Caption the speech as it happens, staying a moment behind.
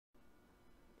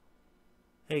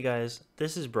Hey guys,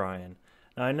 this is Brian.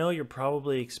 Now I know you're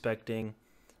probably expecting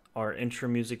our intro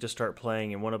music to start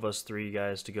playing and one of us three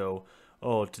guys to go,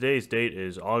 "Oh, today's date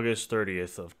is August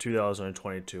 30th of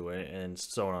 2022," and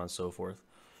so on and so forth.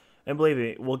 And believe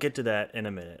me, we'll get to that in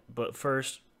a minute. But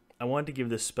first, I wanted to give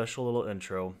this special little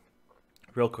intro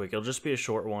real quick. It'll just be a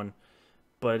short one,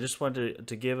 but I just wanted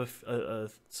to give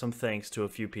some thanks to a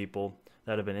few people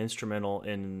that have been instrumental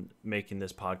in making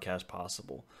this podcast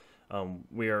possible.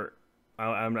 We are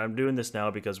I'm doing this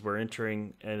now because we're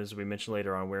entering, and as we mentioned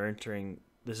later on, we're entering.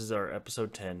 This is our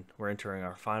episode 10. We're entering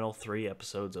our final 3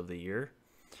 episodes of the year.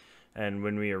 And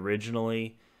when we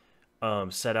originally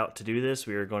set out to do this,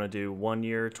 we were going to do 1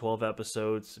 year, 12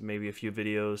 episodes, maybe a few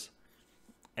videos,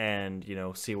 and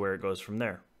see where it goes from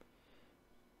there.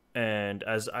 And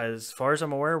as far as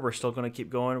I'm aware, we're still going to keep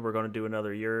going. We're going to do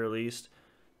another year at least,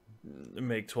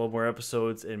 make 12 more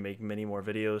episodes, and make many more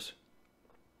videos.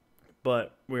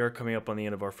 But we are coming up on the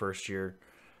end of our first year,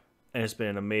 and it's been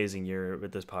an amazing year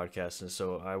with this podcast. And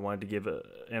so I wanted to give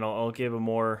I'll give a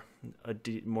more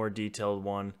detailed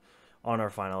one on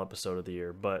our final episode of the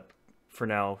year. But for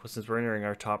now, since we're entering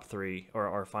our top 3 or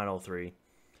our final 3,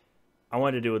 I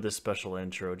wanted to do with this special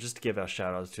intro just to give out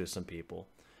shout outs to some people.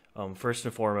 First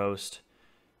and foremost,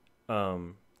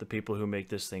 the people who make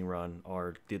this thing run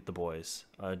are the boys,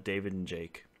 David and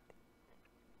Jake.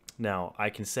 Now, I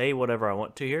can say whatever I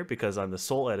want to here because I'm the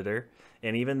sole editor,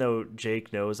 and even though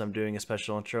Jake knows I'm doing a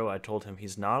special intro, I told him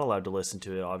he's not allowed to listen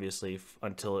to it, obviously,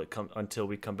 until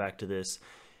we come back to this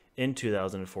in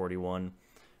 2041.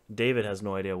 David has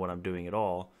no idea what I'm doing at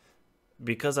all.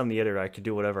 Because I'm the editor, I can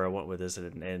do whatever I want with this,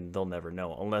 and they'll never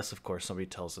know, unless, of course, somebody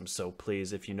tells them. So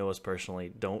please, if you know us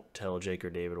personally, don't tell Jake or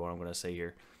David what I'm going to say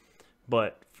here.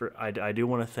 But I do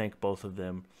want to thank both of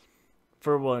them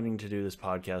for wanting to do this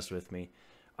podcast with me.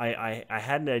 I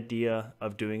had an idea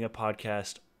of doing a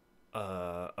podcast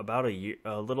about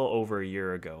a little over a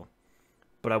year ago,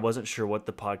 but I wasn't sure what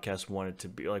the podcast wanted to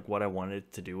be, like what I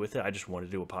wanted to do with it. I just wanted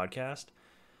to do a podcast.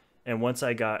 And once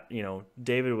I got,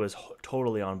 David was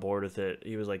totally on board with it.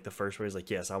 He was like the first one. He's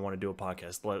like, "Yes, I want to do a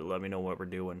podcast. Let me know what we're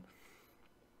doing."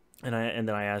 And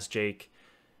then I asked Jake,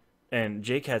 and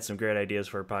Jake had some great ideas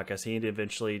for a podcast. He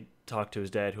eventually talked to his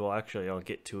dad, who I'll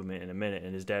get to him in a minute.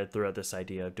 And his dad threw out this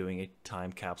idea of doing a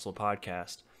time capsule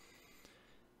podcast.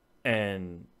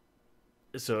 And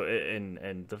so,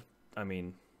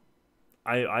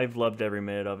 I've loved every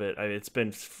minute of it. It's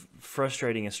been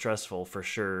frustrating and stressful for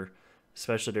sure,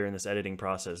 especially during this editing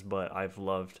process. But I've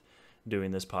loved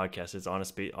doing this podcast. It's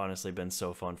honestly been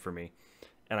so fun for me,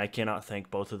 and I cannot thank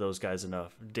both of those guys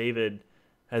enough. David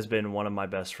has been one of my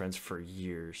best friends for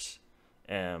years.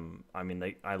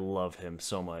 I love him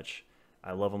so much.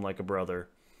 I love him like a brother.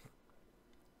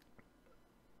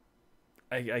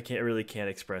 I can't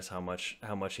express how much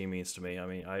he means to me. I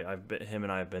mean, him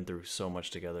and I have been through so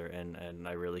much together, and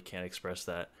I really can't express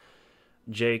that.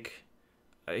 Jake,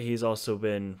 he's also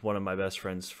been one of my best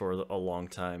friends for a long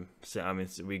time. So,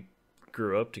 we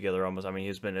grew up together almost.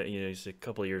 He's a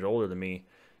couple of years older than me,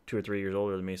 2 or 3 years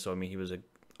older than me. So he was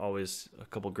always a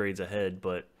couple grades ahead,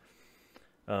 but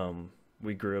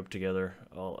we grew up together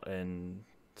and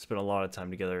spent a lot of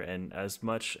time together. And as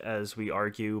much as we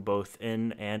argue both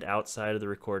in and outside of the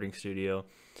recording studio,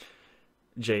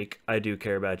 Jake, I do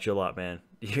care about you a lot, man.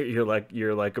 You're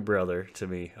like a brother to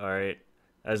me. All right.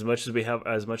 As much as we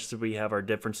have our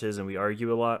differences and we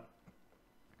argue a lot,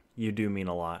 you do mean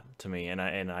a lot to me, and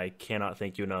I cannot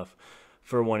thank you enough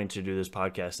for wanting to do this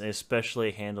podcast, and especially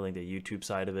handling the YouTube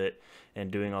side of it and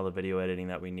doing all the video editing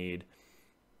that we need.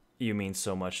 You mean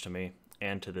so much to me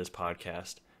and to this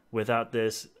podcast. Without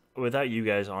you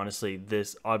guys, honestly,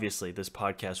 this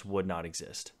podcast would not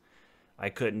exist. I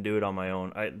couldn't do it on my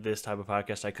own. This type of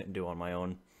podcast I couldn't do on my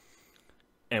own.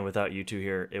 And without you two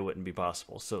here, it wouldn't be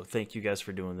possible. So thank you guys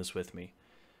for doing this with me.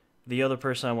 The other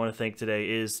person I want to thank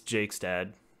today is Jake's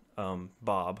dad,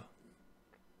 Bob.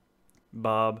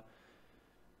 Bob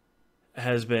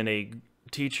has been a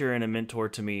teacher and a mentor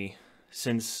to me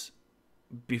since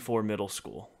before middle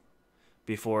school.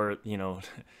 Before,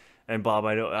 and Bob,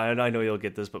 I know you'll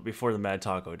get this, but before the Mad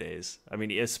Taco days. I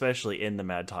mean, especially in the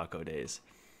Mad Taco days,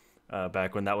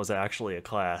 back when that was actually a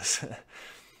class.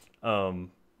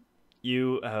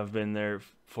 You have been there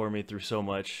for me through so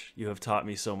much. You have taught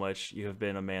me so much. You have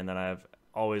been a man that I have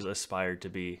always aspired to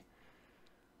be.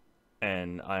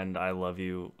 And I love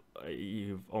you.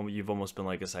 You've almost been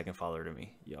like a second father to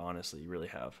me. You really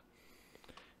have.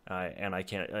 And I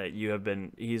can't. You've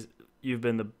been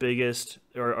the biggest,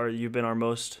 or you've been our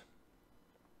most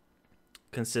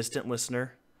consistent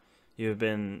listener. You've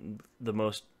been the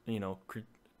most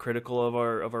critical of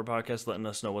our podcast, letting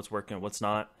us know what's working, what's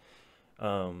not.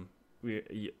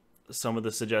 Some of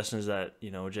the suggestions that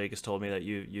Jake has told me that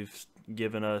you've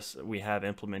given us, we have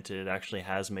implemented. It actually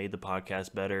has made the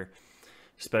podcast better,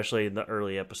 especially in the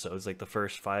early episodes, like the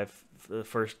first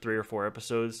 3 or 4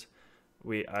 episodes.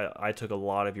 I took a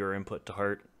lot of your input to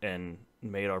heart and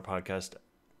made our podcast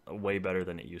way better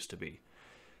than it used to be.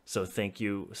 So thank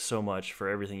you so much for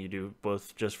everything you do,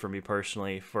 both just for me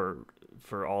personally, for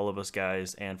all of us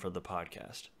guys, and for the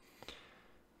podcast.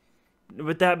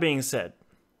 With that being said,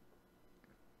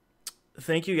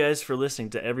 thank you guys for listening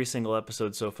to every single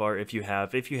episode so far. If you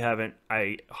haven't,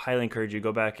 I highly encourage you to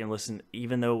go back and listen.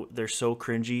 Even though they're so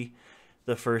cringy,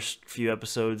 the first few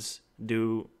episodes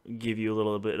do give you a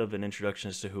little bit of an introduction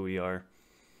as to who we are.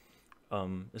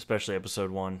 Especially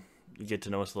episode 1, you get to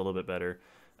know us a little bit better.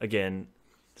 Again,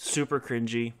 super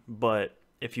cringy, but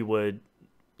if you would,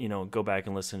 go back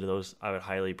and listen to those, I would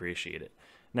highly appreciate it.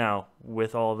 Now,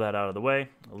 with all of that out of the way,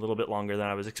 a little bit longer than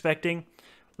I was expecting,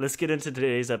 let's get into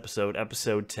today's episode,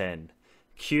 episode 10.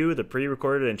 Cue the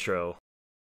pre-recorded intro.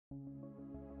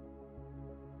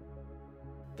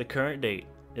 The current date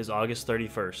is August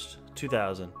 31st,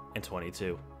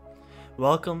 2022.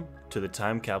 Welcome to the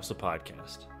Time Capsule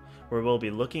Podcast, where we'll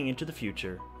be looking into the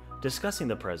future, discussing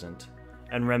the present,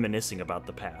 and reminiscing about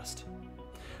the past.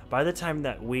 By the time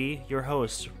that we, your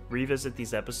hosts, revisit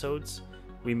these episodes,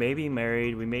 we may be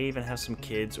married, we may even have some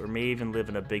kids, or may even live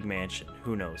in a big mansion.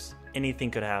 Who knows? Anything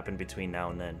could happen between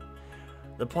now and then.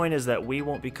 The point is that we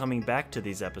won't be coming back to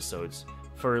these episodes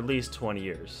for at least 20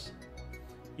 years.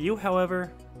 You,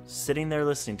 however, sitting there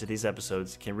listening to these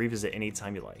episodes, can revisit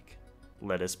anytime you like.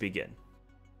 Let us begin.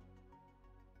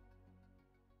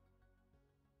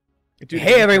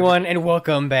 Hey everyone, and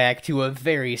welcome back to a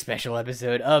very special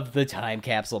episode of the Time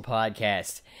Capsule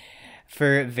Podcast.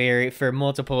 For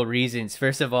multiple reasons.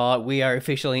 First of all, we are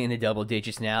officially in the double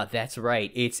digits now. That's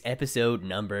right, it's episode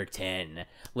number 10.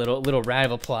 Little round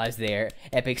of applause there.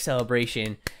 Epic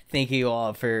celebration. Thank you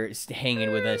all for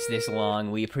hanging with us this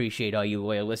long. We appreciate all you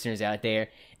loyal listeners out there.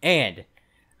 And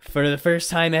for the first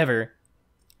time ever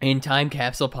in Time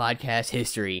Capsule Podcast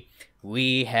history,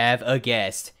 we have a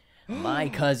guest. My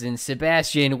cousin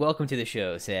Sebastian. Welcome to the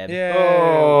show, Seb. Yay.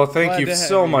 Oh, thank you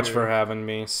so much for having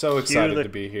me. So excited to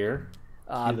be here.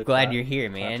 I'm glad you're here,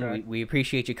 man. We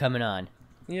appreciate you coming on.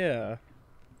 Yeah.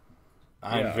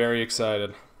 I'm very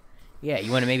excited. Yeah,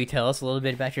 you want to maybe tell us a little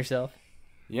bit about yourself?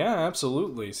 Yeah,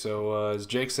 absolutely. So, as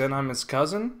Jake said, I'm his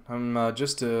cousin. I'm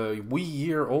just a wee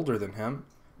year older than him.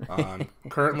 I'm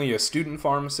currently a student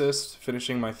pharmacist,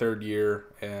 finishing my 3rd year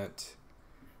at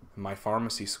my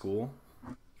pharmacy school.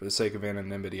 For the sake of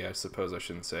anonymity, I suppose I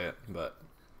shouldn't say it, but...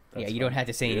 Yeah, you don't have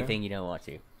to say anything you don't want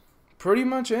to. Pretty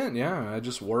much it, yeah. I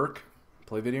just work,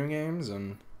 play video games,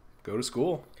 and go to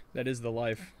school. That is the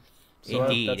life. So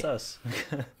Indeed. That's us.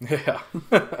 Yeah.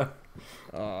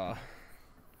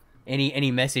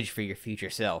 Any message for your future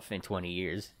self in 20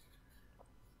 years?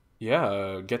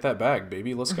 Yeah, get that bag,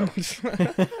 baby. Let's go.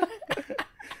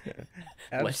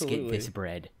 Let's get this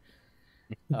bread.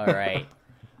 All right.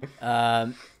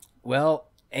 Well...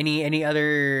 Any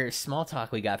other small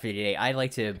talk we got for today? I'd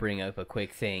like to bring up a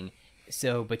quick thing.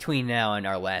 So between now and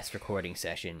our last recording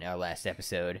session, our last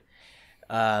episode,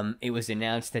 it was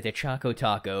announced that the Choco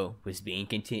Taco was being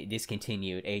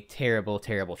discontinued. A terrible,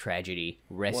 terrible tragedy.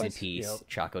 Rest in peace,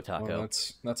 Choco Taco. Well,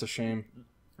 that's a shame.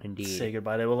 Indeed. Say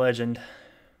goodbye to a legend.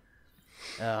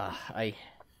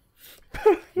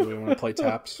 Anybody want to play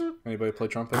taps? Anybody play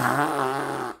trumpet?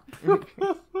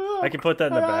 I can put that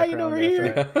in the background. Over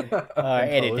here.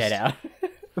 Edit that out.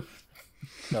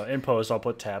 No, in post, I'll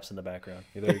put taps in the background.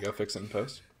 Yeah, there you go. Fix it in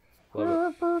post.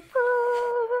 Love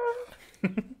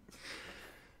it.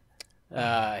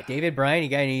 David, Brian, you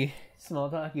got any small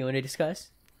talk you want to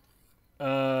discuss?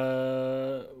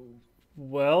 Well,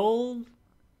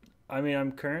 I mean,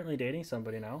 I'm currently dating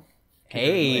somebody now.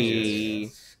 Hey,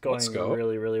 it's going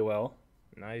really, really well.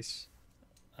 Nice.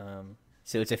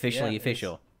 So it's officially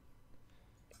official.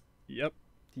 Yep.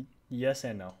 Yes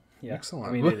and no. Yeah. Excellent.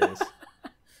 I mean, it is.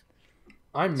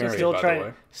 I'm married, by the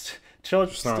way. Just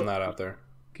throwing that out there.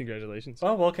 Congratulations.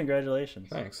 Oh, well, congratulations.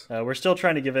 Thanks. We're still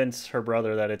trying to convince her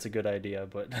brother that it's a good idea,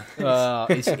 but...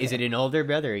 Is it an older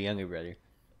brother or a younger brother?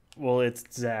 Well, it's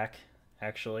Zach,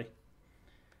 actually.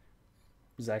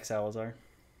 Zach Salazar.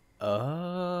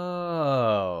 Oh.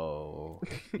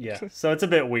 Yeah, so it's a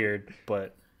bit weird,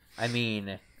 but... I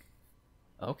mean...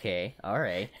 Okay,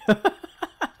 alright.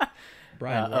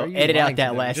 Brian, edit out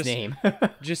that last name.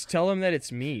 Just tell him that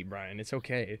it's me, Brian. It's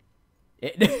okay.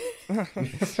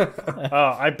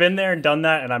 Oh, I've been there and done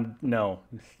that, and I'm good.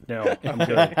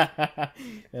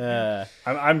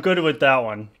 I'm good with that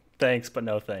one. Thanks, but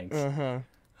no thanks.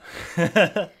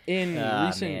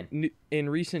 In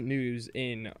recent news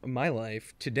in my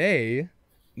life, today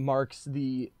marks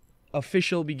the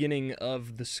official beginning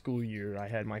of the school year. I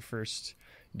had my first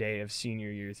day of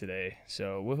senior year today,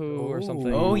 so woohoo or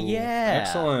something. Oh yeah,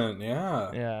 excellent.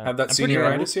 Yeah. Have that I'm pretty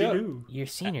senioritis yet? You're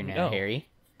senior now, No. Harry.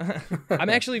 I'm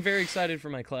actually very excited for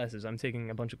my classes. I'm taking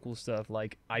a bunch of cool stuff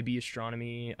like IB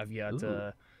astronomy. I've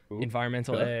got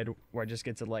environmental ed, where I just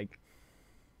get to like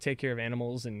take care of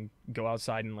animals and go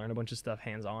outside and learn a bunch of stuff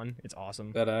hands-on. It's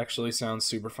awesome. That actually sounds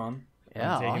super fun.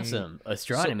 Yeah, awesome.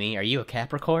 Astronomy. Are you a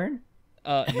Capricorn?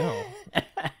 No.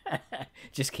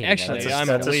 Just kidding. Actually, I'm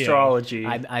that's a Leo. astrology.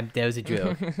 that was a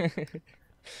joke.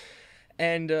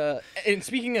 And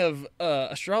speaking of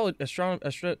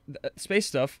space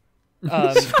stuff,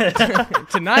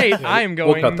 tonight I am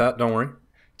going. We'll cut that. Don't worry.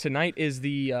 Tonight is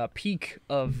the peak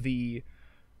of the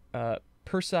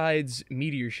Perseids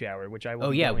meteor shower, which I will.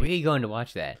 Oh yeah, where are you going to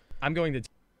watch that? I'm going to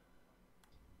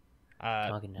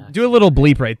do a little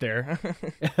bleep right there.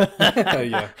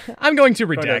 Yeah. I'm going to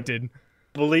redacted.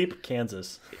 Bleep,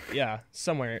 Kansas. Yeah,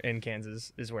 somewhere in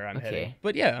Kansas is where I'm Okay. headed.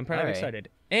 But yeah, I'm kind of All right. excited.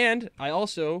 And I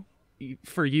also,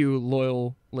 for you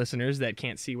loyal listeners that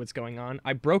can't see what's going on,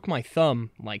 I broke my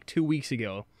thumb like 2 weeks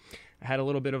ago. I had a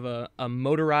little bit of a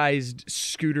motorized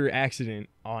scooter accident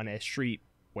on a street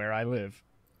where I live.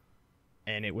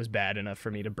 And it was bad enough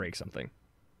for me to break something.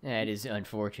 That is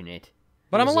unfortunate.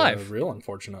 But I'm It was, alive. real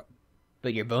unfortunate.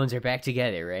 But your bones are back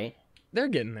together, right? They're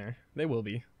getting there. They will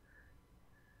be.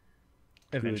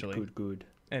 Eventually. Good.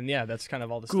 And yeah, that's kind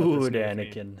of all the stuff. Good, that's new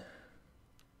with me. Anakin.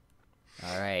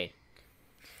 All right.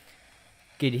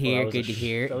 Good to hear. Well, Good to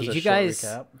hear. that was Did a you short guys?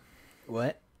 recap.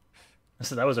 What?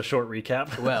 So that was a short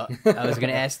recap. Well, I was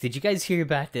gonna ask. Did you guys hear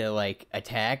about the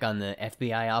attack on the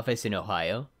FBI office in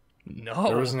Ohio? No.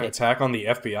 There was an attack on the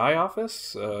FBI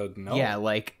office? No.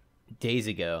 Yeah, days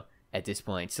ago at this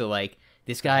point. So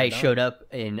this guy showed up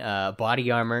in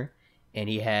body armor, and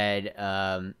he had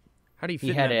How do you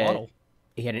fit had in that model?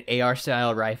 he had an AR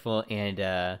style rifle and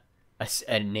a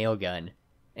nail gun,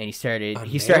 and he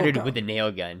started with the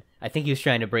nail gun. I think he was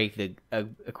trying to break the.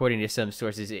 According to some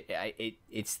sources,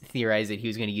 it's theorized that he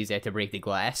was going to use that to break the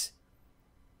glass,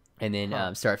 and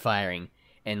then start firing.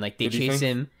 And they chased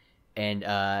him, and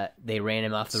they ran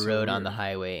him off the road on the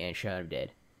highway and shot him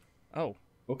dead. Oh,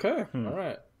 Okay. All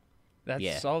right. that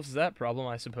solves that problem,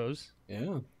 I suppose.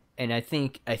 Yeah. And I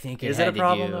think it Is had it a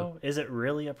problem to do, though? Is it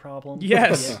really a problem?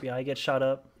 Yes. The FBI gets shot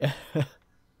up.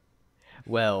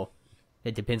 Well,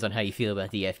 it depends on how you feel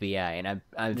about the FBI, and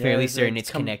I'm fairly certain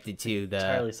it's connected to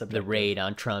entirely the subjective. raid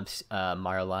on Trump's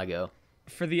Mar-a-Lago.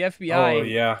 For the FBI, Oh,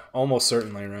 yeah. Almost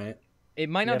certainly, right? it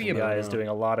might The not be FBI a is doing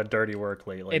a lot of dirty work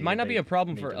lately. it might not be They a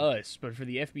problem need for to- us, but for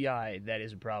the FBI, that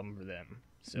is a problem for them.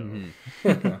 So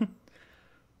Mm-hmm.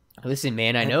 Listen,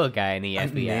 man, I know a guy in the A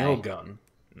FBI. nail gun.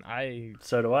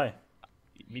 So do I.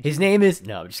 His name is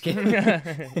no, I'm just kidding.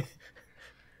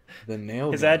 The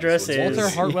nail His gun address what's is-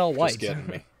 Walter Hartwell just White. getting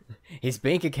me. His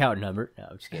bank account number. No,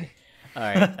 I'm just kidding. All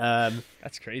right.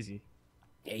 That's crazy.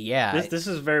 Yeah. This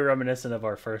is very reminiscent of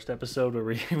our first episode where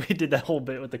we did that whole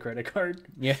bit with the credit card.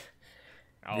 Yeah.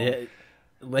 Oh, The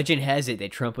legend has it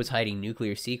that Trump was hiding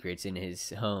nuclear secrets in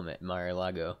his home at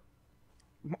Mar-a-Lago.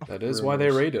 That is why they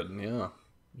raided, yeah.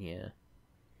 Yeah.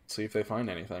 See if they find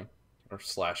anything. Or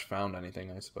 / found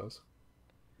anything, I suppose.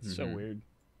 it's so weird.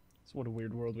 It's what a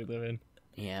weird world we live in.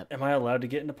 Yeah. Am I allowed to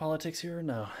get into politics here or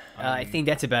no? I think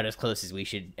that's about as close as we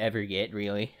should ever get,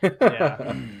 really.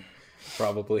 Yeah.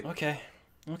 Probably. Okay,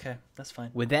 that's fine.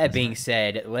 With that being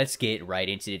said, let's get right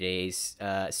into today's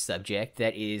subject.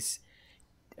 That is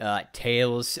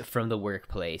tales from the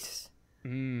workplace.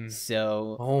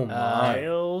 So, Oh my.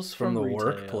 Tales From the retail.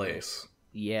 workplace.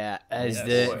 yeah, as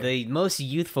Yes. the most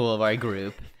youthful of our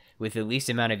group, with the least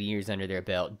amount of years under their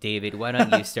belt, David, why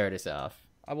don't you start us off?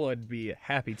 I would be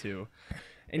happy to.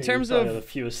 In You terms probably have the of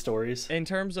fewest stories.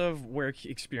 work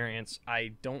experience,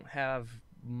 I don't have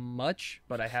much,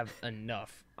 but I have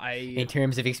enough. In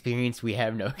terms of experience, we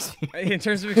have no experience. In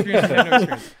terms of experience, I have no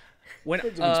experience. When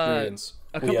Experience.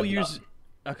 a We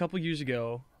have couple years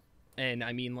ago, and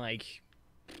I mean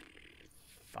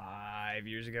 5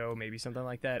 years ago, maybe something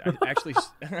like that. I actually,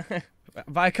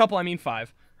 by a couple I mean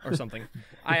 5 or something.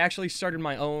 I actually started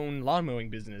my own lawn mowing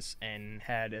business and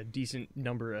had a decent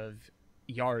number of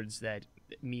yards that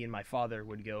me and my father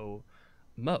would go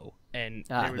mow. And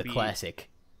there would The be, classic.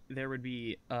 There would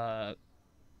be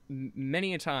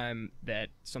many a time that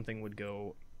something would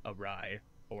go awry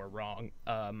or wrong.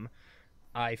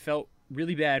 I felt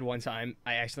really bad one time.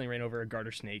 I accidentally ran over a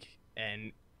garter snake,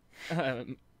 and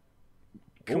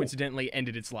coincidentally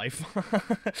ended its life.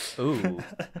 Ooh.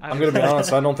 I'm going to be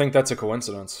honest, I don't think that's a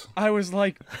coincidence. I was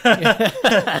like,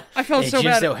 I felt so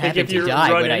bad. So happened if you to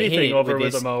die run when I hit anything it over with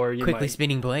with this a mower, you quickly might.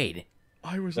 spinning blade.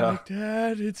 I was like,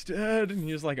 Dad, it's dead. And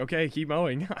he was like, okay, keep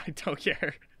mowing. I don't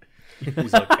care.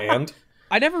 He's like, and?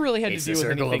 I never really had It's to the deal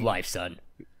with circle anything. of life, son.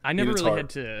 I never It's really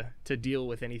hard. had to deal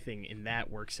with anything in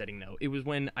that work setting, though. It was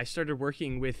when I started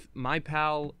working with my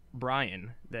pal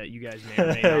Brian, that you guys may or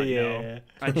may not know.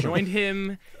 I joined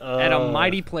him at a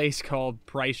mighty place called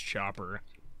Price Chopper.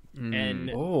 And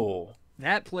Oh.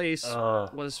 that place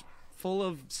was full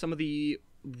of some of the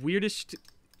weirdest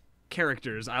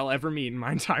characters I'll ever meet in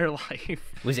my entire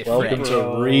life. Was it Welcome fresh?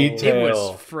 to retail. It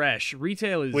was fresh.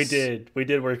 Retail is... We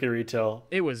did work in retail.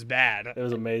 It was bad. It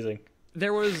was amazing.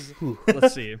 There was,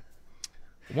 let's see.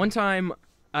 One time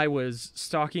I was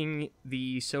stalking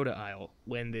the soda aisle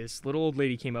when this little old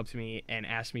lady came up to me and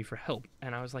asked me for help.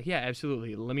 And I was like, yeah,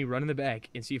 absolutely. Let me run in the back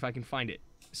and see if I can find it.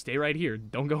 Stay right here.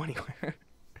 Don't go anywhere.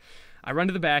 I run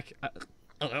to the back.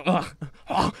 I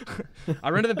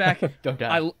run to the back. Don't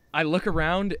die. I look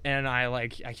around and I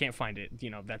can't find it.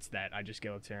 You know, that's that. I just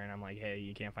go up to her and I'm like, hey,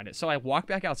 you can't find it. So I walk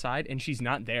back outside and she's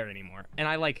not there anymore. And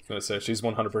I I was gonna say, she's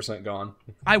 100% gone.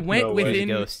 I went No way. within.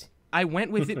 Ghost. I went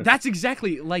within. That's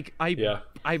exactly like Yeah.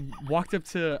 I walked up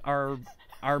to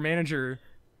our manager,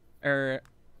 or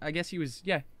I guess he was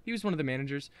one of the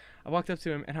managers. I walked up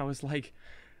to him and I was like,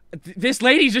 this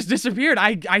lady just disappeared.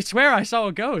 I swear I saw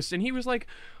a ghost. And he was like,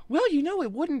 well, you know,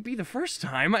 it wouldn't be the first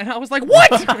time. And I was like, what?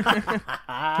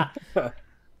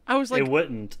 I was like, It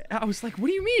wouldn't. I was like, what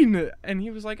do you mean? And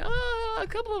he was like, a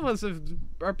couple of us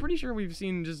are pretty sure we've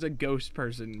seen just a ghost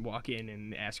person walk in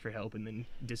and ask for help and then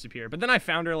disappear. But then I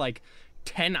found her like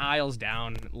 10 aisles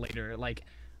down later. Like,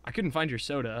 I couldn't find your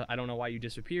soda. I don't know why you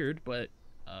disappeared, but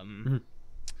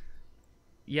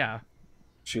yeah.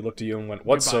 She looked at you and went,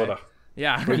 what Goodbye. soda?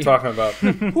 Yeah. What are you talking about?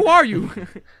 Who are you?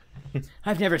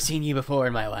 I've never seen you before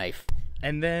in my life.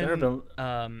 And There have then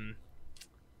been-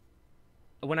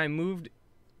 when I moved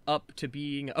up to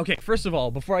being... Okay, first of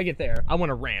all, before I get there, I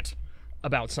want to rant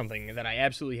about something that I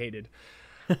absolutely hated.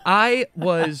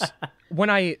 When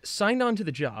I signed on to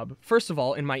the job, first of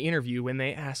all, in my interview, when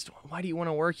they asked, why do you want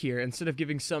to work here? Instead of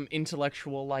giving some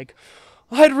intellectual, like,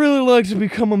 I'd really like to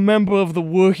become a member of the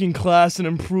working class and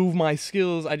improve my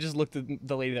skills, I just looked at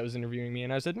the lady that was interviewing me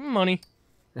and I said, money.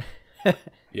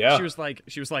 Yeah.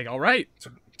 She was like, all right. It's a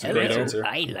great Hello, answer.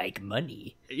 I like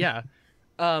money. Yeah.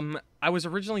 I was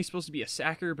originally supposed to be a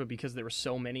sacker, but because there were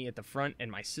so many at the front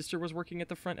and my sister was working at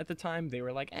the front at the time, they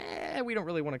were like, we don't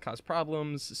really want to cause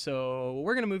problems, so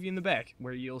we're going to move you in the back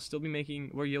where you'll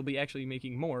be actually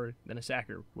making more than a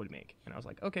sacker would make. And I was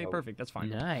like, okay, perfect, that's fine.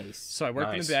 Nice. So I worked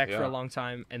in Nice, the back for yeah. a long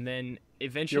time, and then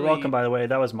eventually... You're welcome, by the way.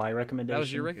 That was my recommendation. That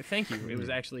was your thank you. It was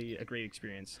actually a great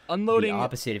experience. The Unloading...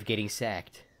 opposite of getting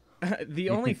sacked. The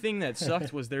only thing that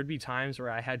sucked was there'd be times where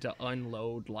I had to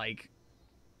unload, like,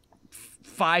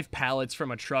 5 pallets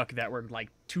from a truck that were like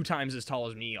 2 times as tall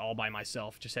as me all by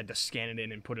myself. Just had to scan it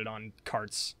in and put it on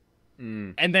carts.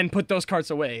 And then put those carts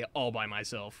away all by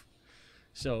myself.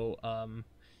 So,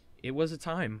 it was a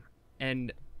time.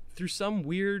 And through some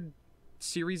weird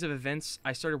series of events,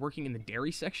 I started working in the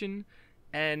dairy section.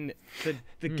 And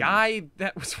the guy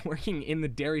that was working in the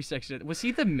dairy section, was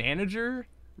he the manager,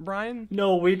 Brian?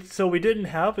 No, we didn't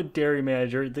have a dairy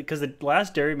manager because the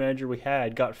last dairy manager we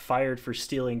had got fired for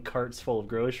stealing carts full of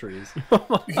groceries.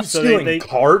 You So stealing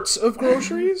carts of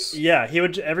groceries? Yeah,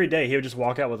 every day he would just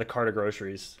walk out with a cart of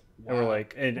groceries. And we're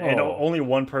like, and only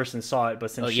one person saw it, but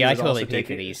since she I was totally also pay for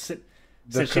taking these.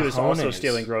 since she was also cojones.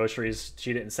 stealing groceries,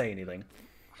 she didn't say anything.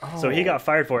 So he got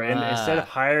fired for it. And instead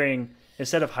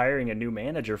of hiring a new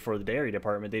manager for the dairy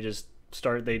department, they just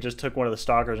took one of the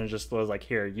stalkers and just was like,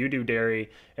 here, you do dairy.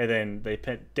 And then they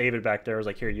put David back there, was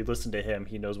like, here, you listen to him,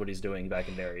 he knows what he's doing back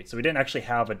in dairy. So we didn't actually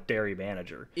have a dairy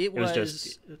manager. It was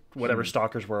just whatever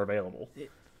stalkers were available.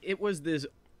 It was this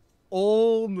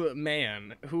old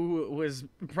man who was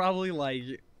probably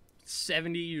like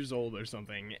 70 years old or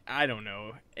something. I don't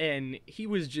know. And he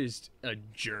was just a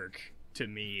jerk to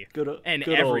me and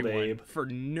good old everyone Abe. for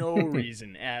no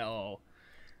reason at all.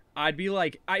 I'd be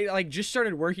like, I just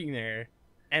started working there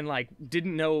and like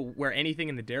didn't know where anything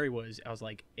in the dairy was. I was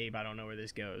like, Abe, I don't know where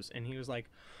this goes. And he was like,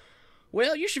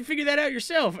 well, you should figure that out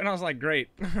yourself. And I was like, great.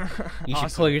 You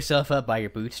should pull yourself up by your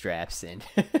bootstraps and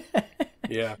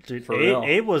Yeah, Dude, for real.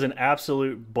 Abe was an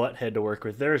absolute butthead to work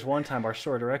with. There's one time our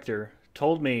store director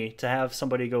told me to have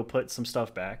somebody go put some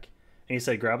stuff back. And he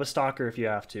said, grab a stalker if you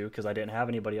have to, because I didn't have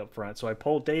anybody up front. So I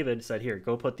pulled David and said, here,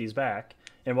 go put these back.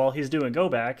 And while he's doing go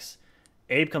backs,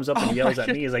 Abe comes up and yells at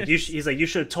me. He's like, you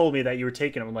should have told me that you were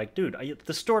taking him. I'm like, dude,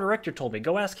 the store director told me.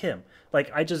 Go ask him.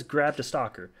 Like, I just grabbed a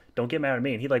stalker. Don't get mad at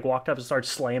me. And he like walked up and started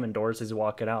slamming doors as he's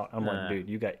walking out. I'm like, dude,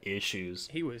 you got issues.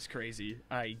 He was crazy.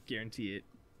 I guarantee it.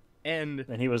 And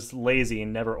he was lazy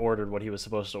and never ordered what he was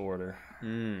supposed to order.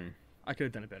 I could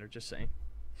have done it better. Just saying.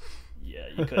 Yeah,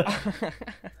 you could.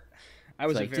 I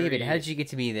was like, David, how did you get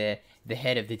to be the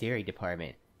head of the dairy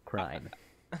department? Crime.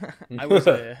 I was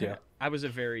a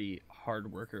very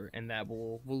hard worker, and that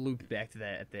we'll loop back to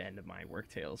that at the end of my work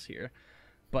tales here.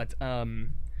 But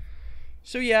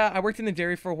so yeah, I worked in the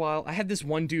dairy for a while. I had this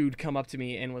one dude come up to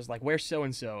me and was like, "Where's so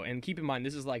and so?" And keep in mind,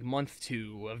 this is like month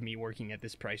 2 of me working at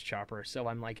this price chopper. So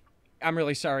I'm like, I'm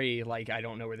really sorry, like, I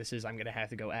don't know where this is. I'm gonna have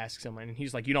to go ask someone. And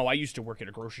he's like, I used to work at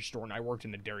a grocery store and I worked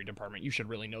in the dairy department. You should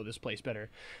really know this place better.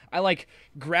 I like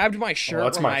grabbed my shirt.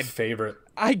 That's my favorite.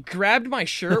 I grabbed my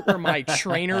shirt where my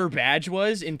trainer badge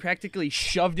was and practically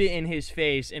shoved it in his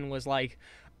face and was like,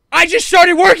 I just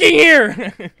started working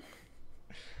here.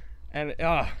 And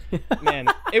man,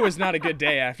 it was not a good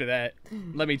day after that.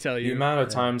 Let me tell you. The amount of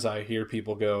times I hear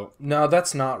people go, "No,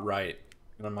 that's not right,"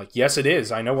 and I'm like, "Yes, it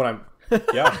is. I know what I'm."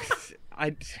 Yeah.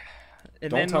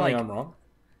 Don't tell me I'm wrong.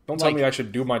 Don't tell me I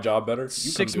should do my job better.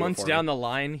 6 months down the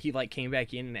line, he like came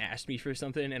back in and asked me for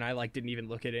something, and I like didn't even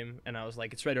look at him, and I was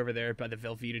like, "It's right over there by the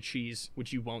Velveeta cheese,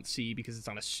 which you won't see because it's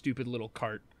on a stupid little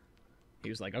cart." He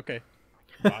was like, "Okay,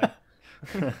 bye."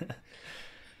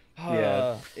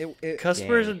 Yeah,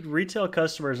 retail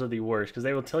customers are the worst because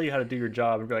they will tell you how to do your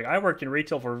job and be like, I worked in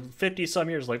retail for 50 some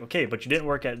years. Like, okay, but you didn't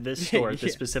work at this store at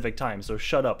this specific time, so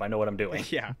shut up. I know what I'm doing.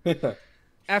 Yeah. Did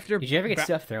you ever get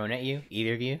stuff thrown at you?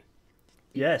 Either of you?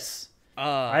 Yes.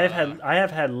 I have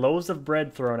had loaves of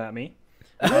bread thrown at me.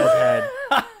 I have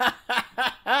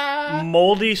had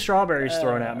moldy strawberries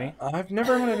thrown at me. I've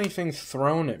never had anything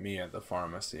thrown at me at the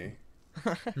pharmacy.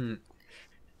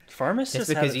 Pharmacists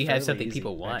That's because you have something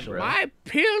people want, bro. My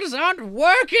pills aren't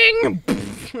working.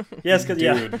 Yes,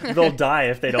 because they'll die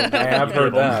if they don't. I have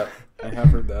heard that.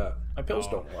 My pills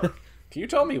don't work. Can you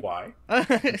tell me why?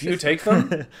 Do you take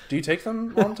them? Do you take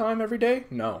them on time every day?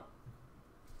 No.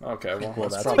 Okay, well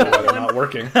that's probably why they're not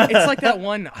working. It's like that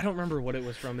one. I don't remember what it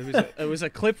was from. It was a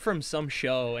clip from some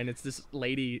show, and it's this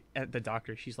lady at the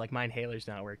doctor. She's like, "My inhaler's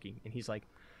not working," and he's like,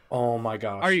 "Oh my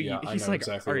gosh!" I know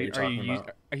exactly what you're talking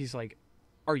about. He's like,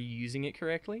 "Are you using it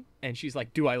correctly?" And she's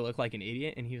like, "Do I look like an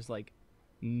idiot?" And he was like,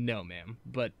 "No, ma'am,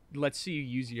 but let's see you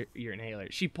use your inhaler."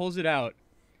 She pulls it out.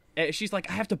 And she's like,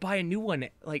 "I have to buy a new one.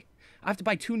 Like, I have to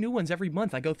buy 2 new ones every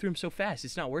month. I go through them so fast.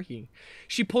 It's not working."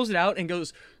 She pulls it out and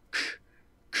goes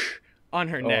on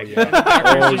her neck. Yeah. And the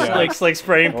doctor's just like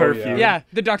spraying perfume. Yeah,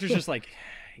 the doctor's just like,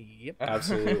 "Yep."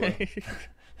 Absolutely.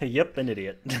 Yep, an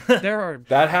idiot.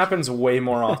 That happens way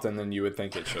more often than you would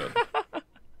think it should.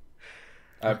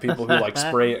 I have people who like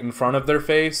spray it in front of their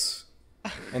face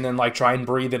and then like try and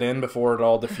breathe it in before it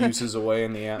all diffuses away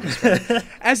in the atmosphere.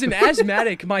 As an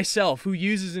asthmatic myself who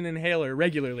uses an inhaler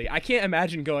regularly, I can't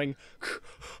imagine going,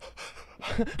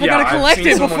 I gotta collect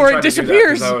it before it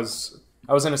disappears.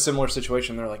 I was in a similar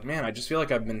situation. They're like, "Man, I just feel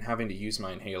like I've been having to use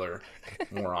my inhaler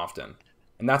more often."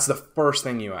 And that's the first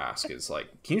thing you ask is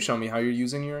like, "Can you show me how you're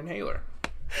using your inhaler?"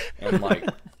 And like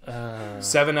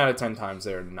 7 out of 10 times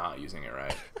they're not using it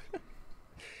right.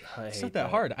 It's not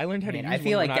that hard. I learned how to use I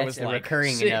feel one like when I that's was a like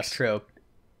recurring 6. enough trope.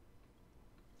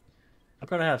 I'm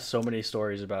gonna have so many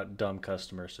stories about dumb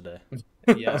customers today.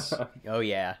 Yes. Oh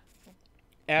yeah.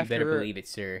 You better believe it,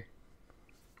 sir.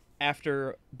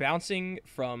 After bouncing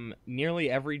from nearly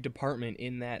every department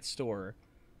in that store,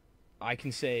 I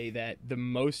can say that the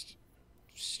most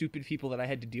stupid people that I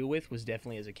had to deal with was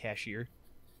definitely as a cashier.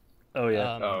 Oh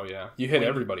yeah. Oh yeah. You hit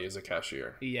everybody as a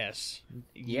cashier. Yes.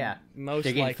 Yeah. Most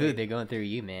they're getting likely. food. They're going through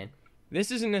you, man.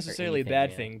 This isn't necessarily a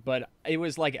bad thing, but it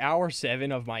was like hour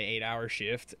 7 of my 8-hour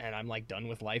shift, and I'm like done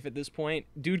with life at this point.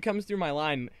 Dude comes through my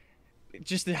line,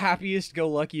 just the happiest, go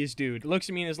luckiest dude. Looks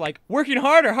at me and is like, "Working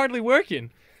hard or hardly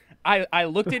working?" I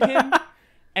looked at him,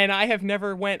 and I have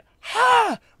never went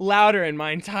 "ha" louder in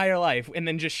my entire life, and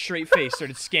then just straight face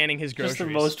started scanning his groceries. Just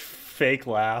the most fake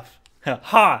laugh.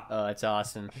 Ha! Oh, that's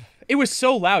awesome. It was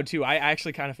so loud too. I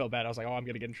actually kind of felt bad. I was like, "Oh, I'm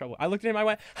gonna get in trouble." I looked at him. I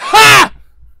went "ha!"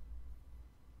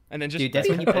 And then just dude, that's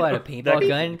when you pull out a paintball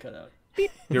gun.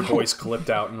 Your voice clipped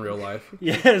out in real life.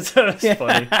 Yes, that's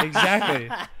funny. Exactly.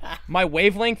 My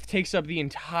wavelength takes up the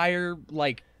entire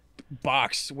like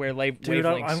box where Dude,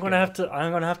 wavelengths I'm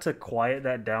gonna have to quiet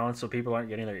that down so people aren't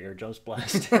getting their eardrums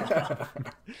blasted out.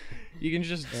 You can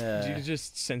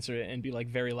just censor it and be like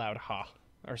very loud "ha"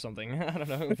 or something. I don't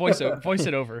know. Voice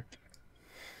it over.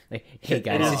 Like, hey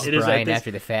guys, this is Brian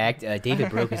after the fact. David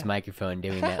broke his microphone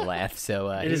doing that laugh, so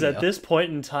it is at this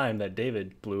point in time that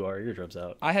David blew our eardrums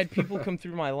out. I had people come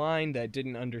through my line that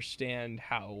didn't understand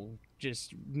how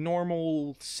just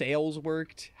normal sales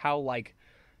worked, how like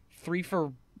 3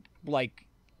 for like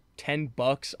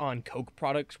 $10 on Coke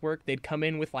products work. They'd come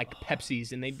in with like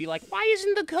Pepsis and they'd be like, "Why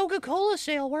isn't the Coca-Cola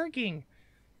sale working?"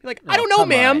 Be like, "I don't know,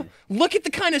 ma'am. Look at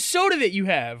the kind of soda that you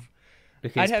have."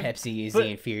 Because Pepsi is the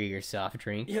inferior soft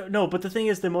drink. Yeah, no, but the thing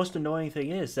is, the most annoying thing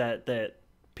is that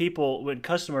people, when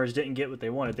customers didn't get what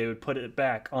they wanted, they would put it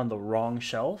back on the wrong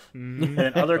shelf, and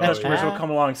then other customers would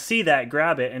come along, see that,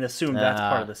 grab it, and assume that's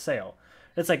part of the sale.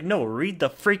 It's like, no, read the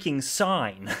freaking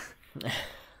sign.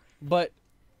 But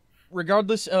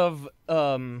regardless of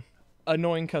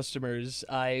annoying customers,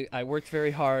 I worked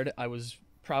very hard. I was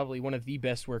probably one of the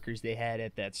best workers they had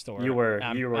at that store. You were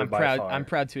by proud, far. I'm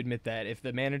proud to admit that. If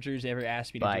the managers ever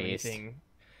asked me to do anything,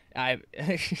 I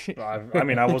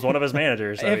mean, I was one of his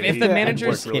managers. If the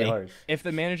managers really hard. If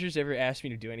the managers ever asked me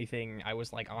to do anything, I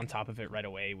was like on top of it right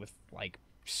away with like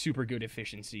super good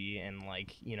efficiency, and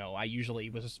like, you know, I usually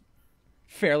was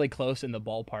fairly close in the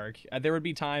ballpark. There would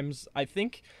be times, I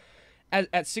think,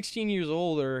 at 16 years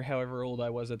old or however old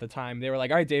I was at the time, they were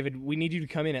like, "All right, David, we need you to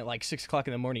come in at like 6 o'clock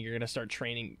in the morning. You're gonna start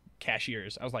training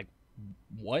cashiers." I was like,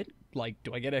 "What? Like,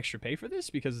 do I get extra pay for this?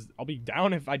 Because I'll be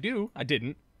down if I do." I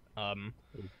didn't.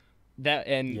 That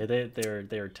and yeah,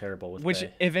 they were terrible with which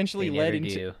pay. Eventually led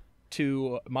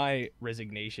into my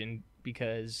resignation,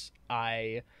 because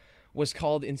I was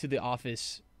called into the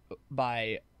office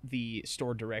by the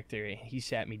store director. He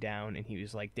sat me down and he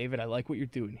was like, "David, I like what you're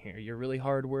doing here. You're a really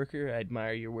hard worker. I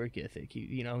admire your work ethic."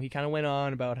 He kind of went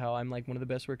on about how I'm like one of the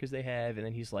best workers they have, and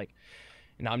then he's like,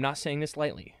 "Now I'm not saying this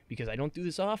lightly because I don't do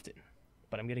this often,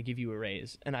 but I'm gonna give you a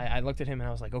raise." And I looked at him and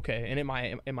I was like, "Okay." And in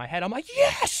my head, I'm like,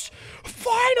 "Yes,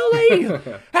 finally!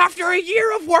 After a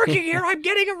year of working here, I'm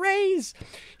getting a raise."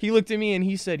 He looked at me and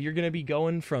he said, "You're gonna be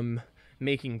going from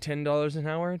making $10 an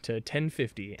hour to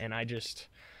 $10.50." And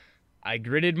I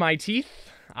gritted my teeth.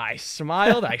 I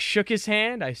smiled. I shook his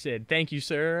hand. I said, "Thank you,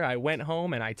 sir." I went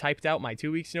home and I typed out my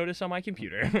 2 weeks notice on my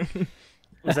computer.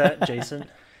 Was that Jason?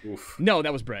 Oof. No,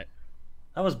 that was Brett.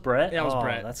 That was Brett? That was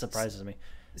Brett. That surprises me.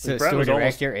 So store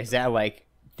director, is that like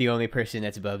the only person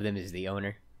that's above them is the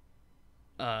owner?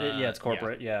 Yeah, it's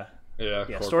corporate. Yeah.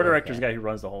 Corporate. Store director's the guy who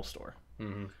runs the whole store.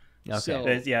 Mm-hmm. Okay.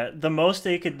 So, the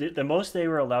most they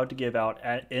were allowed to give out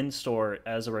in store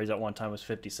as a raise at one time was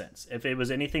 50 cents. If it was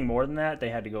anything more than that, they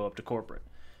had to go up to corporate.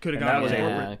 Could have gone gone was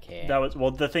corporate.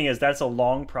 Okay. The thing is, that's a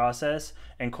long process,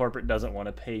 and corporate doesn't want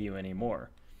to pay you anymore.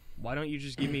 Why don't you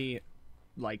just give me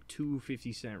like 2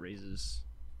 50-cent raises?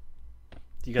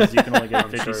 Because you can only get a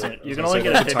 50 sure. cent. You I can was only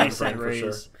gonna get a say, 50 cent for raise.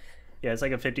 sure. Yeah, it's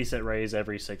like a 50-cent raise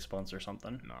every 6 months or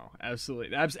something. No,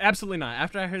 absolutely, absolutely not.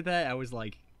 After I heard that, I was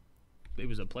like, "It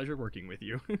was a pleasure working with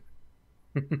you."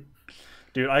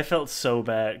 Dude, I felt so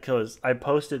bad because I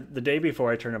posted the day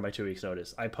before I turned in my 2 weeks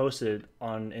notice. I posted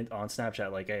on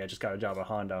Snapchat like, "Hey, I just got a job at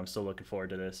Honda. I'm still looking forward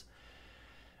to this."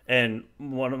 And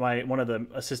one of the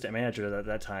assistant managers at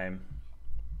that time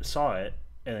saw it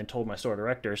and then told my store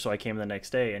director. So I came the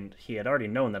next day and he had already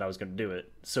known that I was going to do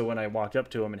it. So when I walked up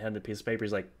to him and had the piece of paper,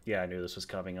 he's like, "Yeah, I knew this was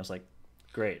coming." I was like,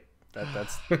 "Great."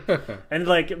 That's and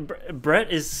like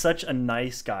Brett is such a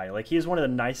nice guy. Like, he's one of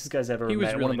the nicest guys I've ever met. He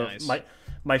was really one of nice.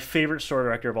 My favorite store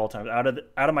director of all time. Out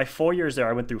of my 4 years there,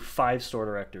 I went through 5 store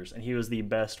directors, and he was the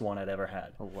best one I'd ever had.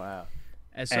 Oh wow.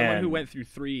 As someone who went through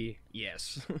 3,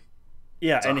 yes.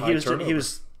 Yeah, It's a and high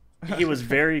he was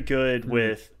very good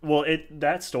with. Well,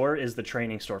 that store is the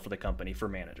training store for the company for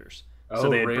managers. So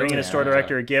they'd bring in a store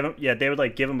director, they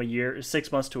would give him a year,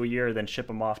 6 months to a year, then ship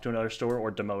him off to another store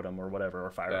or demote him or whatever,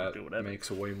 or fire him, do whatever. That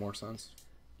makes way more sense.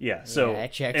 Yeah. So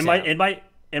that checks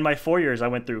in my 4 years, I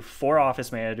went through 4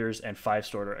 office managers and 5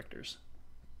 store directors.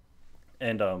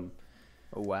 And Oh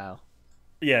wow.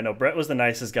 yeah, no, Brett was the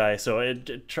nicest guy. So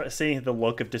seeing the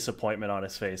look of disappointment on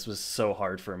his face was so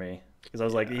hard for me. Because I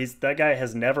was like, that guy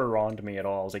has never wronged me at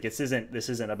all. I was like, this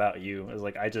isn't about you. I was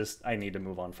like, I need to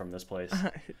move on from this place.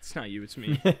 It's not you, it's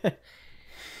me.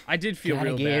 I did feel Gotta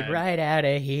real get bad. right out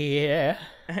of here.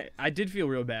 I did feel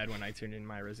real bad when I turned in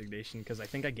my resignation, because I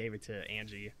think I gave it to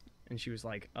Angie, and she was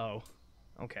like, "Oh,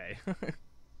 okay."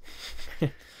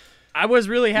 I was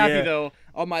really happy though.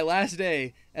 On my last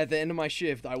day, at the end of my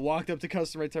shift, I walked up to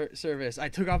customer service. I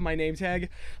took off my name tag,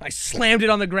 I slammed it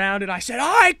on the ground, and I said,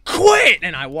 "I quit!"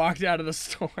 And I walked out of the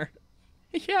store.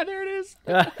 Yeah, there it is.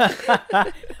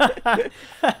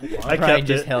 Brian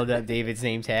just held up David's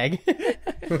name tag.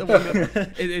 The one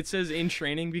that, it says "in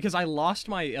training" because I lost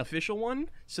my official one,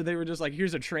 so they were just like,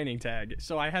 "Here's a training tag."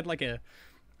 So I had like a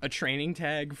a training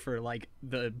tag for like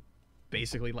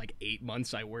basically like 8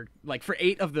 months I worked. Like for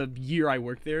 8 of the year I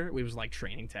worked there, it was like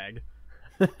training tag.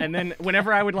 And then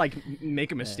whenever I would like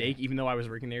make a mistake, even though I was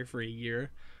working there for a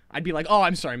year, I'd be like, "Oh,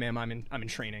 I'm sorry, ma'am. I'm in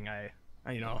training. I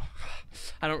I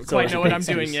don't quite know what I'm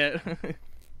doing yet."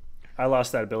 I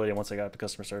lost that ability once I got to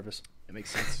customer service. That makes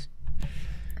sense.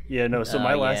 Yeah, no. So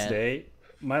my last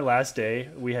day,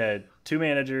 we had 2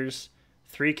 managers,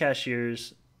 3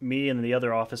 cashiers, me and the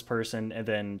other office person, and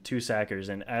then 2 sackers.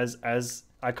 And as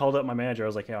I called up my manager, I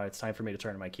was like, "Yeah, it's time for me to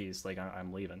turn in my keys. Like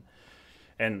I'm leaving."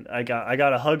 And I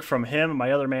got a hug from him,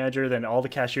 my other manager. Then all the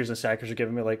cashiers and sackers were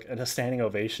giving me like a standing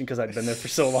ovation because I'd been there for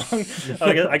so long.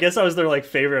 I guess I was their like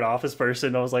favorite office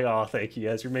person. I was like, "Oh, thank you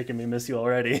guys. You're making me miss you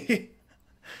already."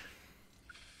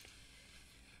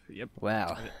 Yep.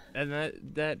 Wow. And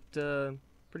that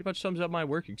pretty much sums up my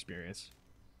work experience.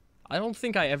 I don't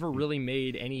think I ever really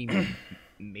made any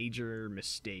major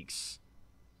mistakes.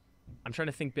 I'm trying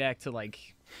to think back to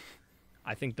like,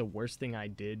 I think the worst thing I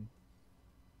did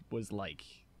was like,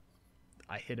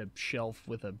 I hit a shelf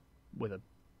with a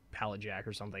pallet jack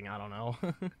or something. I don't know.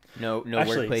 No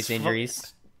Actually, workplace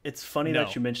injuries. It's funny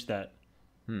that you mentioned that.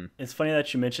 It's funny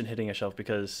that you mentioned hitting a shelf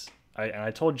because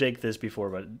I told Jake this before,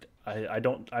 but I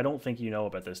don't think you know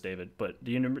about this, David. But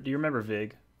do you remember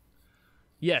Vig?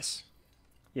 Yes.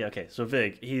 Yeah. Okay. So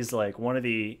Vig, he's like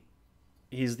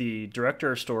he's the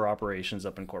director of store operations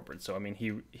up in corporate. So I mean,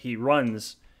 he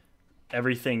runs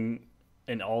everything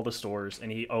in all the stores,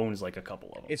 and he owns like a couple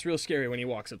of them. It's real scary when he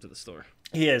walks up to the store.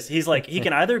 He is. He's like, he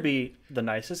can either be the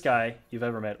nicest guy you've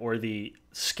ever met or the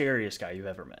scariest guy you've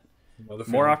ever met.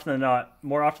 More often than not,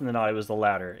 it was the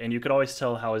latter. And you could always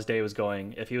tell how his day was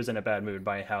going if he was in a bad mood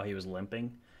by how he was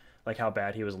limping, like how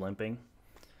bad he was limping.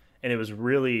 And it was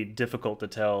really difficult to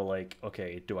tell, like,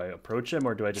 okay, do I approach him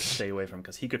or do I just stay away from him?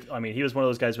 Because he was one of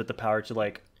those guys with the power to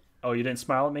like, oh, you didn't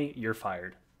smile at me? You're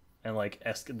fired. And like,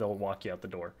 they'll walk you out the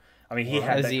door. I mean, he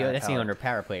had that kind of that's the power. under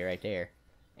power play right there.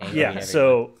 And Yeah,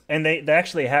 so, and they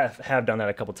actually have done that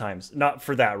a couple times. Not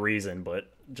for that reason, but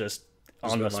just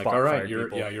on the spot. All right,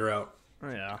 you're out.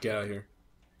 Oh, yeah. Get out of here.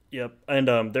 Yep.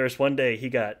 And there's one day he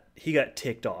got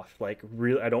ticked off. Like,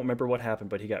 really, I don't remember what happened,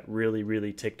 but he got really,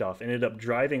 really ticked off. Ended up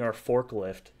driving our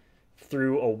forklift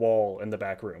through a wall in the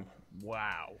back room.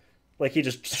 Wow. Like, he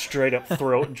just straight up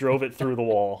drove it through the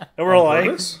wall. And we're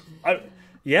like,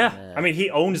 yeah. I mean, he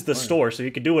owns the store, so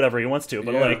he can do whatever he wants to.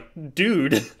 But like,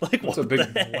 dude, like, That's what a big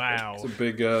wow. It's a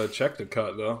big check to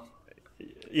cut, though.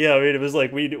 Yeah, I mean, it was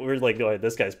like we were like, oh,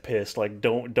 this guy's pissed. Like,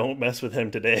 don't mess with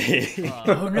him today.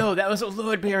 Oh no, that was a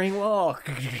load-bearing wall.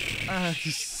 I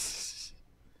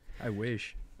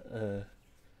wish.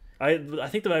 I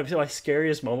think my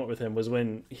scariest moment with him was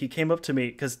when he came up to me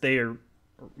because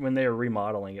when they were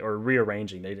remodeling or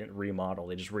rearranging. They didn't remodel;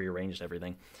 they just rearranged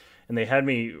everything, and they had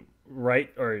me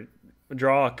write or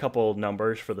draw a couple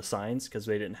numbers for the signs because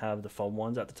they didn't have the foam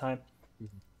ones at the time.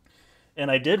 And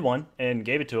I did one and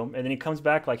gave it to him, and then he comes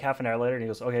back like half an hour later and he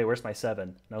goes, "Okay, where's my 7?"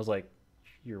 And I was like,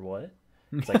 "You're what?"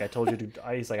 It's like,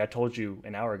 he's like, "I told you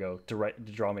an hour ago to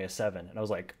draw me a 7." And I was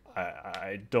like,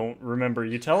 I don't remember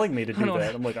you telling me to do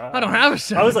that. I'm like, I don't have a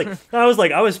 7. I was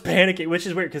panicking, which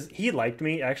is weird because he liked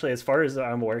me. Actually, as far as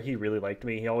I'm aware, he really liked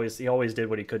me. He always did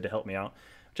what he could to help me out,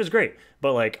 which is great.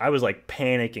 But like, I was like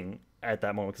panicking at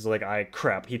that moment because like,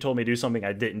 he told me to do something,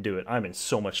 I didn't do it. I'm in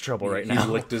so much trouble right now.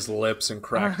 He licked his lips and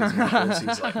cracked his knuckles.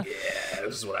 He's like, yeah,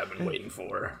 this is what I've been waiting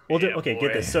for. Well, yeah, okay, boy.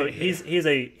 get this. So he's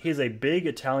a big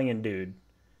Italian dude,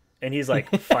 and he's like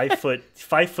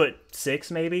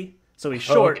 5'6" maybe. So he's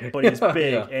short, but he's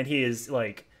big, yeah. And he is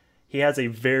like, he has a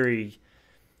very,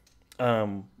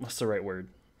 what's the right word?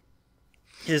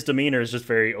 His demeanor is just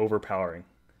very overpowering.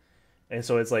 And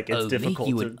so it's like, it's difficult make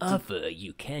you an offer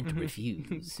you can't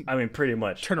refuse. I mean, pretty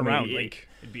much. Turn around, Link.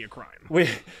 It'd be a crime. We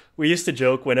used to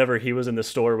joke whenever he was in the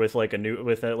store with like a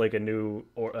new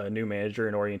manager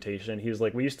in orientation. He was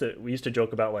like, we used to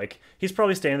joke about like, he's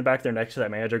probably standing back there next to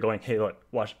that manager going, "Hey, look,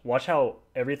 watch how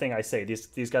everything I say,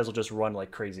 these guys will just run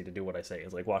like crazy to do what I say."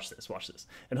 It's like, watch this,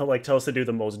 and he'll like tell us to do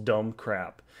the most dumb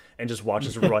crap and just watch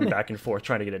us run back and forth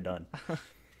trying to get it done.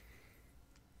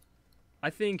 I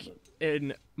think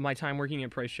in my time working at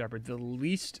Price Chopper,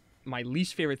 my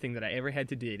least favorite thing that I ever had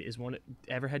to do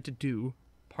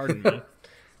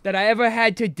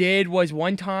was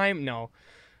one time. No,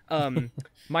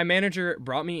 my manager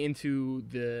brought me into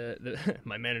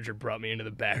my manager brought me into the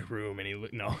back room, and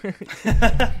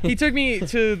he took me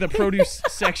to the produce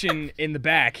section in the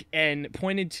back and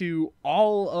pointed to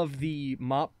all of the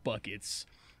mop buckets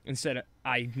and said,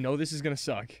 "I know this is gonna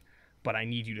suck, but I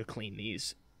need you to clean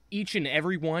these." each and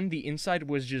every one, the inside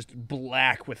was just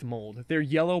black with mold. They're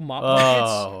yellow mop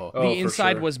buckets. The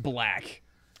inside was black.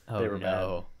 Oh, They were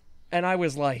no. And I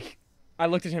was like, I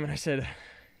looked at him and I said,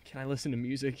 "Can I listen to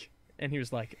music?" And he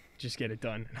was like, "Just get it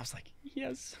done." And I was like,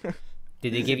 "Yes."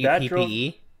 Did they give you That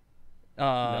PPE?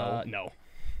 No.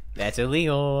 That's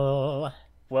illegal.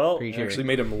 Well, Pretty I sure. actually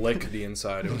made him lick the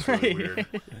inside. It was really weird.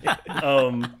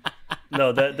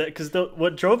 no, that because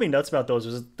what drove me nuts about those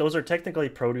was those are technically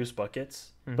produce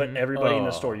buckets, but everybody in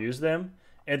the store used them,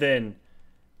 and then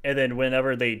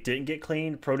whenever they didn't get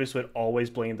cleaned, produce would always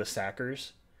blame the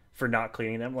sackers for not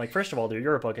cleaning them. Like, first of all, they're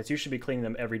your buckets. You should be cleaning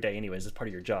them every day anyways. It's part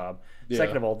of your job. Yeah.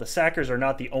 Second of all, the sackers are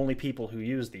not the only people who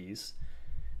use these.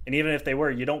 And even if they were,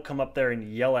 you don't come up there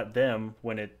and yell at them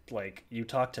when it, like, you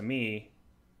talk to me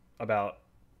about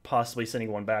possibly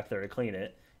sending one back there to clean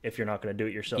it if you're not going to do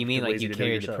it yourself. You mean You're like lazy you to do it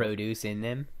carry the yourself. produce in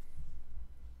them?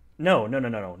 No.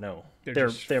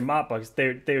 They're mop buckets.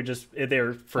 They're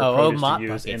for produce mop to use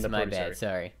buckets. in the My produce bad. area.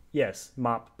 Sorry. Yes,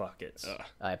 mop buckets.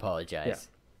 I apologize.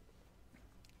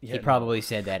 Yeah, He probably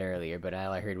said that earlier, but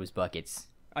all I heard was buckets.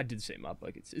 I did say mop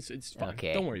buckets. It's fine.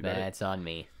 Okay, Don't worry about it. that's on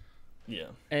me. Yeah.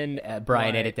 And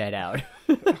Brian, my- edit that out.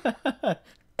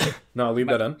 No, leave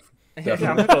that in. Yeah,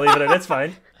 I'm not gonna leave it in. It's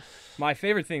fine. My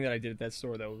favorite thing that I did at that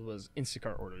store, though, was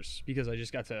Instacart orders, because I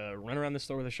just got to run around the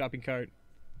store with a shopping cart,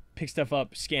 pick stuff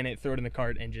up, scan it, throw it in the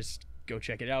cart, and just go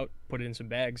check it out, put it in some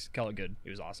bags, call it good. It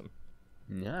was awesome.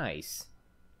 Nice.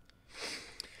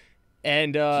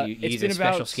 And Do you it's use been a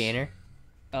special about scanner?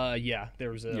 Yeah,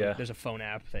 there's a phone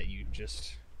app that you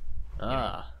just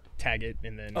tag it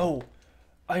and then Oh,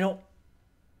 I don't.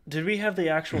 Did we have the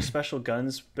actual special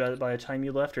guns by the time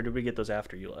you left, or did we get those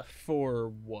after you left? For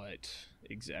what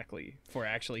exactly? For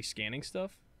actually scanning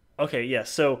stuff? Okay, yeah.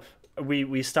 So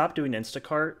we stopped doing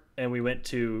Instacart and we went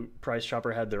to Price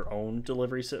Chopper had their own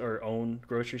delivery or own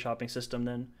grocery shopping system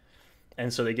then,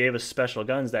 and so they gave us special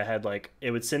guns that had like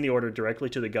it would send the order directly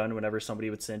to the gun whenever somebody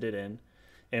would send it in,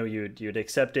 and you'd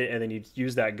accept it and then you'd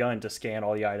use that gun to scan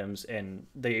all the items and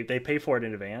they pay for it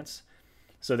in advance.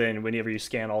 So then whenever you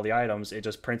scan all the items, it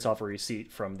just prints off a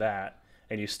receipt from that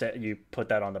and you put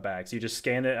that on the bags. You just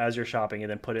scan it as you're shopping and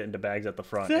then put it into bags at the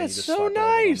front. And you That's just so slap everything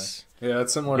on nice. Yeah,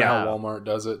 it's similar to Yeah. how Walmart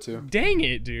does it too. Dang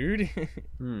it, dude.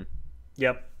 there.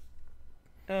 Yep.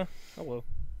 Oh well.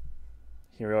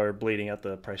 Here we are bleeding out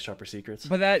the Price Chopper secrets.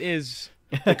 But that is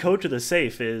The code to the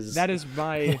safe is... that is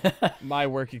my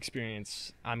work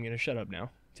experience. I'm gonna shut up now.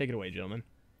 Take it away, gentlemen.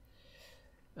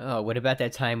 Oh, what about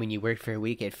that time when you worked for a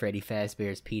week at Freddy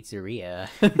Fazbear's Pizzeria?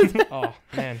 Oh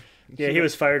man. Yeah, he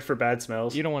was fired for bad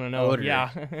smells. You don't want to know. Odor. Yeah.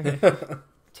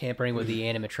 Tampering with the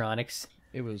animatronics.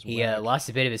 It was He whack. lost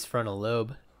a bit of his frontal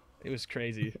lobe. It was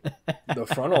crazy. The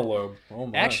frontal lobe. Oh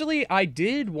my. Actually, I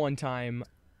did one time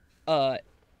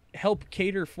help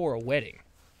cater for a wedding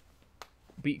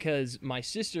because my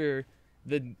sister,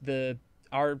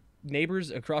 our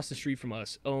neighbors across the street from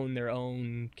us own their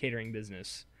own catering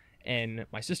business, and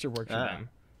my sister worked for them,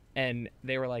 and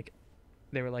they were like,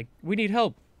 we need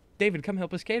help. David, come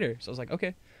help us cater. So I was like,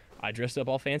 okay. I dressed up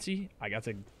all fancy. I got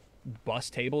to bus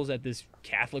tables at this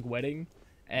Catholic wedding.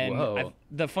 And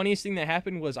the funniest thing that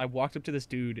happened was I walked up to this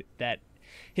dude that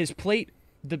his plate,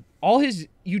 all his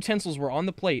utensils were on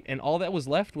the plate, and all that was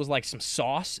left was like some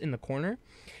sauce in the corner.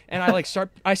 And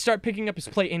I start picking up his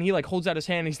plate, and he like holds out his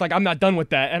hand, and he's like, "I'm not done with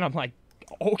that." And I'm like,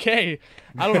 "Okay,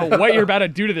 I don't know what you're about to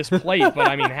do to this plate, but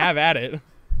I mean, have at it."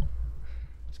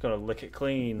 Just gotta lick it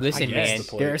clean. Listen, guess. man, The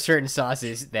plate. there are certain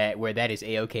sauces where that is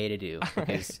a-okay to do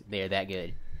because they're that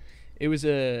good. It was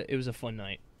a fun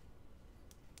night.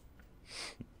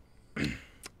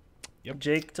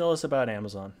 Jake, tell us about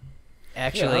Amazon.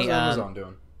 Actually, yeah, how's Amazon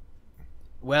doing?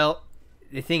 well,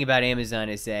 the thing about Amazon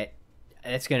is that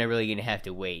that's gonna have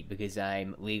to wait because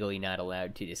I'm legally not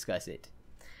allowed to discuss it.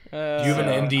 Do you have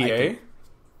an NDA?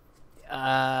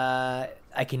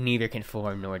 I can neither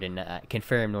confirm nor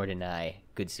deny,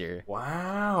 good sir.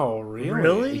 Wow, really?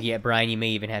 Really? Yeah, Brian, you may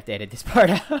even have to edit this part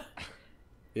out.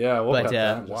 Yeah, we'll But, cut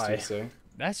that just why? to say.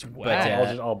 That's But,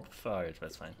 whack. All right,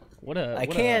 that's fine.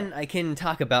 I can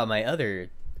talk about my other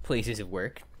places of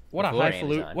work. What a before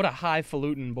highfalutin, Amazon. what a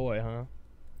highfalutin boy, huh?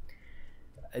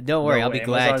 Don't worry, No I'll be way,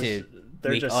 glad Amazon's- to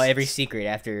they're leak just- every secret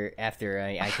after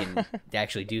I can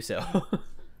actually do so.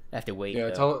 I have to wait. Yeah,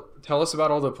 though. tell us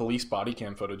about all the police body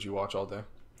cam footage you watch all day.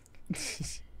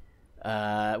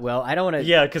 Well, I don't want to.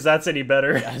 Yeah, because that's any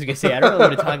better. I was gonna say I don't really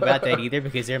want to talk about that either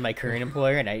because they're my current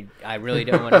employer, and I really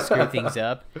don't want to screw things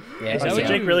up. Yeah, So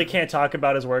Jake really can't talk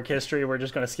about his work history. We're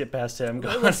just gonna skip past him.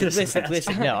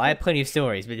 Listen. No, I have plenty of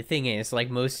stories, but the thing is, like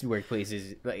most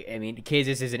workplaces,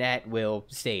 Kansas is an at-will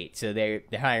state, so they're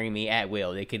hiring me at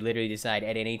will. They could literally decide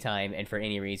at any time and for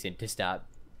any reason to stop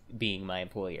being my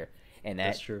employer, and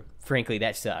that's true. Frankly,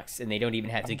 that sucks, and they don't even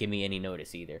have to give me any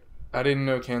notice either. I didn't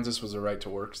know Kansas was a right to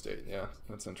work state. Yeah,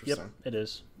 that's interesting. Yep, it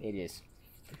is. It is.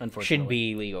 Unfortunately, Shouldn't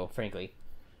be legal, frankly.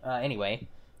 Anyway,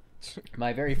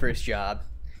 my very first job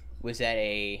was at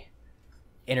a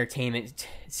entertainment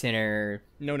center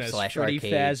known as / Freddy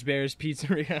arcade. Fazbear's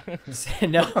Pizzeria.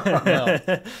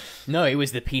 no, it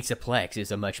was the Pizzaplex. It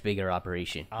was a much bigger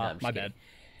operation. No, I'm just my kidding.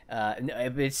 bad. No,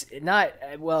 it's not.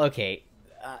 Well, okay.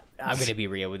 I'm gonna be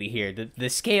real with you here. The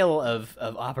scale of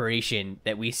operation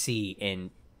that we see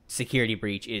in Security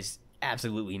Breach is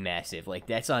absolutely massive. Like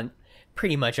that's on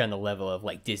pretty much on the level of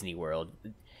like Disney World.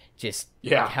 Just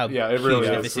how it huge really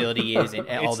the is. facility is and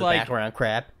all It's the like background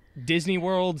crap. Disney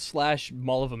World /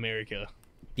 Mall of America.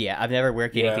 Yeah, I've never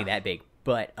worked anything that big,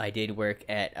 but I did work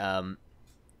at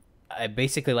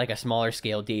basically like a smaller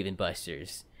scale Dave and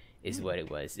Buster's is what it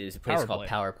was. It was a place called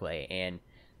Power Play, and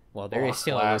while there is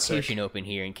still classic. a location open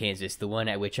here in Kansas, the one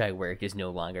at which I worked is no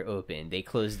longer open. They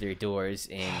closed their doors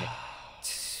in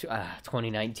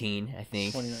 2019, I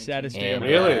think. Saddest day And, of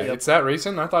my life. Really? It's that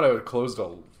recent? I thought it had closed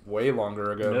way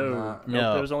longer ago than that.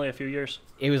 No. it was only a few years.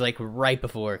 It was like right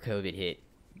before COVID hit.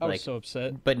 I was so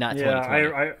upset. But not Yeah,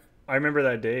 2020. I remember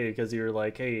that day because you were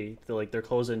like, "Hey, they're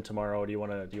closing tomorrow. Do you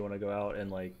want to go out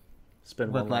and like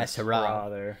spend one last hurrah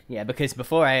there?" Yeah, because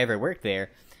before I ever worked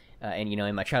there, and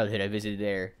in my childhood I visited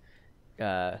there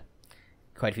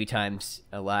quite a few times,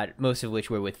 most of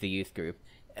which were with the youth group.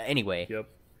 Anyway, Yep.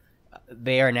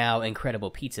 they are now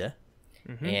Incredible Pizza,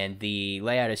 and the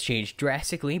layout has changed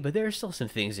drastically, but there are still some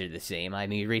things that are the same. I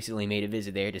mean, recently made a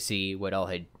visit there to see what all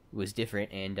was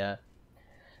different, and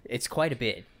it's quite a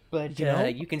bit. But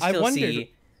you can still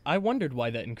see. I wondered why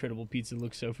that Incredible Pizza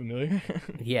looks so familiar.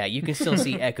 Yeah, you can still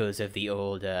see echoes of the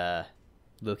old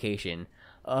location.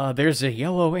 There's a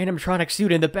yellow animatronic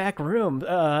suit in the back room.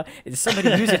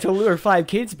 Somebody used it to lure 5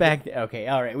 kids back there. Okay,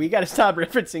 all right, we got to stop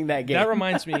referencing that game. That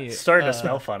reminds me. It's starting to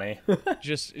smell funny.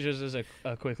 Just as a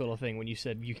quick little thing, when you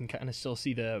said you can kind of still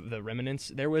see the remnants,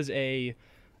 there was a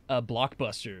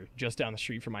Blockbuster just down the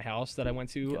street from my house that I went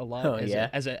to a lot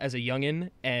as a youngin',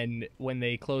 and when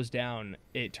they closed down,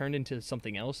 it turned into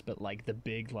something else, but like the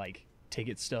big like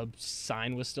ticket stub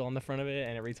sign was still on the front of it,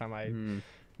 and every time I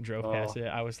drove past it,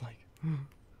 I was like,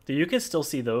 Dude, you can still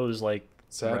see those like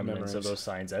Sad remnants of memories. those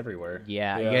signs everywhere.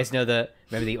 Yeah, you guys know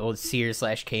remember the old Sears /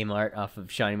 Kmart off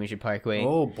of Shawnee Mission Parkway?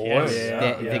 Oh, boy.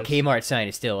 Yes. The Kmart sign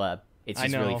is still up. It's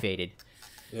just really know. faded.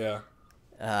 Yeah.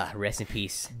 Rest in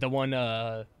peace. the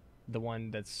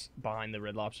one that's behind the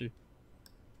Red Lobster.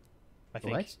 I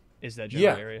think What? is that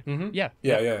general Yeah. area. Mm-hmm. Yeah.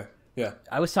 Yeah.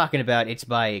 I was talking about it's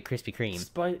by Krispy Kreme.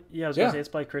 I was gonna say it's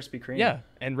by Krispy Kreme. Yeah,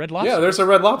 and Red Lobster. Yeah, there's a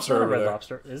Red Lobster Not a over Red there.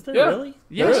 Lobster. Is there Yeah. really?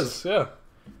 Yes. There is, yeah.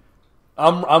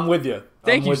 I'm with you.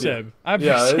 Thank I'm you, with Seb. I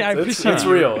Yeah, appreciate, I it's appreciate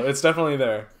you. real. It's definitely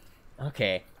there.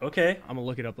 Okay. Okay. I'm gonna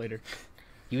look it up later.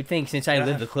 You would think since I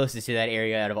live the closest to that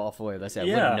area out of all 4 of us, I would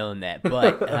Yeah. have known that.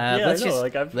 But let's I know, just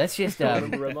like, let's just I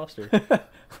remember Red Lobster.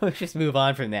 let's just move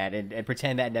on from that and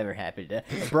pretend that never happened.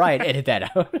 Brian, edit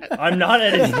that out. I'm not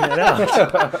editing it out.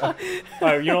 All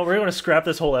right, we're going to scrap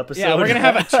this whole episode. Yeah, we're gonna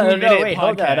have a 2-minute No, wait,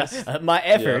 hold on. podcast. My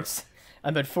efforts.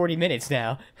 I'm at 40 minutes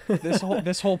now. This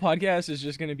whole podcast is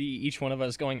just gonna be each one of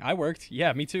us going, "I worked.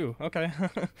 Yeah, me too. Okay." Oh,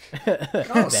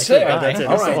 That's sick. it. That's it.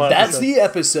 All That's the whole right, that's episode. the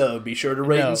episode. Be sure to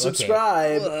rate No, and okay.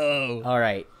 subscribe. Whoa. All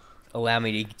right. Allow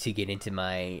me to get into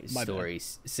my My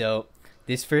stories. So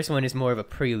this first one is more of a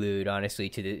prelude, honestly,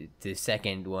 to the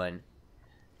second one.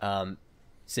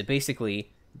 So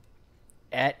basically,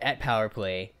 at Power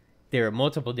Play, there are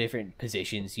multiple different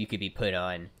positions you could be put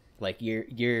on. Like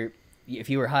if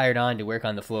you were hired on to work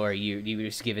on the floor, you were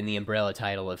just given the umbrella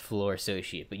title of floor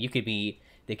associate. But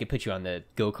they could put you on the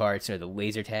go-karts or the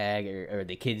laser tag or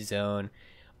the kids zone,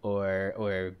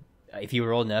 or if you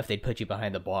were old enough, they'd put you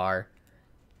behind the bar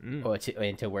or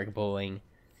to work bowling.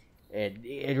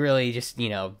 It really just,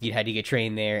 you had to get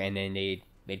trained there, and then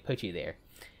they'd put you there.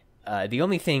 The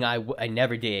only thing I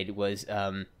never did was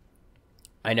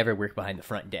I never worked behind the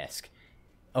front desk.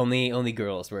 Only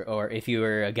girls were, or if you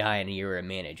were a guy and you were a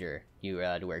manager, you were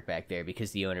allowed to work back there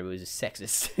because the owner was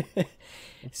sexist.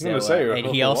 gonna say, and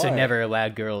he also why? never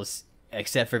allowed girls,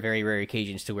 except for very rare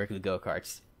occasions, to work the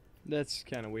go-karts. That's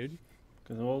kind of weird.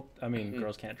 Well, I mean,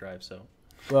 girls can't drive, so.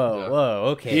 Whoa,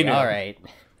 okay, You know. all right.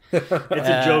 It's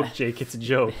a joke, Jake. It's a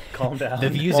joke. Calm down. The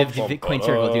views of Quinn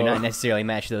Circle do not necessarily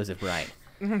match those of Brian.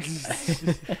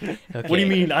 Okay. What do you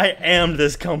mean? I am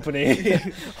this company.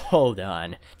 Hold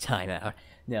on. Time out.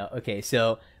 No, okay,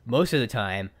 so most of the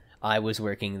time I was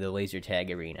working the laser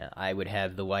tag arena. I would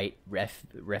have the white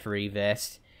referee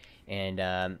vest, and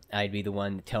I'd be the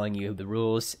one telling you the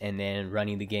rules and then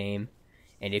running the game.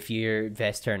 And if your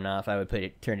vest turned off, I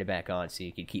would turn it back on so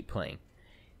you could keep playing.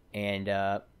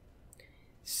 And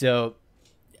so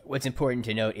what's important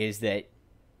to note is that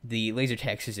the laser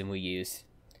tag system we used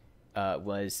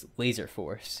was Laser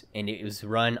Force, and it was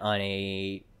run on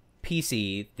a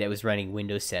PC that was running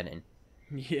Windows 7.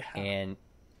 Yeah. And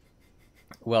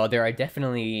well, there are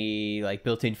definitely like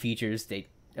built-in features that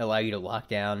allow you to lock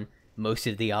down most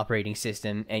of the operating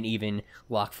system and even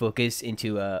lock focus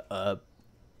into a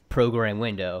program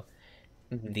window.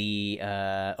 Mm-hmm. The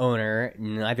owner,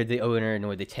 neither the owner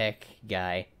nor the tech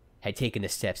guy, had taken the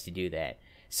steps to do that.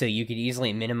 So you could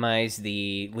easily minimize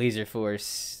the Laser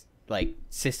Force like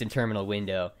system terminal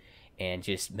window and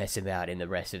just mess about in the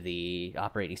rest of the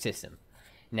operating system.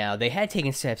 Now, they had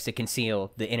taken steps to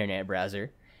conceal the internet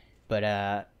browser, but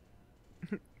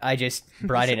I just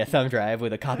brought in a thumb drive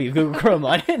with a copy of Google Chrome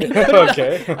on it.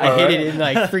 Okay. I hid it in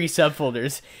like 3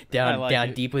 subfolders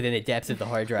down deep within the depths of the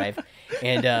hard drive.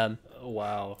 And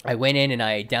Wow. I went in and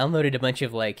I downloaded a bunch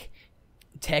of like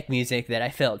tech music that I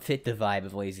felt fit the vibe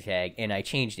of laser tag, and I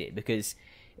changed it because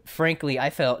frankly I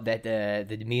felt that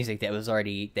the music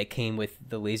that came with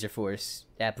the Laser Force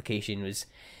application was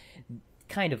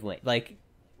kind of like,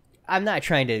 I'm not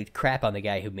trying to crap on the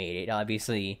guy who made it.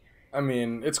 Obviously, I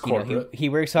mean, it's corporate. He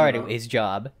works hard at his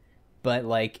job, but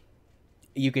like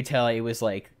you could tell it was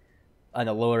like on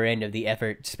the lower end of the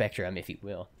effort spectrum, if you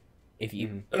will. If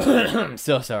you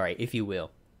so sorry, if you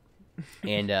will.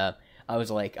 And I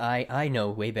was like, I know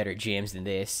way better jams than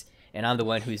this, and I'm the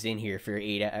one who's in here for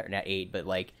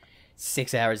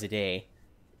 6 hours a day,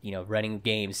 running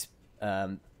games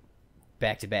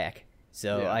back to back.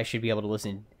 So I should be able to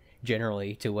listen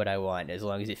generally to what I want as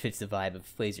long as it fits the vibe of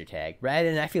laser tag. Right?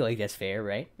 And I feel like that's fair,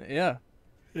 right? Yeah.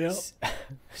 Yep.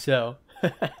 So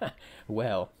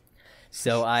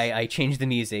so I changed the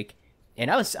music,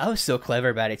 and I was so clever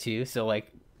about it too. So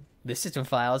like the system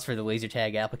files for the laser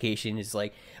tag application is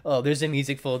like, oh, there's a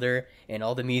music folder and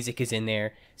all the music is in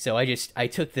there. So I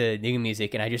took the new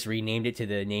music and I just renamed it to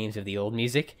the names of the old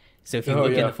music. So if you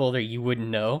look in the folder, you wouldn't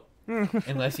know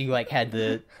unless you like had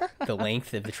the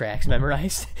length of the tracks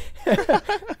memorized.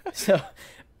 So,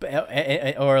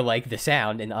 or like the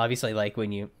sound, and obviously like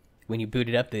when you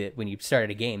booted up when you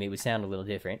started a game, it would sound a little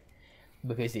different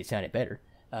because it sounded better.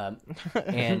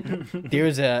 And there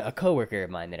was a coworker of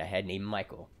mine that I had named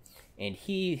Michael, and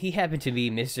he happened to be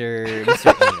Mr. Anal,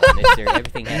 Mr.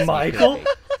 Everything Has Michael? To be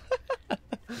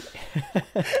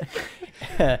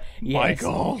perfect. Yes.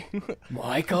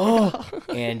 Michael.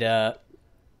 And I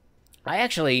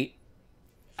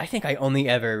think I only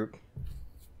ever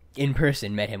in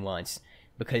person met him once,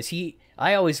 because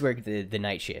I always worked the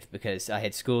night shift because I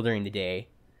had school during the day,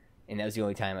 and that was the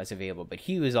only time I was available. But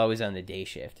he was always on the day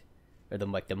shift, or the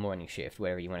morning shift,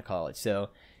 whatever you want to call it. So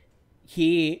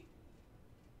he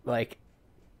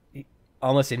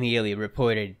almost immediately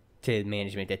reported to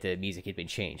management that the music had been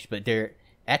changed. But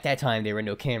at that time there were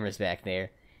no cameras back there,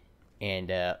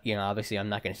 and obviously I'm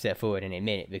not going to step forward and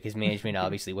admit it because management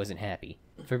obviously wasn't happy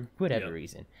for whatever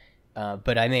reason.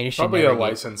 But I managed probably to a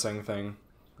licensing thing,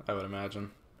 I would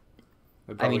imagine.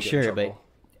 I mean, sure, but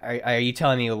are you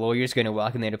telling me a lawyer's going to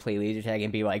walk in there to play laser tag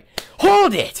and be like,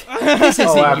 "Hold it! This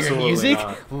isn't your music.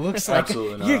 Not. Looks like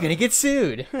you're going to get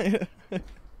sued."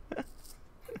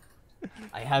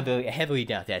 I heavily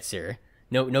doubt that, sir.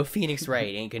 No Phoenix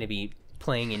Wright ain't going to be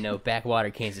playing in no backwater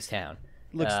Kansas town.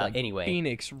 Looks like anyway.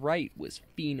 Phoenix Wright was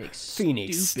Phoenix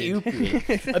stupid.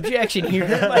 Objection, you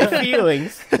hurt my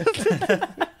feelings.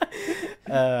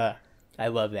 I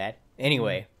love that.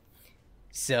 Anyway,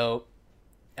 so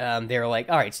they were like,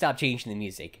 all right, stop changing the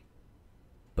music.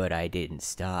 But I didn't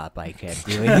stop. I kept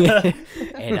doing it,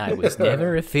 and I was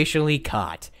never officially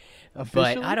caught.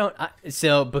 Officially? But I don't. I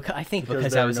think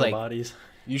because I was no like, bodies.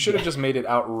 You should have just made it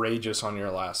outrageous on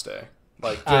your last day.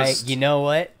 Like, just, you know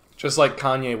what? Just like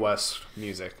Kanye West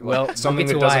music. Like, Well, something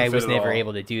we'll get to that doesn't why I fit was at never all.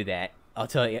 able to do that. I'll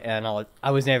tell you, and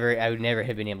I would never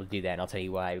have been able to do that, and I'll tell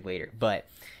you why later. But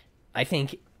I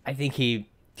think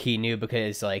he knew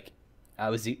because like I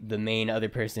was the main other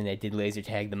person that did laser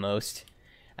tag the most.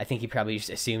 I think he probably just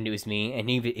assumed it was me, and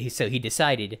he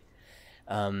decided,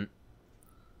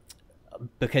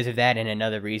 because of that and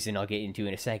another reason I'll get into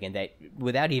in a second, that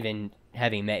without even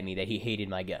having met me, that he hated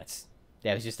my guts.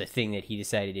 That was just a thing that he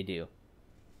decided to do.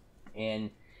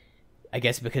 And I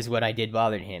guess because what I did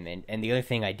bothered him, and the other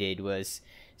thing I did was,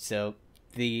 so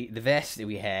the vest that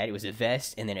we had, it was a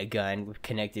vest and then a gun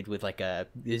connected with like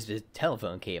this was a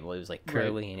telephone cable. It was like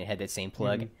curly and it had that same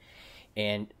plug,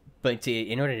 but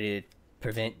in order to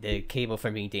prevent the cable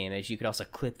from being damaged, you could also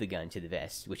clip the gun to the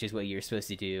vest, which is what you're supposed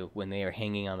to do when they are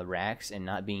hanging on the racks and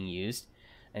not being used.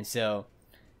 And so,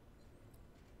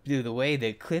 the way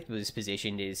the clip was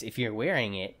positioned is if you're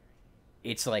wearing it,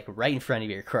 it's like right in front of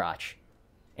your crotch,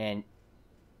 and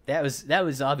that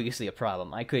was obviously a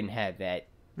problem. I couldn't have that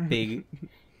big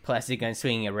plastic gun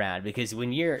swinging around, because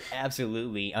when you're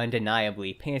absolutely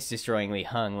undeniably pants destroyingly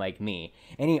hung like me,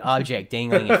 any object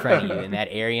dangling in front of you in that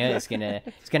area is gonna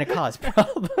cause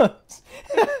problems.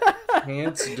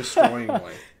 Pants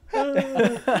destroyingly.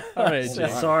 All right,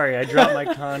 sorry, I dropped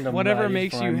my condom. Whatever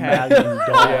makes you happy.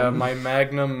 Yeah, my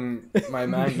magnum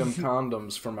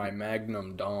condoms for my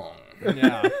magnum dong.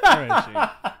 Yeah, all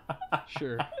right,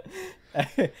 sure.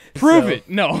 Prove it.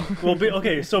 No. Well,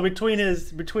 okay. So between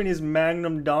his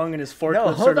magnum dong and his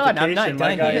forklift hold on, certification, I'm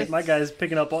not done yet. my guy's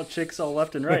picking up all chicks all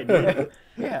left and right. Dude.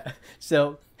 Yeah.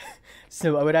 So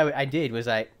what I did was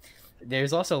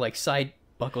there's also like side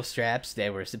buckle straps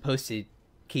that were supposed to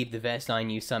keep the vest on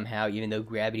you somehow, even though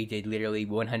gravity did literally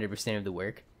 100% of the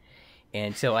work.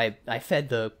 And so I fed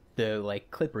the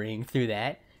like clip ring through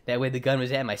that. That way the gun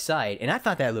was at my side, and I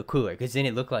thought that looked cooler because then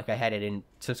it looked like I had it in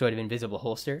some sort of invisible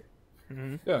holster.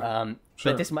 Yeah,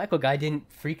 sure. But this Michael guy didn't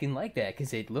freaking like that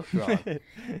because it looked wrong.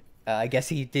 I guess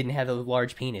he didn't have a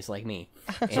large penis like me.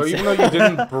 So even though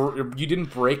you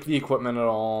didn't break the equipment at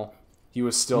all, he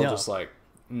was still just like,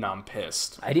 "Nah, I'm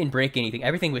pissed." I didn't break anything.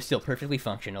 Everything was still perfectly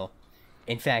functional.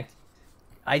 In fact,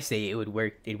 I'd say it would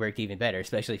work. It worked even better,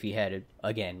 especially if he had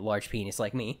a large penis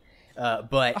like me.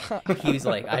 But he was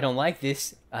like, "I don't like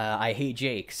this. I hate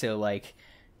Jake." So like,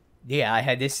 yeah, I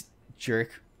had this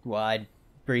jerk wad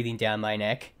breathing down my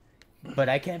neck, but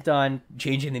I kept on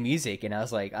changing the music, and I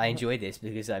was like, I enjoy this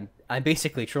because I'm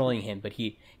basically trolling him, but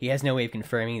he has no way of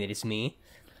confirming that it's me.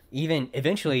 Even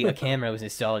eventually a camera was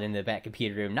installed in the back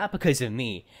computer room, not because of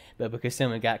me, but because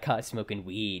someone got caught smoking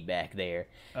weed back there.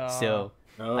 So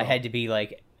I had to be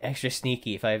like extra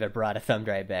sneaky if I ever brought a thumb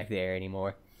drive back there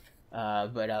anymore.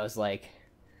 But I was like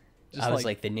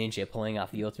the ninja pulling off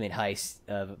the ultimate heist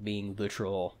of being the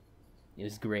troll. It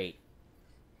was great.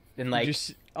 And like,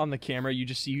 just on the camera, you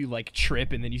just see you like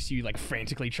trip, and then you see you like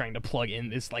frantically trying to plug in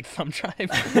this like thumb drive.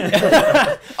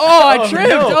 I tripped!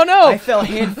 No. Oh no! I fell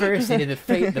head first into the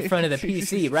front of the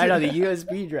PC, right on the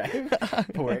USB drive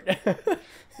port.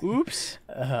 Oops.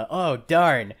 Oh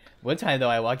darn! One time though,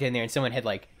 I walked in there and someone had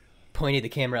like pointed the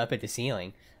camera up at the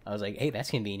ceiling. I was like, "Hey,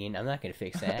 that's convenient. I'm not gonna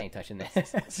fix that. I ain't touching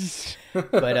that."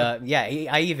 But yeah,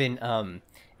 I even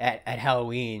at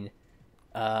Halloween.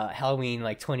 Halloween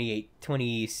like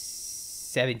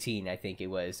 2017 I think it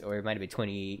was, or it might have been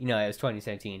it was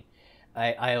 2017.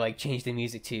 I like changed the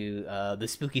music to the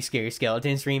Spooky Scary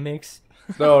Skeletons remix.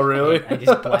 Oh really? I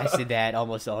just blasted that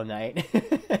almost all night.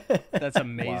 That's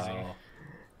amazing. Wow.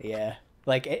 Yeah,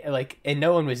 and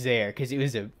no one was there because it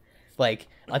was on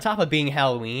top of being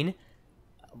Halloween,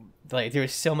 like there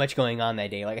was so much going on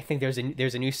that day. Like I think there's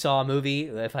a new Saw movie,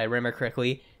 if I remember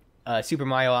correctly. Super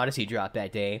Mario Odyssey dropped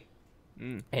that day.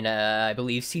 And I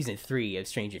believe season 3 of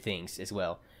Stranger Things as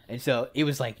well. And so it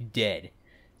was like dead.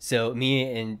 So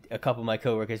me and a couple of my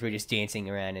coworkers were just dancing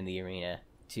around in the arena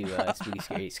to Spooky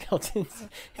Scary Skeletons.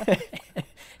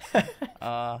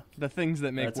 The things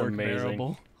that make work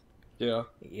bearable. Yeah.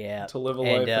 Yeah. To live a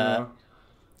life in a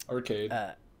arcade.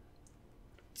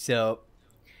 So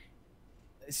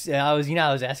I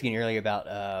was asking earlier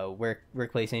about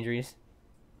workplace injuries.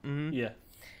 Mm-hmm. Yeah.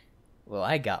 Well,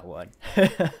 I got one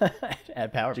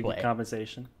at Power Did you Play. get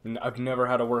compensation? I've never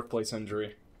had a workplace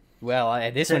injury. Well,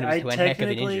 this one was one heck of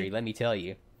an injury, let me tell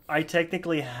you. I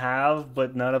technically have,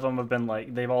 but none of them have been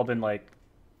like, they've all been like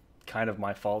kind of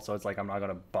my fault, so it's like I'm not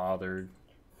going to bother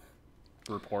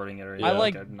reporting it or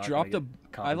anything. Dropped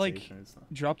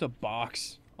a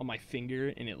box on my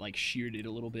finger and it like sheared it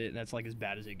a little bit, and that's like as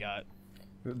bad as it got.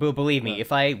 But believe me,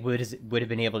 if I would have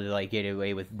been able to like get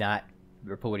away with not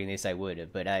reporting this, I would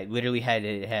have, but I literally had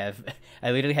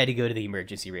to go to the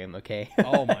emergency room. Okay.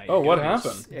 Oh my. Oh, what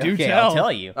happened? Do okay, tell. I'll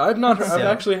tell you. I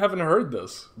actually haven't heard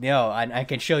this. No, I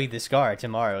can show you the scar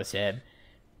tomorrow, Seb,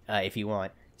 if you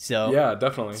want. So yeah,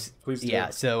 definitely. Please do. Yeah.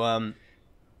 So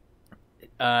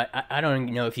I don't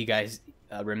know if you guys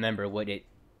remember what it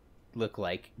looked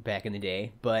like back in the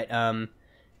day, but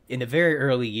in the very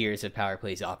early years of Power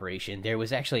Play's operation, there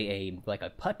was actually a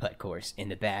putt-putt course in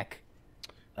the back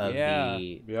of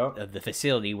the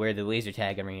facility where the laser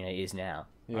tag arena is now.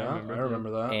 Yeah, I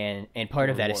remember that. And part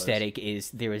of that aesthetic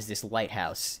is there was this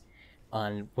lighthouse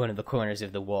on one of the corners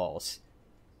of the walls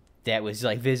that was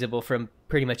like visible from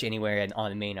pretty much anywhere on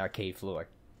the main arcade floor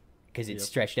because it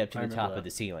stretched up to the top of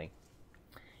the ceiling.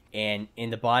 And in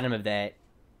the bottom of that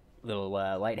little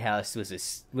lighthouse was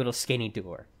this little skinny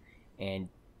door, and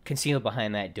concealed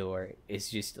behind that door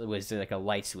was like a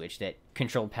light switch that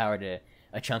controlled power to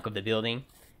a chunk of the building.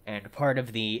 And part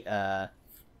of the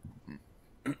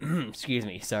excuse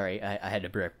me, sorry, I had to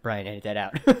burp. Brian, edit that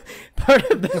out. Part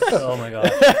of the oh my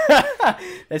god,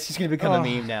 that's just gonna become a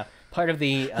meme now. Part of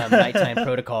the nighttime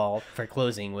protocol for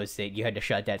closing was that you had to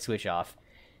shut that switch off.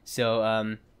 So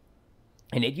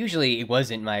and it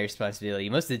wasn't my responsibility.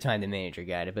 Most of the time the manager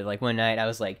got it, but like one night I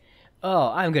was like, oh,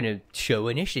 I'm gonna show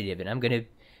initiative and I'm gonna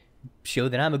show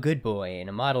that I'm a good boy and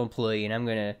a model employee, and I'm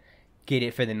gonna get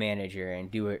it for the manager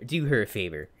and do her a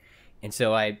favor. And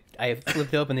so I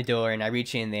flipped open the door and I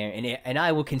reach in there, and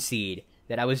I will concede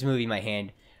that I was moving my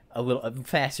hand a little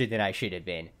faster than I should have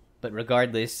been. But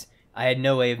regardless, I had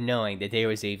no way of knowing that there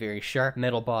was a very sharp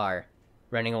metal bar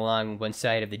running along one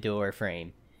side of the door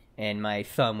frame, and my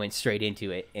thumb went straight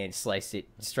into it and sliced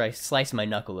my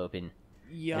knuckle open.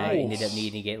 Yikes. And I ended up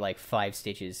needing to get like 5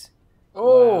 stitches.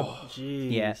 Oh,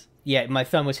 jeez. Yeah, my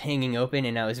thumb was hanging open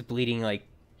and I was bleeding like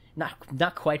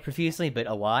not quite profusely, but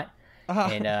a lot.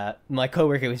 And my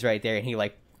coworker was right there, and he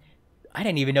like, I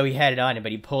didn't even know he had it on him,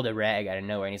 but he pulled a rag out of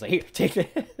nowhere, and he's like, "Here, take this."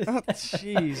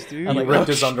 Jeez, dude. I'm he like, ripped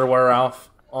his underwear off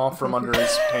from under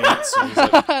his pants. And he's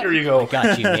like, here you go. I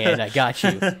got you, man. I got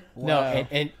you. Wow. No,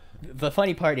 and the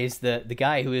funny part is the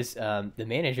guy who was the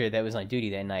manager that was on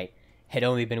duty that night had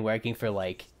only been working for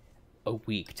like a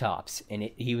week tops, and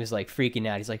he was like freaking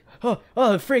out. He's like,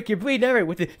 "Oh, frick, you're bleeding everywhere.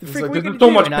 What the frick? Like, We're there's gonna so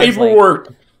do?" much And I was like-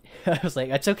 paperwork. I was like,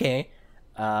 that's okay.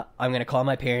 I'm going to call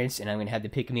my parents, and I'm going to have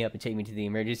them pick me up and take me to the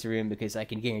emergency room, because I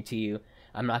can guarantee you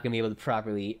I'm not going to be able to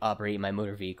properly operate my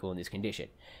motor vehicle in this condition.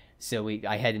 So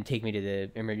I had them take me to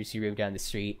the emergency room down the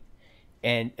street.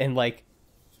 And like,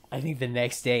 I think the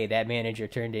next day, that manager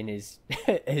turned in his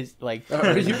like,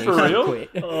 Are you for resignation, real? quit.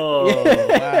 Oh,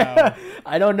 wow.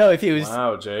 I don't know if it was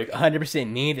Wow, Jake. 100%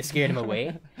 me that scared him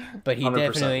away, but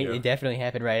 100% you. it definitely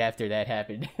happened right after that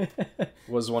happened.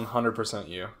 Was 100%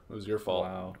 you. It was your fault.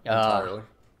 wow. Entirely.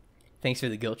 Thanks for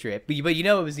the guilt trip. But you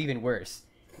know what was even worse?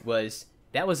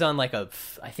 That was on like I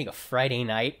think a Friday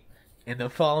night, and the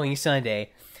following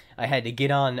Sunday, I had to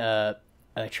get on a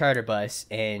charter bus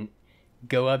and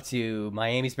go up to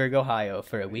Miamisburg, Ohio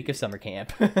for a week of summer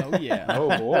camp. Oh yeah.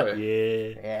 Oh, boy.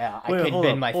 Yeah. Yeah, I Wait, couldn't hold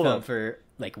bend up, my hold thumb up. for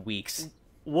like weeks.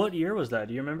 What year was that?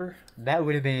 Do you remember? That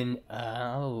would have been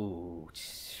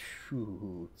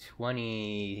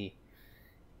 20.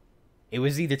 It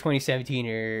was either 2017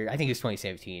 or I think it was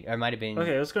 2017, or it might have been.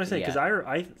 Okay, I was going to say, because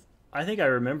yeah. I think I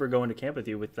remember going to camp with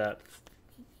you with that.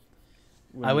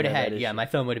 when I would you have had that issue. my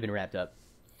thumb would have been wrapped up.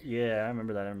 Yeah, I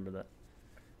remember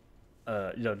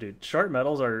that. Dude, sharp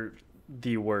metals are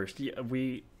the worst. Yeah,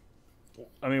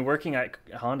 working at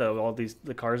Honda, all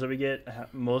the cars that we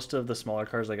get, most of the smaller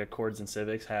cars like Accords and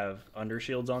Civics have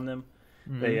undershields on them.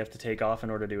 They have to take off in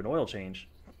order to do an oil change.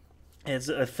 It's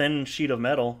a thin sheet of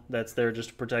metal that's there just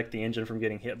to protect the engine from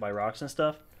getting hit by rocks and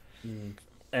stuff.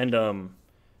 And a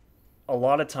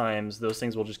lot of times those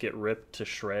things will just get ripped to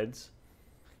shreds.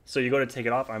 So you go to take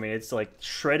it off. I mean, it's like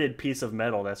shredded piece of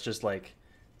metal that's just like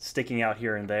sticking out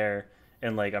here and there.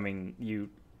 And like, I mean, you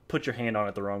put your hand on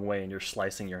it the wrong way and you're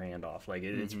slicing your hand off. Like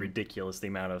it's ridiculous the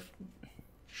amount of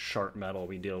sharp metal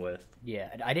we deal with. Yeah,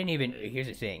 here's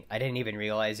the thing. I didn't even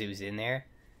realize it was in there.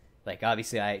 Like,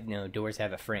 obviously, I know doors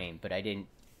have a frame, but I didn't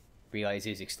realize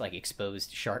it was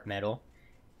exposed sharp metal.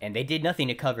 And they did nothing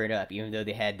to cover it up, even though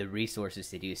they had the resources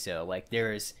to do so. Like,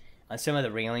 there's on some of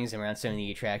the railings around some of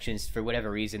the attractions, for whatever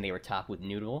reason, they were topped with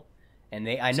noodle. And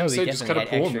I know they just definitely cut had a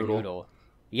pool extra noodle. noodle.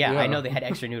 Yeah, Yeah. I know they had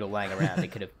extra noodle lying around. They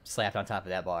could have slapped on top of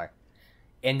that bar.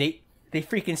 And they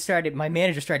freaking started, my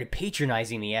manager started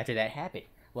patronizing me after that happened.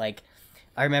 Like,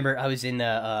 I remember I was in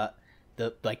the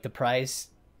prize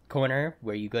corner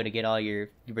where you go to get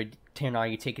turn all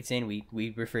your tickets in.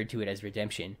 We referred to it as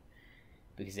redemption,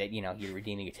 because that, you're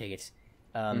redeeming your tickets.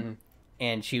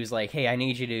 And she was like, "Hey, I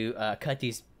need you to cut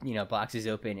these boxes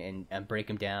open and break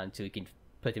them down so we can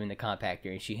put them in the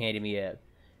compactor." And she handed me a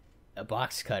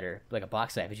box cutter, like a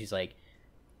box knife, and she's like,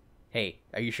 "Hey,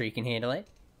 are you sure you can handle it?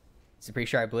 It's a pretty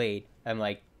sharp blade." I'm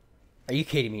like, "Are you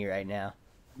kidding me right now?"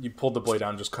 You pulled the blade down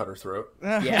and just cut her throat.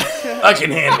 Yeah. I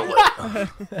can handle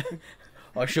it.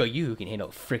 I'll show you who can handle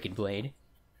a freaking blade.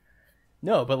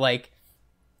 No, but like,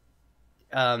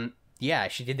 yeah,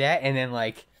 she did that, and then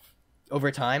like,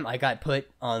 over time, I got put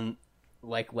on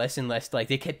like less and less. Like,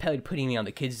 they kept putting me on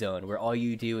the kids zone, where all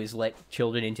you do is let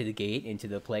children into the gate, into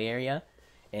the play area,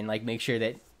 and like make sure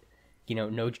that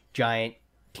no giant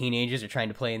teenagers are trying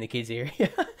to play in the kids area.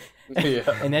 Yeah.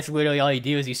 And that's literally all you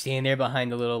do is you stand there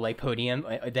behind the little like podium,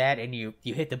 and you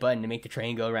hit the button to make the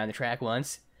train go around the track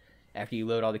once after you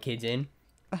load all the kids in.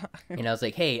 And I was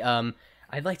like, hey,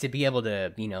 I'd like to be able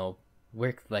to,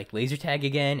 work like laser tag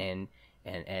again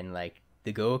and like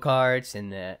the go-karts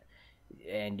and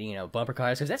bumper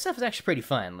cars, because that stuff is actually pretty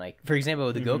fun. Like, for example,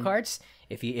 with the go-karts,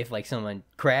 if like someone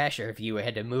crashed or if you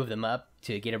had to move them up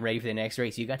to get them ready for the next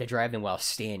race, you got to drive them while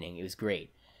standing. It was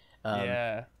great.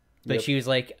 Yeah. But she was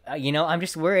like, I'm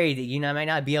just worried that I might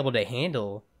not be able to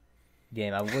handle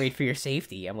them. I'm worried for your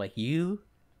safety. I'm like, you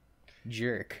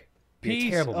jerk. You're a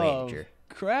terrible manager.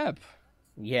 Crap.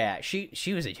 Yeah,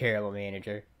 she was a terrible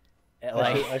manager.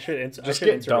 Like, I should just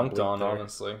get dunked on,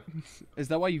 honestly. Is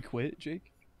that why you quit,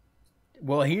 Jake?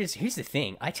 Well, here's the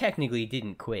thing. I technically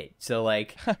didn't quit, so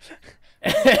like,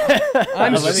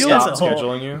 I'm still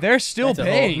scheduling you. They're still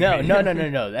paying.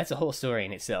 No. That's a whole story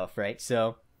in itself, right?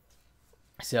 So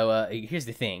here's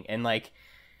the thing, and like,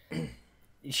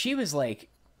 she was like,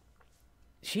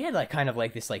 she had like kind of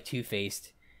like this like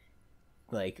two-faced,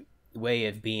 like way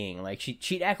of being. Like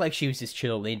she'd act like she was this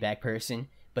chill, laid back person,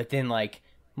 but then like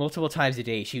multiple times a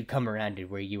day she'd come around to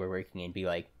where you were working and be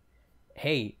like,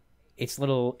 "Hey, it's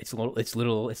little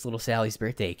Sally's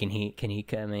birthday. Can he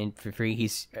come in for free?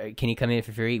 Can he come in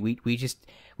for free? We're just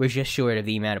short of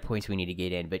the amount of points we need to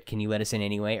get in, but can you let us in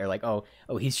anyway?" Or like, oh,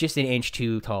 he's just an inch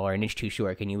too tall or an inch too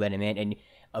short. Can you let him in? And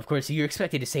of course you're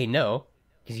expected to say no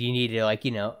because you need to like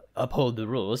uphold the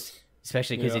rules,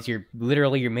 especially because it's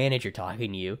literally your manager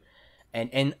talking to you,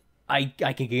 and I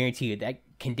can guarantee you that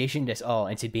conditioned us all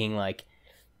into being like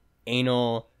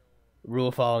anal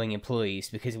rule following employees,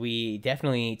 because we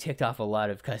definitely ticked off a lot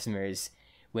of customers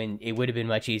when it would have been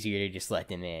much easier to just let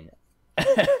them in.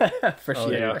 For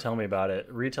sure. Yeah, tell me about it.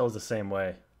 Retail's the same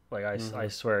way. Like I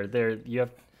swear, you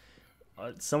have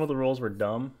some of the rules were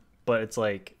dumb, but it's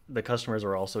like the customers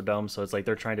are also dumb. So it's like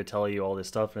they're trying to tell you all this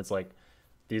stuff, and it's like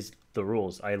the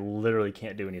rules. I literally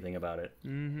can't do anything about it.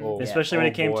 Mm-hmm. Oh, especially when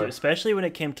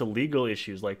it came to legal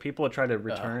issues, like people would try to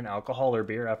return alcohol or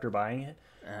beer after buying it.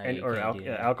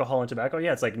 Alcohol and tobacco.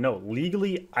 Yeah, it's like, no,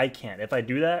 legally I can't. If I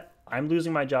do that, I'm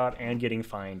losing my job and getting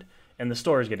fined, and the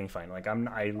store is getting fined. Like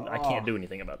I can't do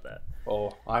anything about that.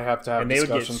 Oh, I have to have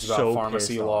discussions about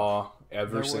pharmacy law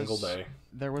every single day.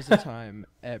 There was a time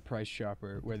at Price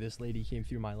Chopper where this lady came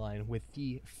through my line with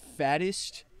the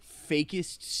fattest,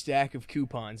 fakest stack of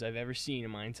coupons I've ever seen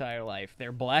in my entire life.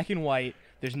 They're black and white.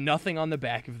 There's nothing on the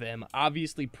back of them,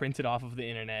 obviously printed off of the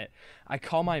internet. I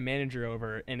call my manager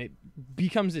over, and it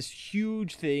becomes this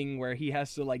huge thing where he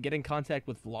has to like get in contact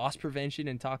with loss prevention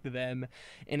and talk to them.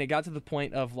 And it got to the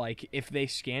point of like, if they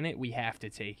scan it, we have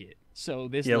to take it. So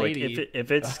this lady, like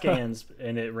if it scans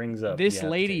and it rings up, this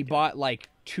lady bought like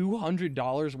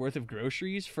 $200 worth of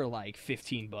groceries for like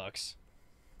 $15.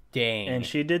 Dang. And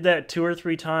she did that 2 or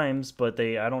 3 times, but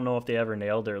I don't know if they ever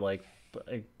nailed her like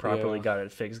properly got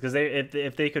it fixed, because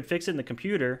if they could fix it in the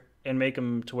computer and make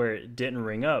them to where it didn't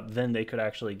ring up, then they could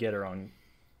actually get her on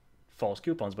false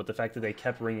coupons. But the fact that they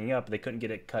kept ringing up, they couldn't get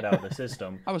it cut out of the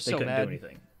system. I was they so couldn't mad. do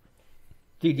anything.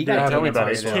 Dude, you gotta tell me about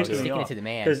it. Sticking Sticking it to the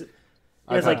man. Because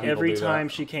it's like every time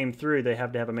she came through, they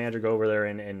have to have a manager go over there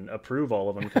and approve all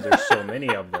of them, because there's so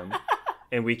many of them,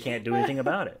 and we can't do anything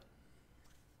about it.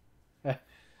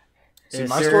 See,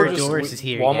 my store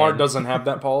Walmart again. doesn't have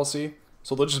that policy,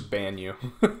 so they'll just ban you.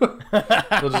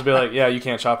 They'll just be like, "Yeah, you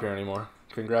can't shop here anymore.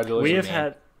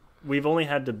 Congratulations." We've only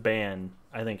had to ban,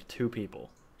 I think, 2 people,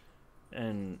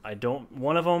 and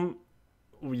one of them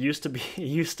used to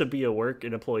be a work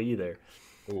employee there.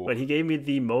 Ooh. But he gave me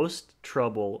the most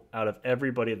trouble out of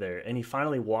everybody there, and he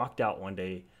finally walked out one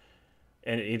day,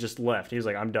 and he just left. He was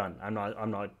like, "I'm done. I'm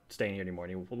not staying here anymore."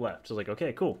 And he left. So I was like,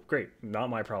 "Okay, cool, great. Not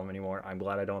my problem anymore. I'm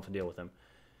glad I don't have to deal with him."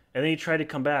 And then he tried to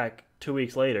come back 2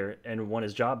 weeks later and won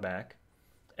his job back.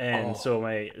 And so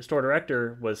my store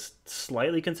director was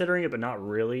slightly considering it, but not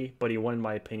really. But he wanted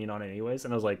my opinion on it anyways.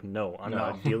 And I was like, "No, I'm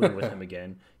not dealing with him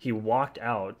again." He walked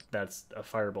out. That's a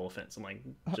fireable offense. I'm like,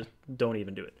 just don't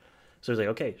even do it. So he's like,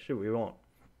 "Okay, sure, we won't."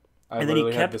 And then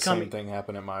he kept the same thing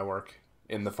happen at my work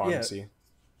in the pharmacy.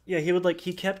 Yeah,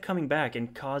 he kept coming back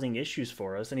and causing issues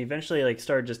for us, and eventually like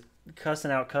started just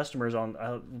cussing out customers on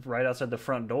right outside the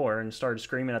front door, and started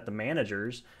screaming at the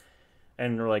managers.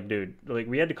 And we're like, "Dude, like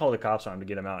we had to call the cops on him to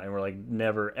get him out." And we're like,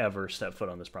 "Never ever step foot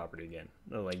on this property again.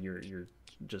 They're like you're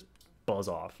just buzz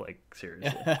off, like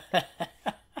seriously."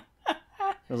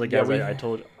 I was like, "Guys, I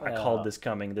called this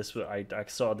coming. I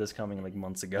saw this coming like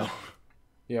months ago."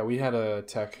 Yeah, we had a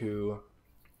tech who,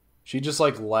 she just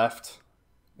like left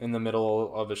in the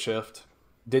middle of a shift,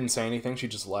 didn't say anything. She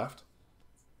just left,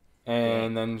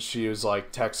 And then she was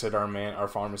like, texted our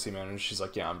pharmacy manager. She's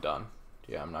like, yeah, I'm done.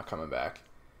 Yeah, I'm not coming back.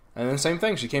 And then same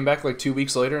thing. She came back like 2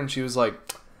 weeks later, and she was like,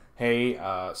 hey,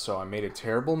 so I made a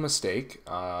terrible mistake.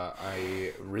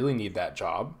 I really need that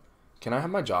job. Can I have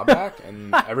my job back?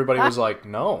 And everybody was like,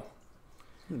 no.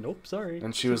 Nope, sorry.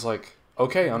 And she was like,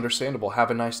 okay, understandable.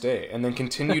 Have a nice day. And then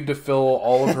continued to fill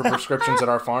all of her prescriptions at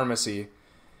our pharmacy.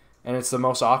 And it's the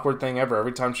most awkward thing ever.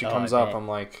 Every time she comes up, I'm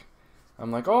like,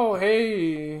 oh,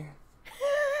 hey.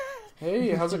 Hey,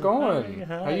 how's it going?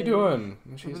 Hi. How you doing?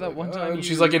 And she's that like, one time and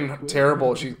she's you like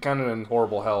she's kind of in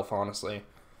horrible health, honestly.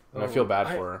 And I feel bad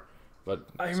for her. But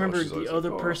I remember she's always the other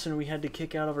like, person we had to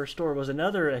kick out of our store was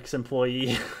another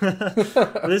ex-employee.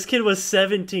 This kid was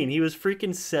 17. He was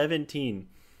freaking 17.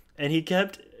 And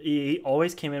he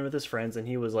always came in with his friends, and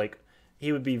he would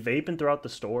be vaping throughout the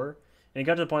store. And it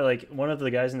got to the point, like, one of the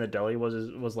guys in the deli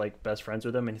was like best friends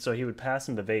with him, and so he would pass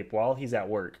him the vape while he's at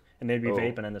work, and they'd be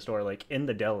vaping in the store, like, in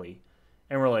the deli.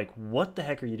 And we're like, what the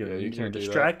heck are you doing? Yeah, You're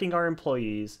distracting our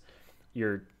employees.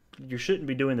 You shouldn't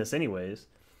be doing this anyways.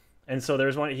 And so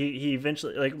there's one, he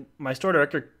eventually, like, my store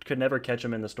director could never catch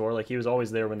him in the store. Like, he was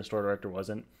always there when the store director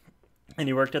wasn't. And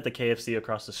he worked at the KFC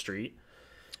across the street.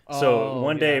 So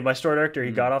one day, my store director,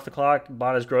 he got off the clock,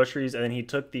 bought his groceries, and then he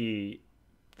took the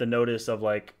notice of,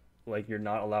 like you're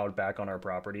not allowed back on our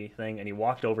property thing, and he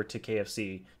walked over to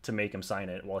KFC to make him sign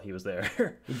it while he was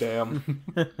there. damn.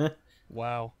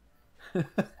 Wow.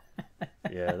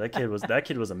 Yeah, that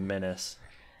kid was a menace.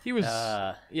 He was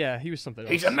he was something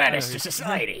else. He's a menace to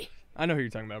society. I know who you're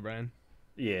talking about, Brian.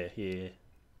 Yeah.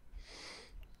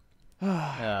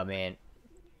 Oh man.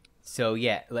 So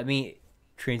yeah, let me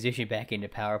transition back into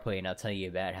power play, and I'll tell you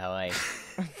about how I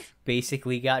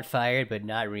basically got fired, but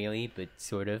not really, but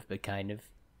sort of, but kind of.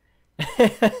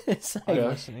 It's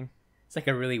like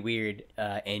a really weird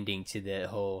ending to the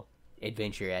whole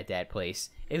adventure at that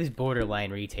place. It was borderline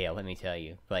retail, let me tell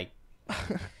you. Like,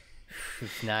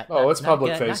 it's not. It's not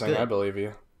public good, facing. I believe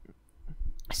you.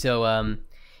 So,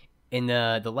 in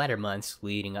the latter months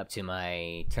leading up to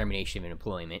my termination of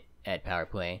employment at Power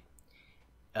Play,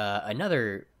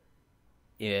 another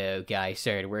guy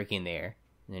started working there,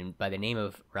 and by the name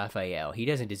of Raphael. He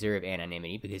doesn't deserve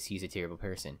anonymity because he's a terrible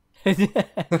person.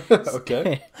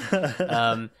 Okay.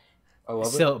 I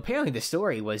love it. So apparently the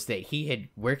story was that he had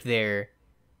worked there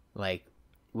like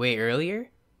way earlier,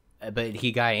 but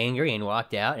he got angry and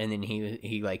walked out, and then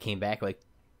he like came back like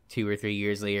 2 or 3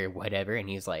 years later, whatever, and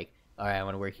he's like, all right, I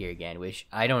want to work here again, which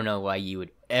I don't know why you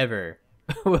would ever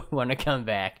want to come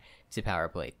back to Power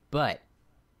Play, but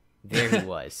there he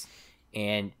was.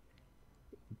 And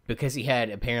because he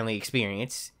had apparently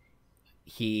experience,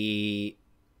 he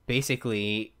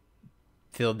basically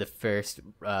filled the first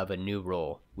of a new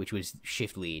role, which was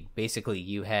shift lead. Basically,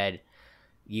 you were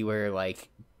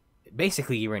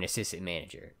an assistant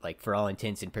manager, like for all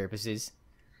intents and purposes,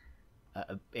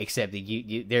 except that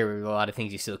you there were a lot of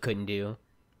things you still couldn't do,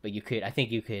 but you could. I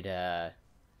think you could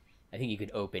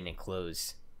open and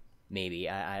close. Maybe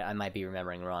I might be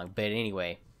remembering wrong, but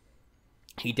anyway,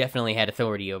 he definitely had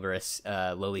authority over us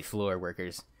lowly floor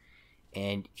workers,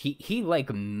 and he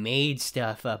like made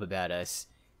stuff up about us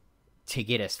to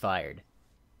get us fired.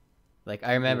 Like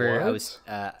I remember I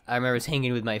was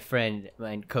hanging with my friend,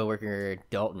 my coworker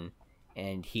Dalton,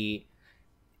 and he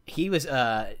was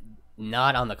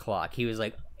not on the clock. He was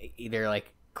like either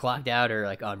like clocked out or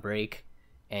like on break,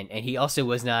 and he also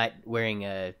was not wearing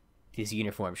his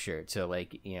uniform shirt, so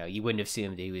like, you know, you wouldn't have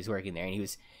assumed that he was working there. And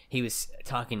he was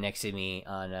talking next to me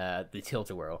on the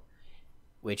tilt-a-whirl,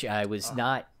 which I was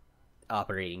not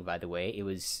operating, by the way. It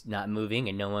was not moving,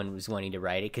 and no one was wanting to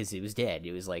ride it because it was dead.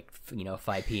 It was like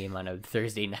 5 p.m. on a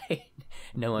Thursday night.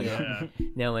 No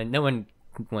one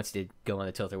wants to go on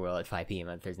the tilt-a-whirl at 5 p.m.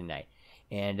 on a Thursday night.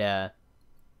 And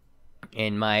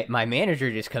my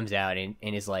manager just comes out and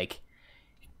is like,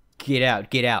 get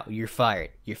out, you're fired,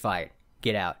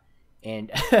 get out.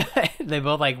 And they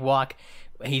both like walk.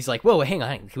 He's like, whoa, hang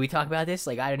on, can we talk about this?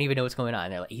 Like, I don't even know what's going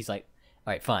on. He's like,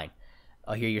 all right, fine,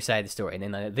 I'll hear your side of the story.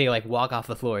 And then they like walk off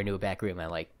the floor into a back room.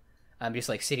 I'm just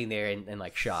like sitting there in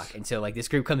like shock. And so like this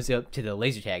group comes up to the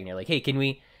laser tag and they're like, hey, can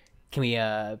we play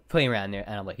around there?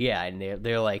 And I'm like, yeah. And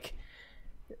they're like,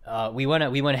 we want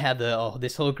to have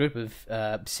this whole group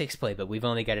of 6 play, but we've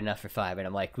only got enough for 5. And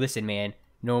I'm like, listen, man,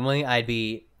 normally I'd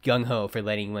be gung-ho for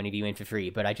letting one of you in for free,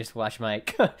 but I just watched my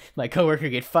coworker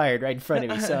get fired right in front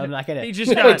of me, so I'm not gonna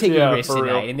take a risk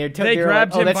tonight. And they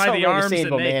grabbed him by the arms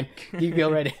and man, you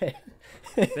go right ahead.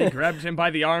 They grabbed him by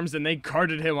the arms and they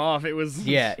carted him off. It was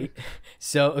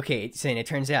So it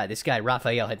turns out this guy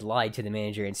Raphael had lied to the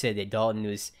manager and said that Dalton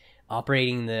was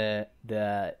operating the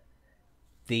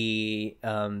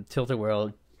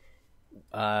tilt-a-whirl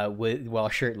while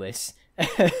shirtless.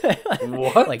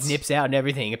 What? Like nips out and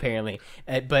everything apparently.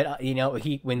 But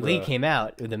when Lee came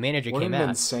out, the manager What came an out.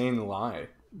 insane lie.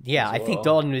 Yeah, as I think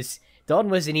well.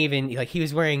 Dalton wasn't even like, he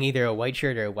was wearing either a white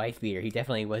shirt or a wife beater. He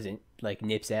definitely wasn't like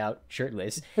nips out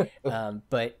shirtless.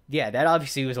 But yeah, that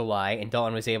obviously was a lie, and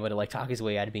Dalton was able to like talk his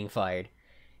way out of being fired.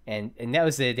 And that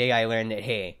was the day I learned that,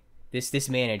 hey, this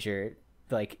manager,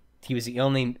 like, he was the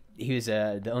only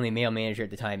male manager at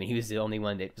the time, and he was the only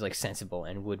one that was like sensible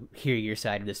and would hear your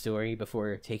side of the story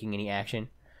before taking any action.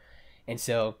 And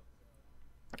so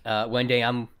one day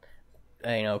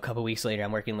a couple weeks later,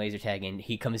 I'm working laser tag, and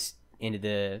he comes into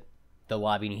the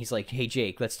lobby, and he's like, "Hey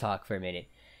Jake, let's talk for a minute.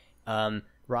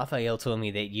 Raphael told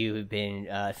me that you have been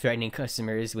threatening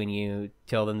customers when you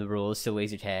tell them the rules to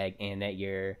laser tag, and that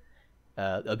you're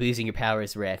abusing your power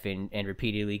as ref and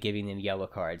repeatedly giving them yellow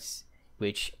cards,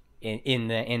 which in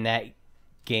that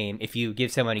game, if you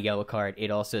give someone a yellow card,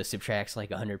 it also subtracts like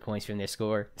 100 points from their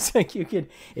score. So you could,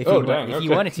 if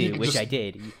you wanted to, which I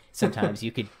did, sometimes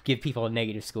you could give people a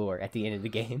negative score at the end of the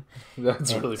game.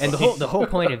 That's really funny. And the whole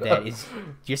point of that is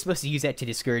you're supposed to use that to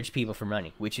discourage people from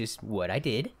running, which is what I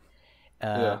did.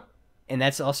 Yeah. And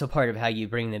that's also part of how you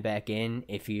bring them back in.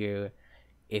 If they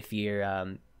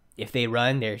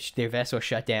run, their vest will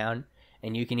shut down,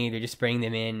 and you can either just bring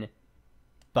them in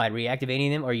by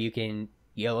reactivating them, or you can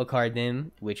yellow card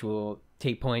them, which will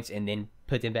take points and then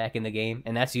put them back in the game.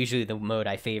 And that's usually the mode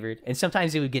I favored. And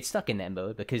sometimes it would get stuck in that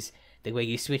mode, because the way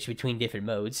you switch between different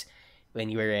modes when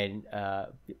you were in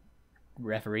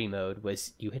referee mode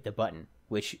was you hit the button,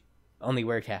 which only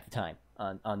worked half the time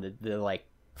on the like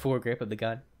foregrip of the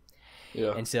gun.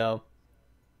 Yeah. And so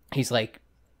he's like,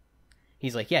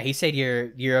 yeah, he said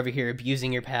you're over here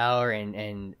abusing your power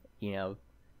and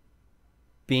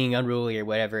being unruly or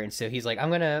whatever. And so he's like, I'm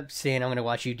gonna stay and I'm gonna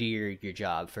watch you do your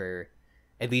job for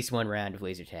at least one round of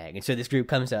laser tag. And so this group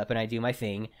comes up, and I do my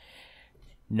thing.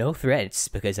 No threats,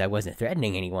 because I wasn't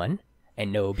threatening anyone,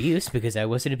 and no abuse, because I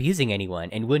wasn't abusing anyone.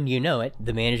 And wouldn't you know it,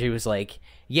 the manager was like,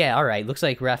 yeah, all right, looks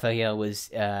like Raphael was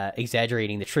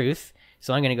exaggerating the truth,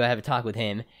 so I'm going to go have a talk with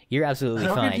him. You're absolutely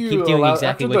fine. Keep doing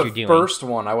exactly what you're doing. After the first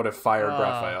one, I would have fired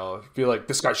Raphael. Be like,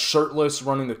 this guy's shirtless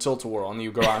running the tilt-a-whirl, and then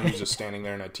you go out and he's just standing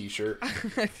there in a t-shirt.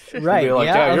 Right, be like,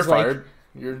 yeah, you're fired.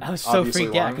 I was so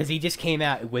freaked out, because he just came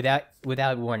out without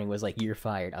warning, was like, you're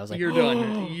fired. I was like, You're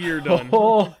done. You're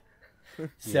done.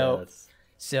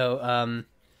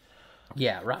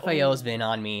 Yeah, Raphael's been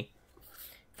on me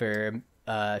for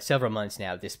several months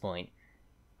now at this point.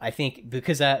 I think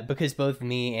because both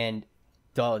me and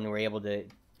Dalton were able to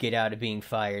get out of being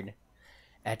fired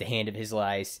at the hand of his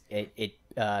lies, it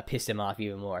pissed him off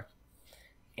even more.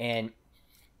 And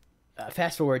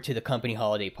fast forward to the company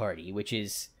holiday party, which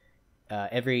is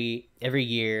every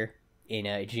year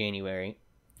in January.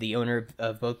 The owner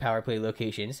of both power play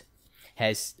locations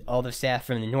has all the staff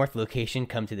from the north location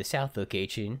come to the south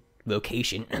location,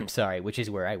 I'm sorry, which is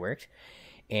where I worked.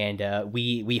 And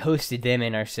we hosted them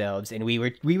and ourselves, and we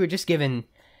were just given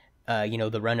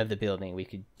the run of the building. We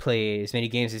could play as many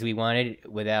games as we wanted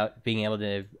without being able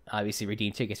to obviously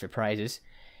redeem tickets for prizes.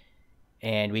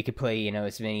 And we could play,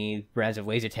 as many rounds of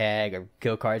laser tag or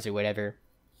go-karts or whatever.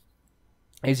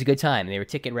 It was a good time. There were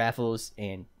ticket raffles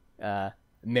and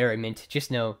merriment,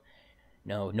 just no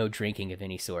drinking of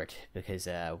any sort, because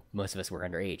most of us were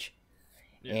underage.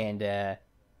 Yeah. And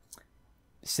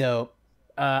so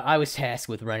I was tasked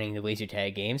with running the laser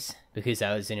tag games, because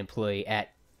I was an employee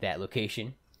at that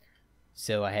location.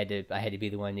 So I had to be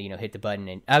the one to hit the button,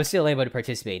 and I was still able to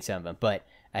participate in some of them, but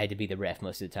I had to be the ref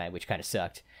most of the time, which kind of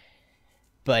sucked.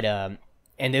 But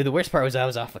and the worst part was I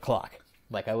was off the clock,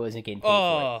 like I wasn't getting paid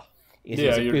for it.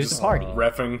 It was a party.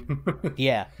 Reffing.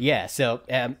 yeah. So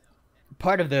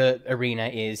part of the arena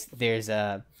is there's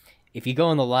if you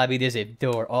go in the lobby, there's a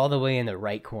door all the way in the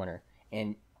right corner,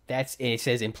 and it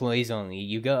says employees only.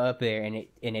 You go up there, and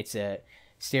it's a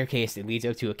staircase that leads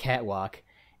up to a catwalk,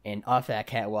 and off that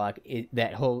catwalk,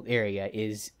 that whole area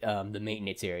is the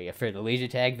maintenance area for the laser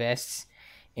tag vests,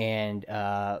 and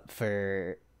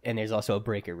there's also a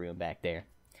breaker room back there.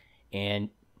 And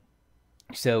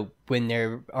so when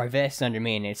there are vests under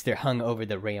maintenance, they're hung over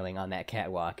the railing on that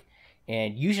catwalk,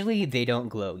 and usually they don't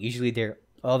glow. Usually they're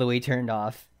all the way turned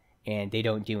off, and they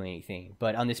don't do anything.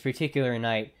 But on this particular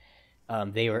night,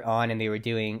 they were on, and they were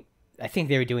doing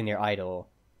their idol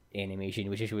animation,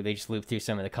 which is where they just loop through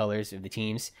some of the colors of the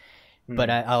teams. But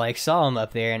I saw them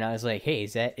up there, and I was like, hey,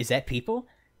 is that people?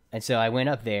 And so I went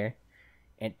up there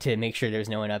and to make sure there's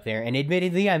no one up there, and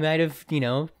admittedly I might have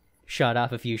shot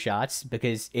off a few shots,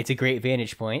 because it's a great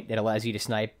vantage point that allows you to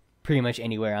snipe pretty much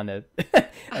anywhere on the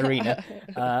arena.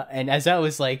 And as I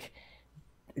was like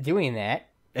doing that,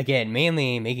 again,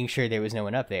 mainly making sure there was no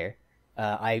one up there,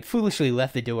 I foolishly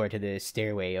left the door to the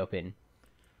stairway open,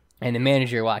 and the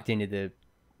manager walked into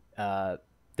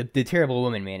the terrible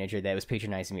woman manager that was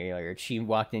patronizing me earlier. She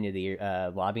walked into the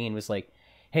lobby and was like,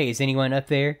 "Hey, is anyone up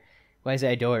there? Why is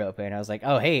that door open?" And I was like,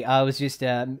 "Oh, hey, I was just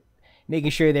making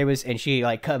sure there was," and she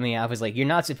like cut me off, was like, "You're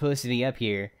not supposed to be up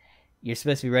here. You're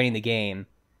supposed to be running the game.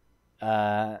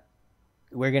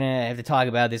 We're gonna have to talk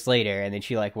about this later." And then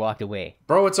she like walked away.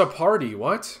 Bro, it's a party.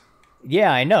 What?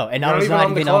 Yeah, I know. And I was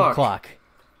not even on the clock.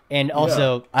 And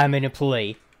also, I'm an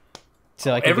employee.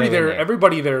 So I could go in there.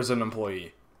 Everybody there is an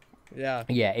employee. Yeah.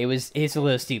 Yeah, it's a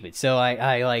little stupid. So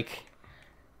I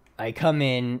come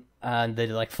in on the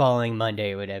like following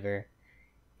Monday or whatever,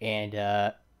 and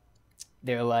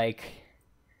they're like,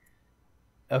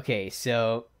 okay,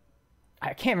 so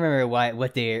I can't remember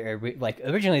what they like.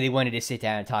 Originally, they wanted to sit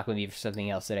down and talk with me for something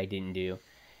else that I didn't do,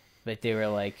 but they were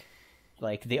like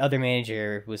the other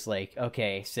manager was like,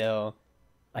 okay, so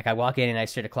like I walk in and I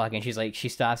start to clock in. She's like, she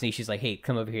stops me. She's like, hey,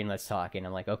 come over here and let's talk. And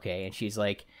I'm like, okay. And she's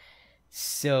like,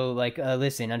 so like,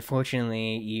 listen,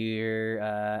 unfortunately, your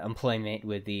employment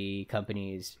with the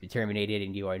company is terminated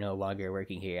and you are no longer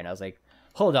working here. And I was like,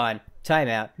 hold on, time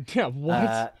out. Yeah,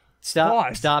 what?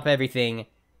 Stop everything.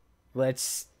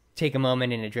 Let's take a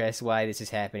moment and address why this is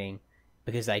happening,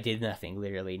 because I did nothing,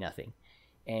 literally nothing.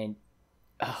 And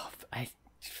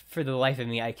for the life of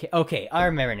me, I can't. Okay, I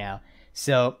remember now.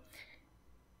 So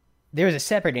there was a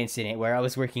separate incident where I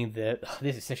was working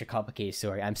this is such a complicated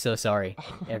story. I'm so sorry,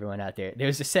 everyone out there. There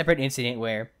was a separate incident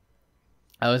where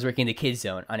I was working the kids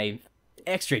zone on a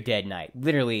extra dead night.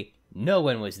 Literally, no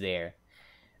one was there,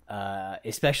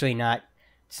 especially not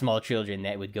small children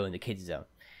that would go in the kids zone.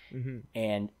 Mm-hmm.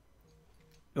 And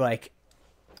like,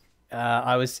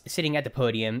 I was sitting at the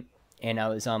podium and I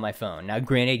was on my phone. Now,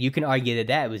 granted, you can argue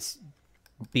that was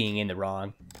being in the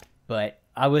wrong, but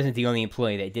I wasn't the only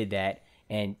employee that did that,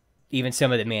 and even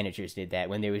some of the managers did that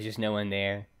when there was just no one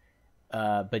there.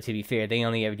 But to be fair, they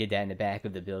only ever did that in the back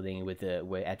of the building at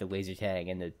the laser tag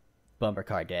and the bumper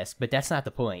car desk. But that's not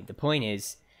the point. The point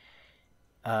is,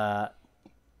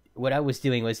 what I was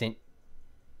doing wasn't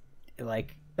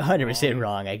like 100%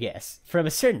 wrong, I guess, from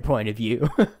a certain point of view.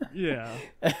 Yeah.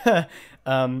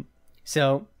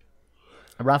 So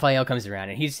Raphael comes around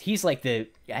and he's like the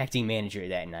acting manager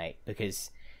that night,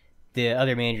 because the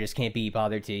other managers can't be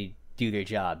bothered to do their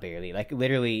job barely. Like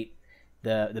literally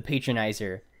the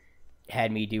patronizer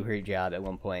had me do her job at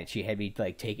one point. She had me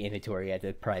like take inventory at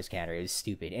the prize counter. It was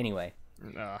stupid. Anyway,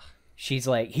 he's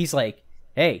like,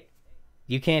 hey,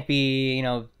 you can't be,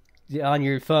 on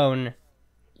your phone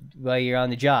while you're on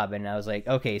the job. And I was like,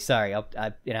 okay, sorry.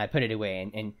 I put it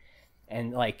away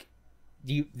and like,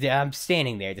 I'm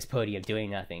standing there at this podium doing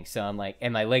nothing. So I'm like,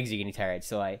 and my legs are getting tired.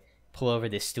 So I pull over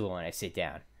this stool and I sit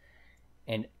down.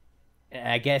 And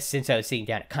I guess since I was sitting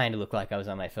down, it kind of looked like I was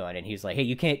on my phone. And he was like, hey,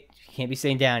 you can't be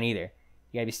sitting down either.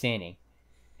 You gotta be standing.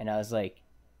 And I was like,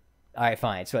 all right,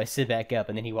 fine. So I sit back up,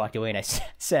 and then he walked away and I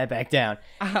sat back down.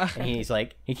 And he's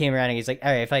like, he came around and he's like,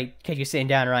 all right, if I catch you sitting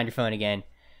down or on your phone again,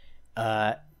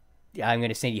 I'm going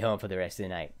to send you home for the rest of the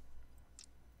night.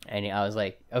 And I was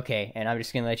like, okay. And I'm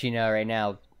just going to let you know right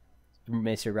now,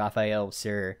 Mr. Raphael,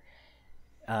 sir,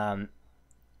 for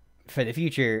the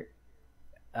future,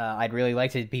 I'd really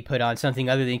like to be put on something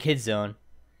other than Kids Zone,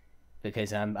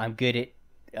 because I'm good at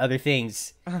other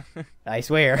things, I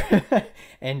swear.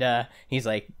 And he's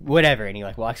like, whatever. And he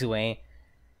like walks away.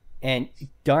 And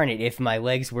darn it, if my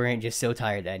legs weren't just so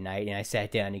tired that night, and I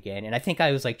sat down again, and I think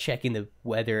I was like checking the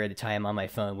weather at the time on my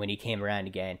phone when he came around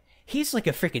again. He's like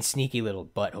a freaking sneaky little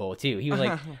butthole too. He was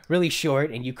like really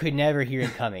short, and you could never hear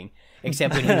him coming,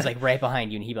 except when he was like right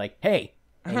behind you, and he'd be like, hey.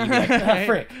 And you'd be like, oh,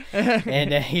 frick.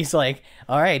 And he's like,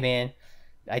 all right, man,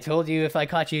 I told you if I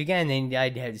caught you again, then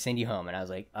I'd have to send you home. And I was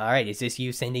like, all right, is this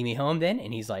you sending me home then?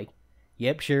 And he's like,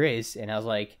 yep, sure is. And I was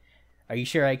like, are you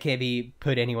sure I can't be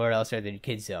put anywhere else other than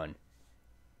Kids Zone?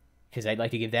 Because I'd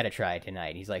like to give that a try tonight.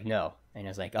 And he's like, no. And I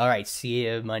was like, all right, see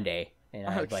you Monday. And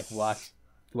I like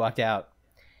walked out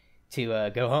to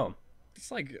go home.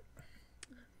 It's like,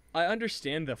 I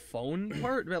understand the phone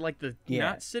part, but like the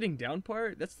not sitting down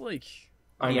part, that's like...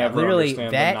 I never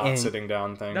understand the not sitting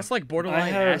down thing. That's like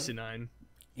borderline asinine.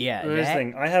 Yeah, Here's the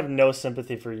thing. I have no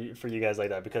sympathy for you guys like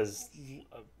that, because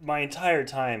my entire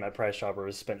time at Price Chopper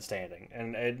was spent standing,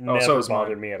 and it never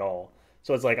bothered me at all.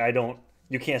 So it's like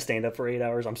you can't stand up for 8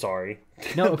 hours. I'm sorry.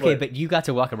 No, okay, but you got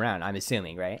to walk around, I'm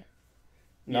assuming, right?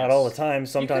 Not all the time.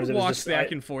 Sometimes you it was walk just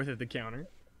back and forth at the counter.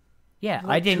 Yeah,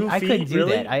 like I couldn't do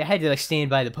really? that. I had to like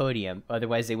stand by the podium,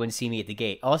 otherwise they wouldn't see me at the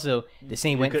gate. Also, the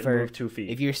same went for move 2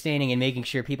 feet. if you're standing and making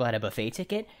sure people had a buffet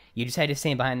ticket. You just had to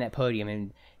stand behind that podium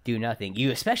and do nothing.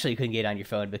 You especially couldn't get on your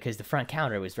phone because the front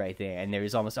counter was right there, and there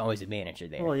was almost always a manager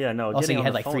there. Well, yeah, no. Also, getting you on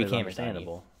had the like phone 3 is cameras on you.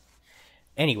 understandable.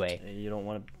 Anyway, You don't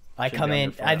want to. I come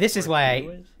in. This is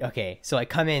why so I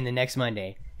come in the next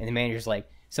Monday, and the manager's like,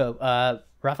 "So,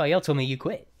 Raphael told me you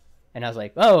quit," and I was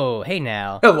like, "Oh, hey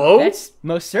now, Hello? That's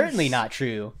most certainly not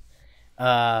true.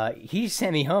 He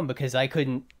sent me home because I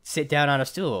couldn't sit down on a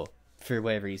stool for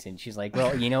whatever reason." She's like,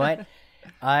 "Well, you know what?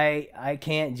 I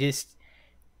can't just."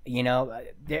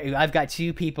 I've got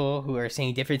 2 people who are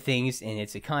saying different things, and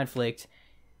it's a conflict,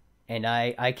 and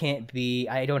I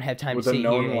don't have time to sit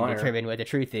here and determine what the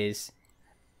truth is.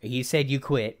 He said you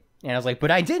quit, and I was like, but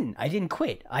I didn't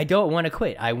quit. I don't want to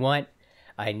quit. I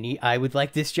would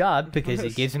like this job because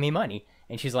it gives me money.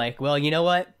 And she's like, well, you know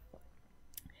what?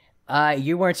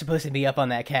 You weren't supposed to be up on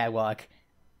that catwalk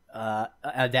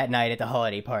that night at the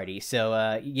holiday party,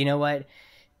 so you know what?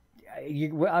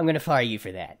 I'm gonna fire you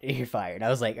for that. You're fired. I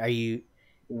was like, are you?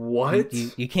 What?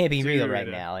 You can't be real right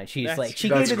now. And she's like, she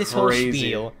gave me this whole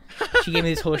spiel. She gave me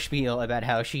this whole spiel about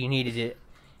how she needed to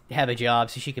have a job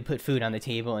so she could put food on the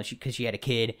table, and because she had a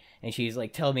kid, and she's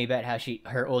like telling me about how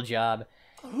her old job.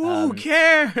 Who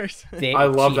cares? I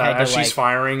love that as she's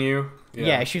firing you.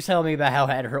 Yeah, she was telling me about how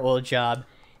at her old job,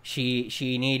 she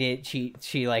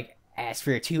like asked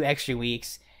for 2 extra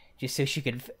weeks just so she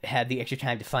could have the extra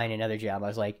time to find another job. I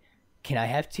was like, can I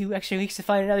have 2 extra weeks to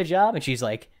find another job? And she's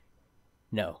like,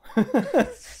 no. I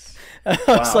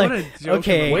was like,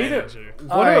 okay.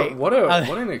 What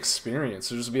an experience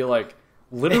to just be like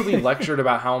literally lectured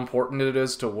about how important it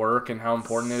is to work and how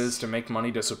important it is to make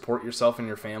money to support yourself and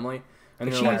your family.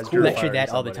 And she like, cool. lectured that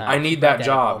all the time. I need that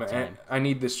job. And I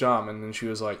need this job. And then she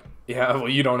was like, yeah, well,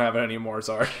 you don't have it anymore.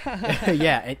 Sorry.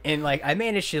 Yeah. And like, I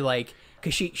managed to like,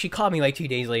 cause she called me like 2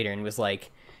 days later and was like,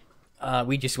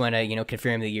 we just want to,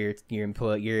 confirm that your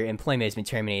employment has been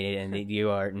terminated and that you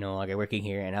are no longer working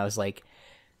here. And I was like,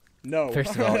 no.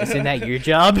 First of all, isn't that your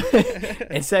job?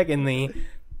 And secondly,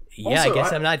 yeah, also, I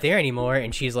guess I'm not there anymore.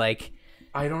 And she's like,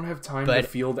 I don't have time to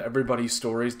field everybody's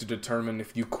stories to determine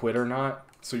if you quit or not.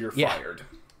 So you're fired.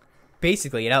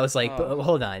 Basically. And I was like, but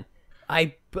hold on.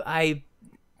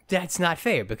 That's not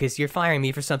fair because you're firing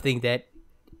me for something that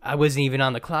I wasn't even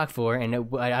on the clock for, and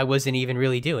I wasn't even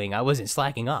really doing. I wasn't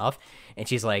slacking off. And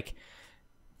she's like,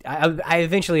 I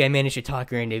eventually managed to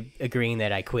talk her into agreeing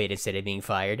that I quit instead of being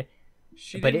fired.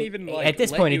 At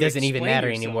this point, it doesn't even matter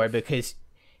anymore because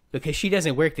she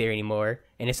doesn't work there anymore,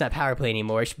 and it's not Power Play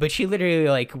anymore. But she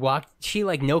literally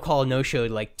no call, no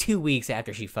showed like 2 weeks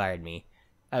after she fired me.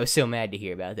 I was so mad to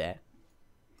hear about that.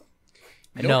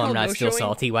 No, I'm not still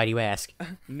salty. Why do you ask?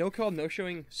 No call, no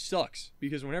showing sucks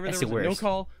because whenever there was a no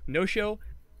call, no show,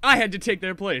 I had to take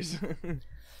their place.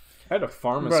 I had a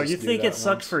pharmacist. Bro, you think it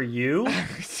sucked for you?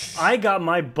 I got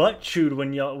my butt chewed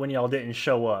when y'all didn't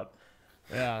show up.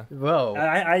 Yeah. Whoa.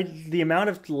 The amount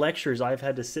of lectures I've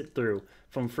had to sit through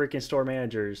from freaking store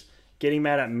managers getting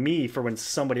mad at me for when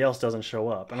somebody else doesn't show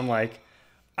up, and I'm like,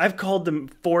 I've called them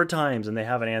 4 times and they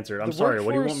haven't answered. I'm sorry.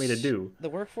 What do you want me to do? The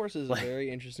workforce is a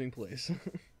very interesting place.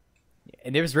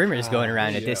 And there was rumors going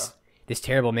around that this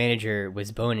terrible manager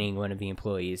was boning one of the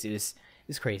employees. It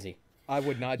was crazy. I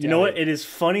would not. You know what? It is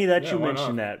funny that you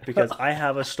mentioned that because I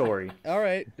have a story. All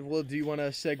right. Well, do you want to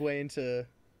segue into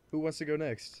who wants to go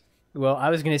next? Well, I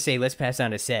was going to say let's pass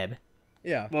on to Seb.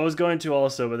 Yeah. Well, I was going to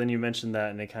also, but then you mentioned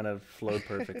that and it kind of flowed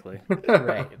perfectly.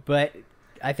 Right. But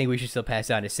I think we should still pass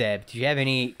on to Seb. Do you have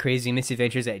any crazy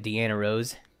misadventures at Deanna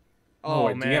Rose?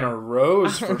 Oh man. Deanna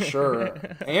Rose for sure.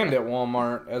 And at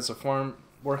Walmart as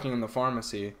working in the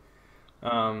pharmacy.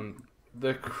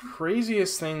 The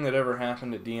craziest thing that ever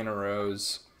happened at Deanna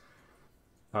Rose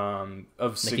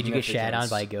of significance. Did you get shat on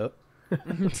by a goat?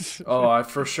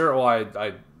 For sure. Well,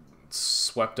 I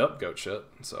swept up goat shit,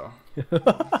 so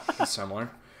it's similar.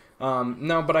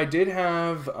 No, but I did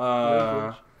have...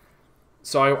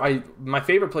 So my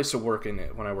favorite place to work in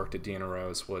it when I worked at Deanna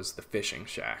Rose was the fishing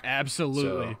shack.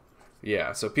 Absolutely.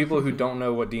 So people who don't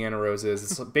know what Deanna Rose is,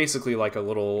 it's basically like a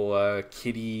little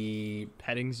kitty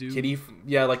petting zoo.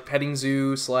 Like petting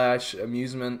zoo /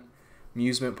 amusement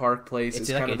park place. It's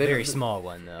like kind of a very small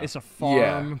one though. It's a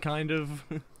farm kind of.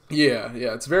 Yeah,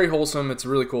 it's very wholesome. It's a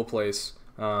really cool place.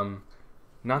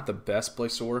 Not the best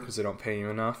place to work because they don't pay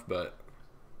you enough, but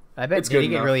I bet did it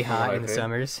get really hot in the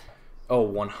summers. Oh,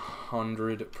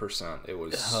 100%. It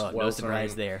was sweltering. No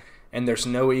surprise there. And there's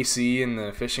no AC in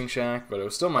the fishing shack, but it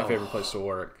was still my favorite place to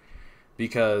work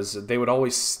because they would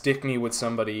always stick me with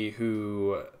somebody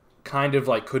who kind of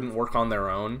like couldn't work on their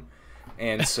own.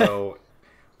 And so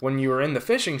when you were in the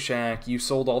fishing shack, you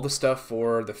sold all the stuff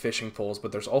for the fishing poles,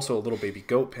 but there's also a little baby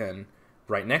goat pen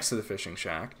right next to the fishing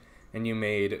shack. And you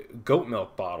made goat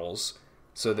milk bottles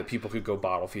so that people could go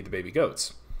bottle feed the baby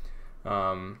goats.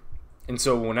 And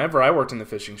so whenever I worked in the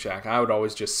fishing shack, I would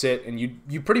always just sit, and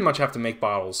you pretty much have to make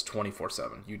bottles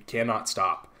 24/7. You cannot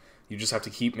stop. You just have to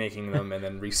keep making them and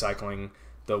then recycling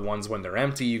the ones when they're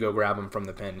empty. You go grab them from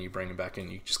the pen and you bring them back in.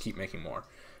 You just keep making more.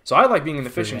 So I like being in the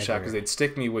fishing shack because they'd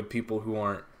stick me with people who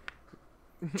aren't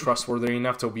trustworthy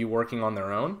enough to be working on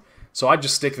their own. So I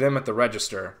just stick them at the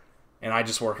register, and I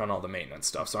just work on all the maintenance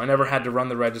stuff. So I never had to run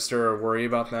the register or worry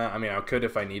about that. I mean, I could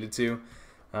if I needed to.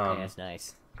 Yeah, that's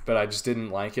nice. But I just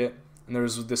didn't like it. And there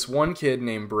was this one kid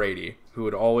named Brady who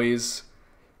would always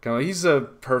come. He's a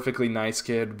perfectly nice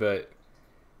kid, but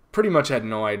pretty much had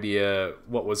no idea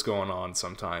what was going on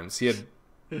sometimes. He had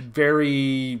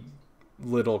very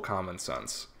little common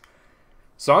sense.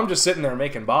 So I'm just sitting there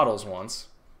making bottles once,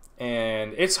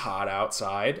 and it's hot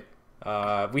outside.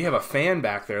 We have a fan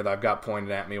back there that I've got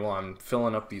pointed at me while I'm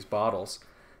filling up these bottles.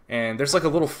 And there's like a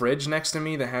little fridge next to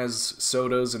me that has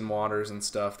sodas and waters and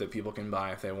stuff that people can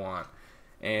buy if they want.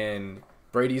 And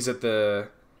Brady's at the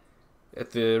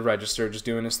register just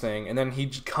doing his thing. And then he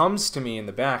comes to me in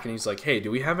the back and he's like, "Hey, do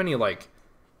we have any like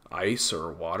ice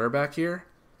or water back here?"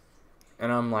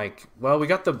 And I'm like, "Well, we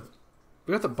got the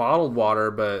bottled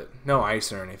water, but no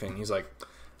ice or anything." He's like,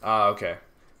 "Okay.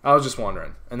 I was just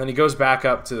wondering." And then he goes back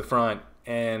up to the front,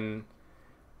 and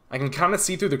I can kind of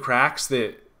see through the cracks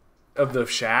of the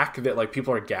shack that like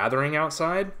people are gathering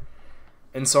outside.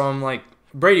 And so I'm like,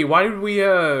 "Brady, why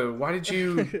did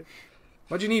you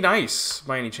need ice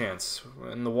by any chance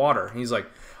in the water?" And he's like,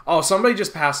 "Oh, somebody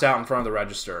just passed out in front of the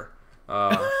register."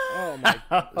 Oh my!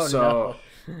 No.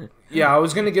 Yeah, I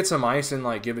was gonna get some ice and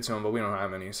like give it to him, but we don't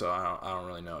have any, so I don't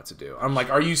really know what to do. I'm like,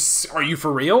 "Are you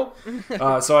for real?"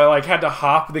 So I like had to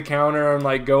hop the counter and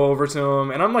like go over to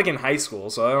him, and I'm like in high school,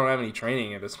 so I don't have any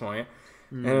training at this point.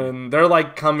 And they're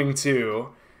like coming to,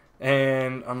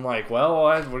 and I'm like, "Well,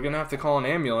 we're gonna have to call an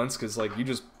ambulance because like you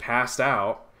just passed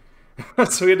out."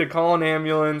 So we had to call an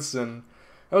ambulance, and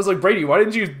I was like, "Brady, why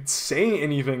didn't you say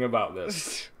anything about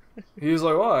this?" He was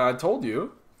like, "Well, I told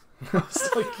you." I was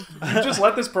like, "You just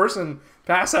let this person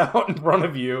pass out in front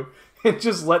of you and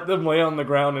just let them lay on the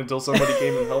ground until somebody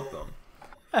came and helped them."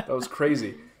 That was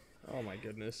crazy. Oh my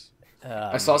goodness!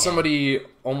 I saw somebody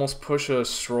almost push a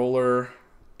stroller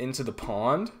into the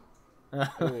pond,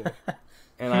 and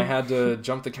I had to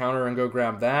jump the counter and go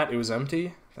grab that. It was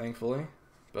empty, thankfully,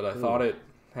 but I thought it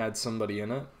had somebody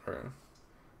in it, or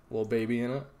a little baby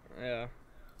in it. Yeah.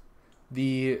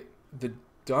 The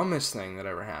dumbest thing that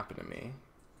ever happened to me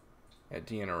at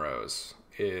Deanna Rose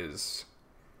is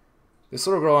this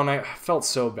little girl, and I felt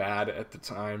so bad at the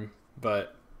time,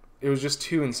 but it was just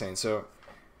too insane. So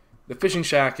the fishing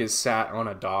shack is sat on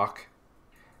a dock,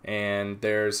 and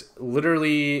there's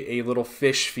literally a little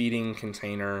fish feeding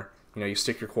container. You know, you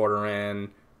stick your quarter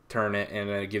in, turn it, and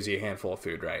then it gives you a handful of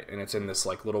food, right? And it's in this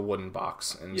like little wooden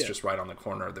box, and it's just right on the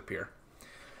corner of the pier.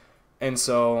 And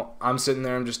so I'm sitting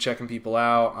there, I'm just checking people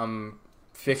out, I'm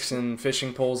fixing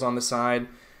fishing poles on the side,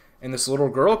 and this little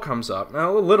girl comes up.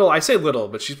 Now, I say little,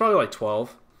 but she's probably like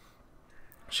 12.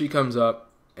 She comes up,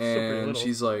 and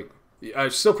she's like,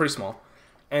 she's still pretty small.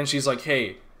 And she's like,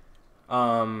 "Hey,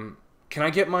 can I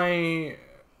get my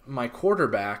quarter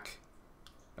back?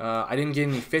 I didn't get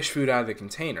any fish food out of the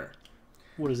container."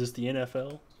 What is this, the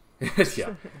NFL?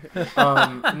 Yeah.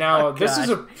 Now, this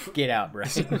is Get out, bro.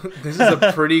 this is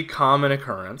a pretty common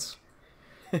occurrence.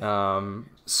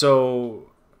 So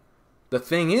the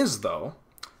thing is, though,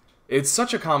 it's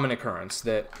such a common occurrence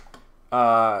that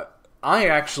I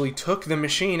actually took the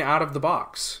machine out of the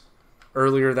box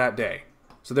earlier that day.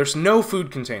 So there's no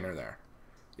food container there.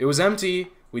 It was empty.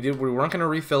 We weren't going to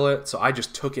refill it, so I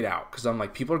just took it out because I'm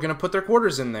like, people are going to put their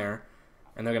quarters in there,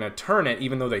 and they're going to turn it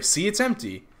even though they see it's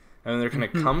empty, and they're going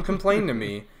to come complain to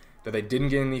me that they didn't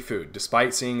get any food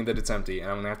despite seeing that it's empty, and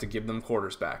I'm going to have to give them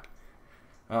quarters back.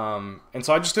 And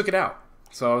so I just took it out.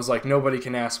 So I was like, nobody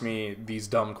can ask me these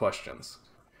dumb questions.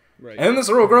 Right. And then this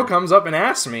little girl comes up and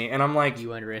asks me, and I'm like...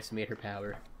 You underestimate her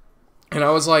power. And I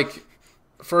was like,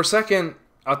 for a second,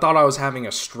 I thought I was having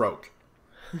a stroke.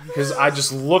 Because I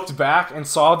just looked back and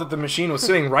saw that the machine was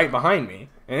sitting right behind me,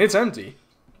 and it's empty.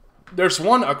 There's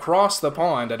one across the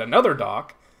pond at another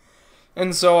dock.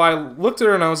 And so I looked at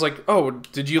her and I was like, "Oh,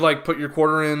 did you like put your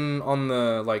quarter in on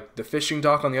the fishing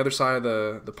dock on the other side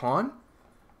of the pond?"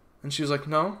 And she was like,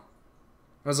 "No."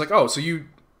 I was like, "Oh, so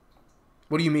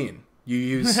what do you mean? You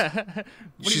use..."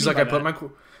 She's like, I put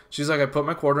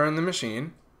my quarter in the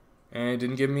machine and it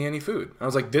didn't give me any food. I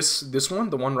was like, this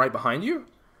one, the one right behind you?"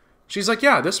 She's like,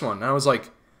 "Yeah, this one." And I was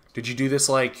like, "Did you do this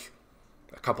like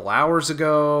a couple hours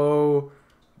ago?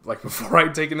 Like before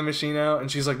I'd taken the machine out?" And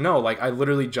she's like, "No, like I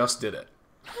literally just did it."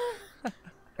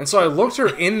 And so I looked her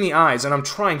in the eyes, and I'm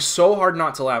trying so hard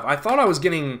not to laugh. I thought I was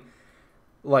getting,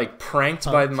 like, pranked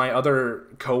by my other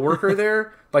coworker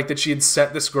there. Like, that she had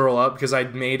set this girl up because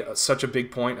I'd made such a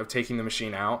big point of taking the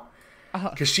machine out.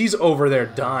 Because she's over there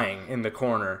dying in the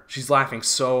corner. She's laughing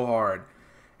so hard.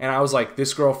 And I was like,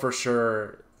 this girl for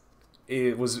sure,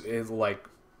 like,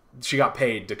 she got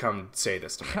paid to come say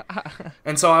this to me.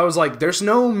 And so I was like, there's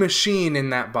no machine in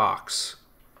that box.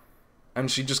 And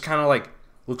she just kind of, like,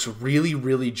 looks really,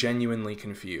 really genuinely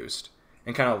confused.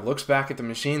 And kind of looks back at the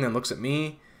machine, then looks at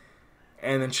me.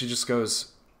 And then she just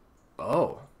goes,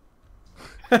 oh.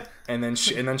 and then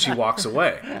she walks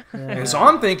away. And so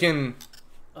I'm thinking,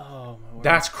 Oh my word.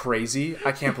 that's crazy.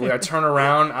 I can't believe. I turn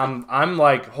around. I'm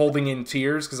like holding in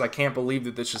tears because I can't believe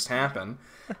that this just happened.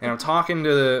 And I'm talking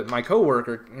to my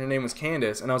coworker. Her name was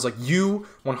Candace, and I was like, "You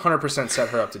 100% set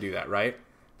her up to do that, right?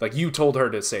 Like you told her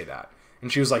to say that."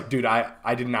 And she was like, "Dude,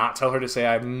 I did not tell her to say.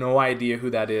 I have no idea who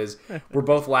that is." We're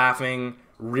both laughing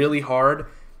really hard,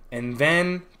 and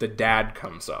then the dad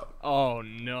comes up. Oh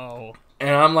no. And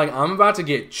I'm like, I'm about to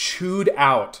get chewed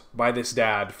out by this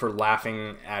dad for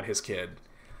laughing at his kid.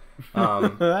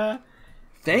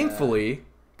 Thankfully,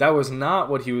 that was not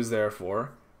what he was there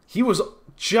for. He was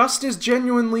just as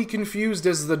genuinely confused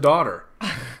as the daughter.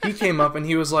 He came up and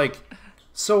he was like,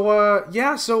 so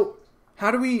how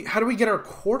do we get our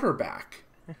quarterback?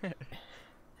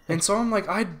 And so I'm like,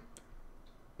 I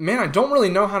don't really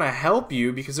know how to help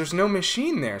you because there's no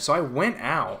machine there. So I went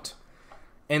out.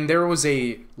 And there was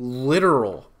a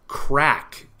literal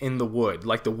crack in the wood,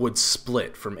 like the wood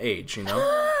split from age, you know?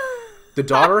 The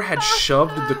daughter had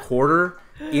shoved the quarter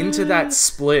into that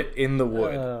split in the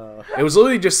wood. It was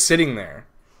literally just sitting there,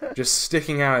 just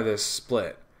sticking out of this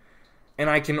split. And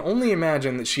I can only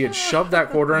imagine that she had shoved that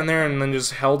quarter in there and then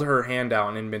just held her hand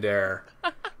out in midair,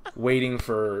 waiting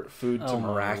for food to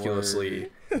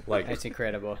miraculously, like, That's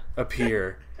incredible.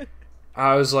 appear.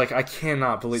 I was like, I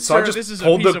cannot believe. So Sir, I this just is a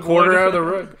pulled piece the of quarter wood. out of the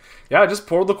wood. Yeah, I just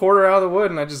pulled the quarter out of the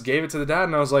wood and I just gave it to the dad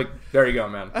and I was like, there you go,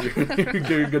 man.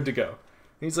 You're good to go. And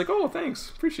he's like, oh, thanks.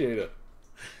 Appreciate it.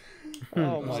 Oh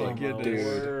I was my like,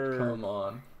 goodness. dude, come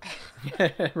on.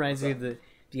 Reminds me of the.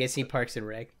 Do you guys see Parks and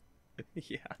Rec?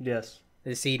 Yeah. Yes.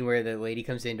 The scene where the lady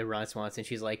comes into Ron Swanson.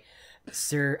 She's like,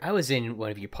 "Sir, I was in one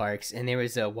of your parks, and there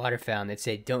was a water fountain that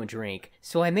said don't drink.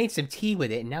 So I made some tea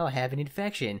with it, and now I have an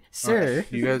infection, sir."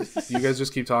 You guys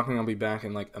just keep talking. I'll be back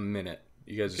in like a minute.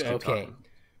 You guys just keep Okay.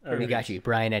 talking. We got you,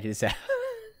 Brian. Edit this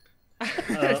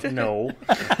out. No.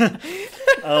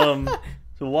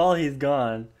 So while he's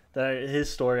gone, his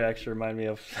story actually reminded me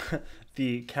of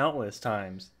the countless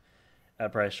times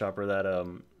at Price Chopper that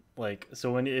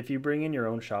so if you bring in your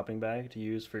own shopping bag to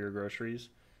use for your groceries,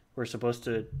 we're supposed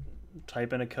to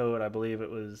type in a code. I believe it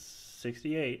was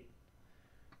 68.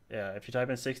 Yeah, if you type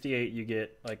in 68, you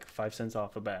get like 5 cents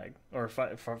off a bag, or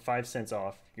 5 cents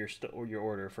off your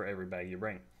order for every bag you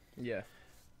bring. Yeah.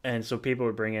 And so people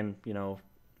would bring in,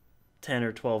 10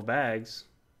 or 12 bags,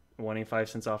 wanting 5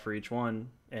 cents off for each one,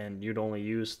 and you'd only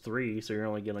use 3, so you're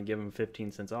only going to give them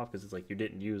 15 cents off because it's like you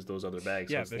didn't use those other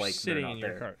bags. Yeah, so it's they're like sitting they're in not your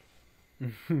there. cart.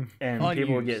 And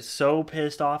people would get Unused. so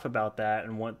pissed off about that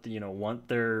and want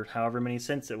their however many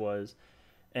cents it was.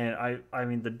 And I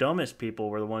mean, the dumbest people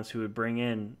were the ones who would bring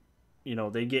in,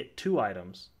 they get 2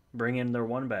 items, bring in their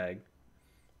 1 bag,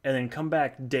 and then come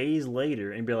back days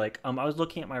later and be like, I was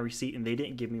looking at my receipt and they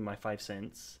didn't give me my 5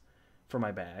 cents for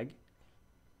my bag.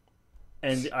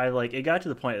 And it got to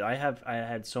the point I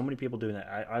had so many people doing that.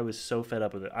 I was so fed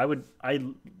up with it. I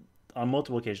on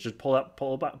multiple occasions just pulled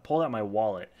out my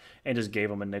wallet and just gave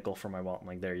them a nickel for my wallet. I'm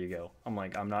like, there you go. I'm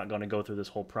like, I'm not going to go through this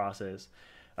whole process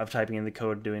of typing in the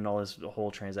code, doing all this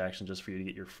whole transaction just for you to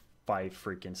get your 5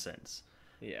 freaking cents.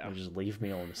 Yeah. And just leave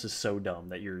me alone. This is so dumb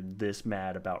that you're this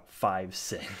mad about 5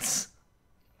 cents.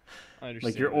 I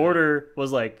understand. Like, your that. order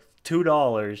was like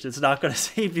 $2. It's not going to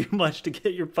save you much to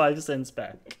get your 5 cents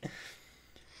back.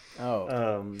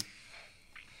 Oh.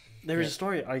 There was a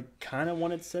story I kind of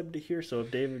wanted Seb to hear, so if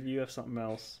David, you have something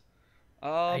else.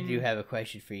 I do have a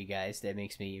question for you guys that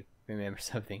makes me remember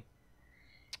something.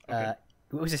 Okay.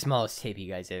 What was the smallest tip you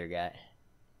guys ever got?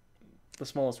 The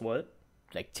smallest what?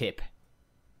 Like tip.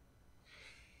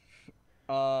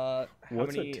 How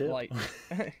What's a many, tip? like...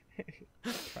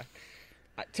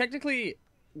 Technically,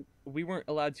 we weren't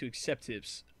allowed to accept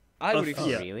tips. I would Oh, accept.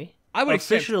 yeah. Really? I would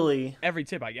accept Officially, every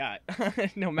tip I got,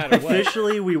 no matter what.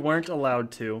 officially, we weren't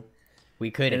allowed to.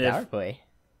 We could And at if- our play.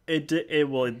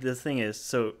 Well, the thing is,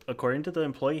 so according to the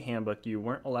employee handbook, you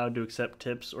weren't allowed to accept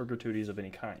tips or gratuities of any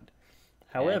kind.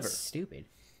 However, That's stupid.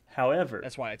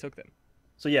 That's why I took them.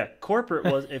 So yeah,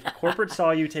 if corporate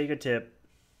saw you take a tip,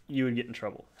 you would get in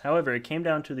trouble. However, it came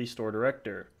down to the store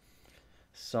director.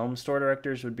 Some store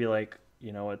directors would be like,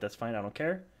 you know what, that's fine, I don't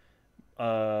care.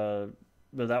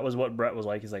 But that was what Brett was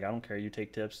like. He's like, I don't care, you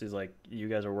take tips. He's like, you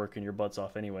guys are working your butts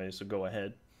off anyway, so go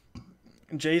ahead.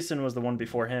 Jason was the one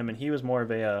before him, and he was more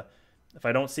of a, if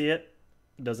I don't see it,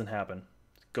 it doesn't happen.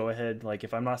 Go ahead. Like,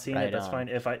 if I'm not seeing it, that's fine.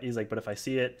 He's like, but if I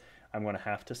see it, I'm going to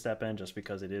have to step in just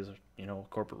because it is, you know, a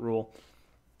corporate rule.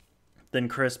 Then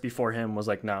Chris before him was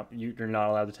like, nah, you're not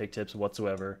allowed to take tips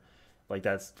whatsoever. Like,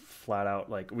 that's flat out.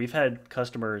 Like, we've had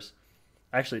customers,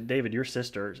 actually, David, your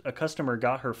sister, a customer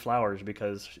got her flowers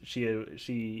because she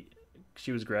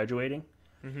was graduating.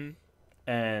 Mm-hmm.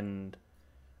 And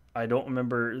I don't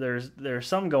remember, there's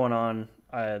some going on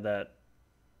that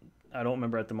I don't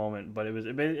remember at the moment, but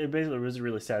it basically was a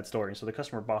really sad story. So the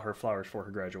customer bought her flowers for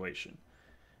her graduation,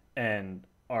 and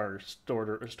our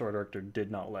store director did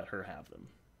not let her have them.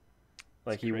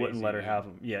 Like, he wouldn't let her have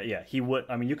them. Yeah, he would.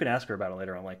 I mean, you can ask her about it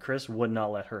later on. Like, Chris would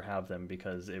not let her have them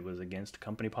because it was against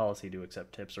company policy to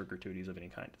accept tips or gratuities of any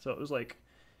kind. So it was like,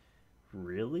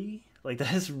 really? Like,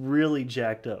 that is really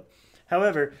jacked up.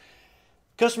 However,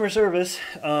 customer service,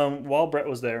 while Brett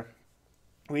was there,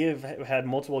 we have had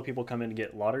multiple people come in to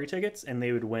get lottery tickets, and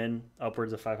they would win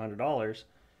upwards of $500,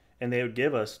 and they would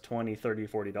give us $20, $30,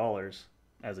 $40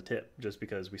 as a tip just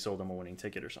because we sold them a winning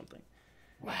ticket or something.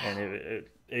 Wow. And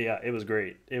it was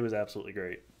great. It was absolutely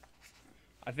great.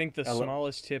 I think the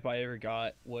smallest tip I ever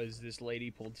got was this lady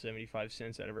pulled 75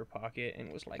 cents out of her pocket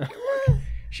and was like,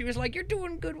 she was like, "You're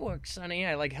doing good work, Sonny."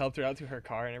 I like helped her out to her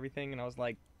car and everything, and I was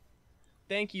like,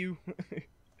 "Thank you."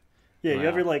 Yeah, wow. You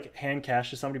ever like hand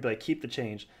cash to somebody, be like, "Keep the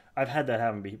change." I've had that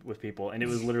happen with people, and it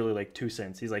was literally like 2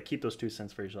 cents. He's like, "Keep those 2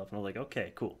 cents for yourself," and I was like,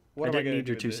 "Okay, cool. I didn't need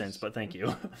your 2 cents, but thank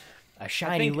you." A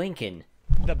shiny Lincoln.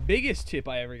 The biggest tip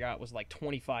I ever got was like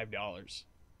 $25.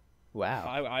 Wow.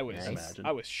 I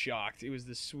was shocked. It was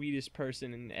the sweetest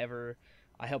person ever.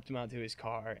 I helped him out to his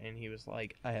car, and he was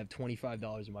like, "I have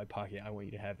 $25 in my pocket. I want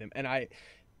you to have them." And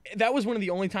that was one of the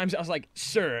only times I was like,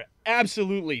 "Sir,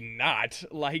 absolutely not.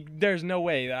 Like, there's no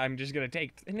way that I'm just going to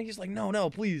take." And he's like, "No,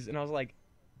 please." And I was like,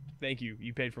 "Thank you.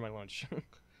 You paid for my lunch."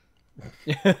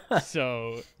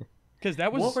 So, because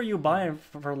that was... What were you buying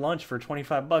for lunch for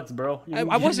 $25, bro?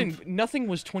 I wasn't... Nothing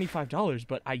was $25,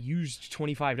 but I used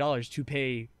 $25 to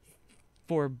pay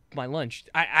for my lunch.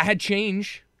 I had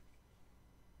change.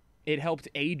 It helped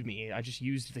aid me. I just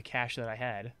used the cash that I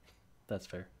had. That's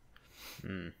fair.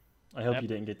 I hope you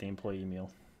didn't get the employee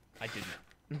meal. I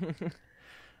didn't.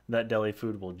 That deli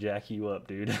food will jack you up,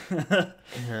 dude.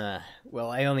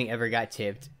 Well, I only ever got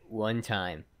tipped one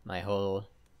time my whole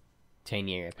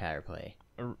 10-year at Power Play.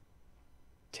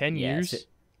 10 years?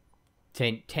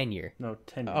 10 year. No,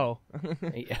 10 year. Oh.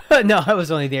 No, I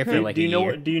was only there for like a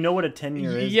year. Do you know what a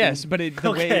 10-year is? Yes, but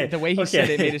the way he said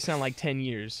it made it sound like 10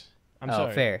 years. I'm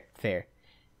sorry. Fair.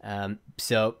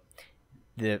 So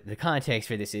the context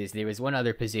for this is there was one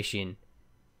other position.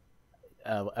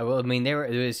 Well, I mean, there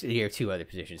were two other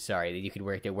positions. Sorry, that you could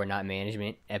work that were not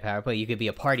management at Power Play. You could be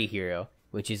a party hero,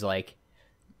 which is like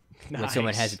when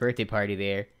someone has a birthday party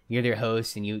there, you're their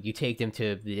host, and you take them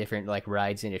to the different like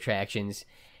rides and attractions,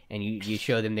 and you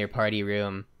show them their party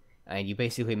room, and you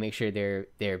basically make sure their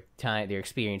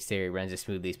experience there runs as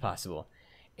smoothly as possible.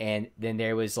 And then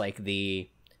there was like the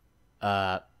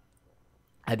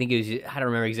I think it was, I don't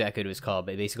remember exactly what it was called,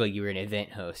 but basically you were an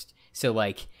event host. So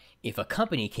like if a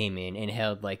company came in and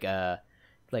held like a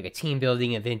team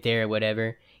building event there or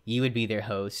whatever, you would be their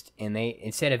host, and they,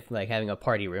 instead of like having a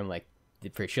party room like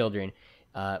for children,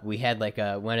 we had like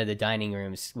one of the dining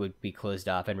rooms would be closed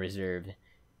off and reserved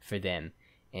for them.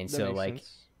 And that so like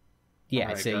sense. Yeah,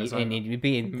 right, so guys, and it would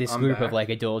be in this group of like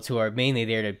adults who are mainly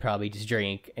there to probably just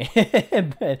drink.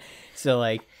 But so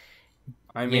like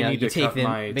I may need to cut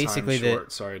my time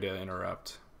short. Sorry to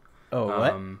interrupt. Oh,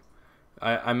 what?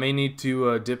 I may need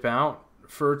to dip out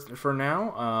for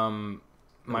now.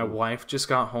 My wife just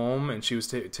got home, and she was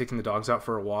taking the dogs out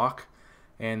for a walk,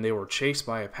 and they were chased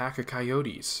by a pack of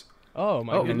coyotes. Oh,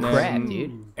 my goodness. Crap,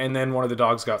 dude. And then one of the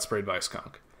dogs got sprayed by a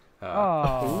skunk.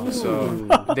 So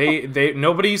they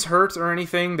nobody's hurt or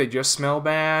anything. They just smell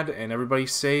bad, and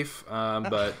everybody's safe.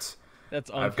 But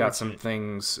that's I've got some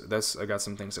things. I got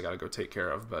some things I gotta go take care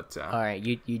of. But all right,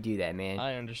 you do that, man.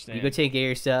 I understand. You go take care of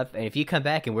your stuff, and if you come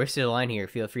back and we're still on here,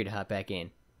 feel free to hop back in.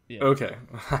 Yeah. Okay,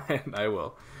 I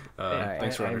will.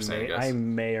 Thanks for understanding, guys. I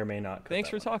may or may not. Thanks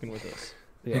for talking with us.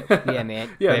 Yeah,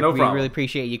 man. Yeah, no problem. We really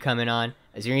appreciate you coming on.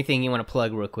 Is there anything you want to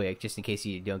plug real quick, just in case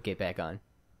you don't get back on?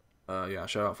 Yeah,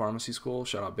 shout out pharmacy school.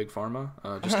 Shout out Big Pharma.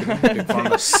 Just kidding. Big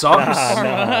Pharma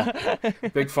sucks.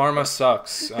 Big Pharma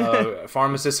sucks.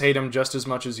 Pharmacists hate him just as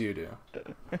much as you do.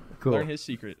 Cool. Learn his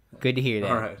secret. Good to hear that.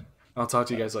 All right. I'll talk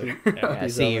to you guys later.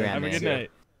 See you around, Have a good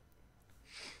night.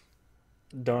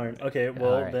 Darn. Okay,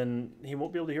 well All right. then he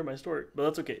won't be able to hear my story, but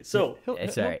that's okay. So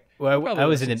It's he'll- all right. Well, probably I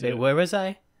was in listen a to bit. it. Where was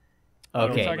I? We're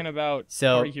Okay. talking about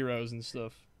So- party heroes and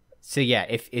stuff. So yeah,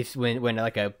 if when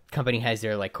like a company has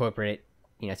their like corporate,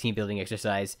 team building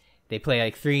exercise, they play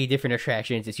like 3 different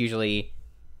attractions. It's usually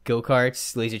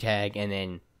go-karts, laser tag, and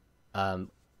then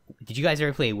did you guys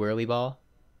ever play whirly ball?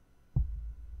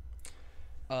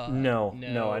 no,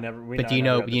 I never. But do you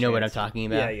know what I'm talking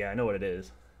about? Yeah, I know what it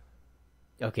is.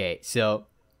 Okay, so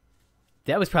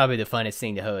that was probably the funnest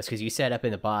thing to host because you sat up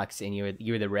in the box and you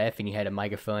were the ref and you had a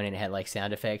microphone and it had like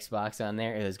sound effects box on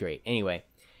there. It was great. Anyway,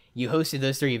 you hosted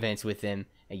those 3 events with them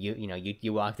and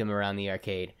you walked them around the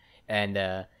arcade and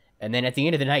then at the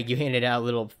end of the night you handed out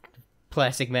little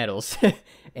plastic medals.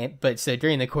 But so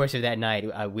during the course of that night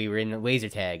we were in the laser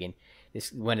tag and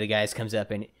one of the guys comes up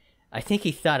and I think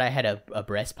he thought I had a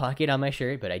breast pocket on my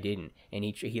shirt, but I didn't. And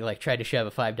he like tried to shove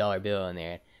a $5 bill in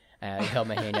there. I held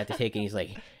my hand out to take it, and he's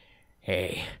like,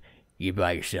 "Hey, you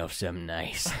buy yourself something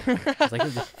nice." I was like,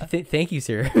 "Thank you,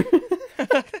 sir."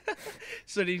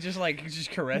 So did he just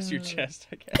caress your chest?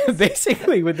 I guess.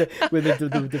 Basically, with the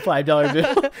 $5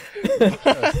 bill.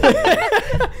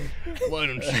 Why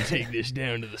don't you take this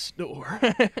down to the store?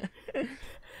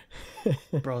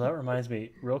 Bro, that reminds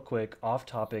me, real quick, off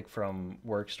topic from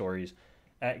work stories.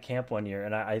 At camp one year,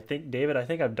 and I think, David,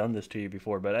 I've done this to you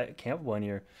before, but at camp one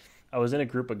year, I was in a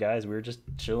group of guys. We were just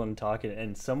chilling and talking,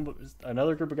 and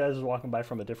another group of guys was walking by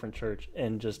from a different church,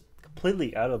 and just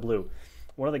completely out of the blue,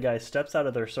 one of the guys steps out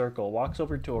of their circle, walks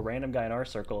over to a random guy in our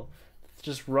circle,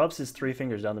 just rubs his 3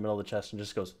 fingers down the middle of the chest, and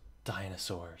just goes,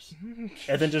 "Dinosaurs,"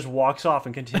 and then just walks off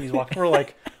and continues walking. We're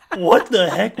like, what the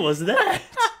heck was that?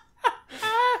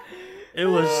 It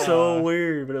was so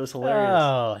weird, but it was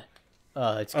hilarious.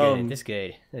 Oh, that's good. That's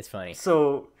good. That's funny.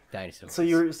 So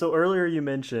Dinosaurs. so earlier you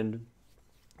mentioned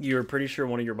you were pretty sure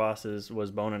one of your bosses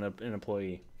was boning an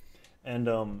employee, and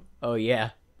Oh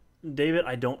yeah. David,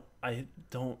 I don't. I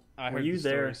Were heard you the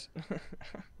there? stories.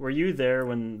 Were you there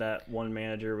when that one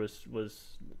manager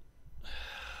was?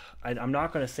 I'm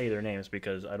not going to say their names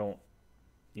because I don't,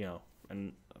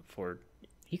 and for.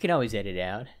 You can always edit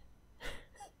out.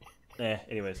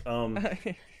 Anyways,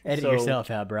 Edit So-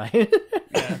 yourself out, Brian.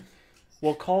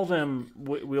 we'll call them.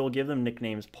 We'll give them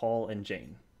nicknames Paul and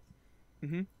Jane.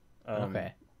 Mhm.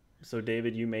 Okay. So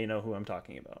David, you may know who I'm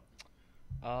talking about.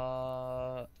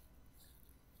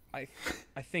 I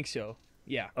think so.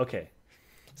 Yeah. Okay,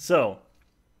 so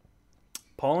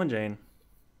Paul and Jane.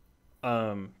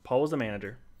 Paul was the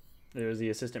manager. There was the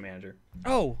assistant manager.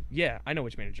 Oh, yeah. I know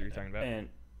which manager you're talking about. And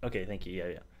okay, thank you.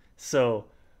 Yeah. So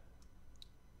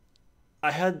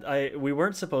we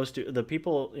weren't supposed to. The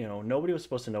people, nobody was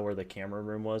supposed to know where the camera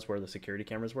room was, where the security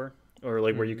cameras were, or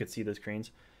like where you could see the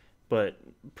screens. But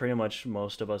pretty much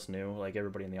most of us knew, like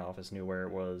everybody in the office knew where it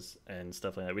was and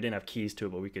stuff like that. We didn't have keys to it,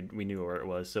 but we knew where it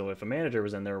was. So if a manager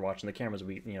was in there watching the cameras,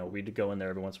 we'd go in there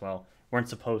every once in a while. Weren't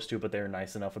supposed to, but they were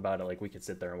nice enough about it. Like we could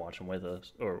sit there and watch them with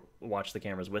us or watch the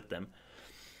cameras with them.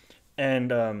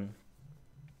 And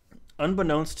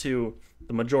unbeknownst to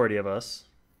the majority of us,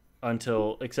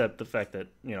 except the fact that,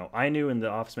 I knew and the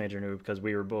office manager knew because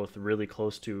we were both really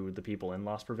close to the people in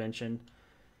loss prevention.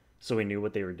 So we knew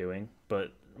what they were doing.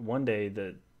 But one day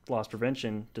the loss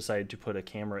prevention decided to put a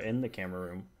camera in the camera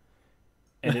room.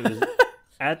 And it was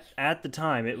at the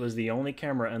time, it was the only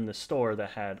camera in the store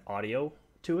that had audio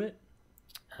to it.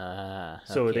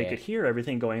 So they could hear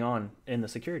everything going on in the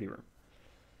security room.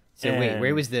 So wait,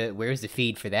 where was the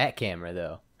feed for that camera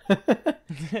though?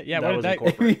 Yeah, that what was did in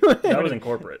corporate. That was in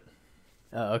corporate.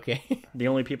 Oh, okay. The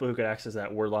only people who could access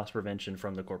that were loss prevention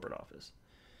from the corporate office.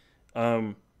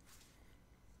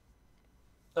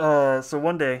 So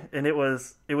one day, and it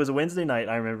was a Wednesday night,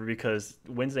 I remember, because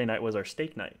Wednesday night was our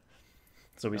steak night.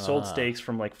 So we sold steaks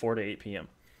from like 4 to 8 p.m.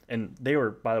 And they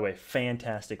were, by the way,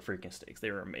 fantastic freaking steaks.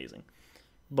 They were amazing.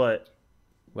 But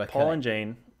What Paul cut? and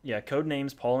Jane, code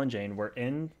names Paul and Jane, were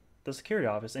in the security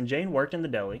office, and Jane worked in the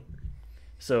deli.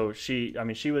 So she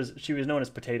was known as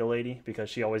Potato Lady because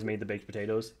she always made the baked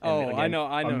potatoes. And Oh, I again,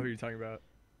 know who you're talking about.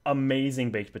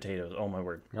 amazing baked potatoes. Oh my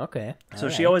word. Okay. So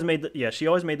she always made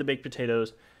the baked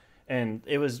potatoes, and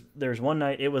there's one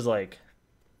night it was like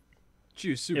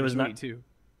She was super was sweet not- too.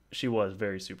 she was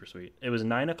very super sweet. It was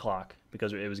 9:00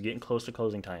 because it was getting close to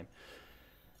closing time,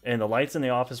 and the lights in the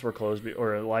office were closed,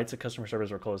 or the lights at customer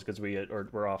service were closed because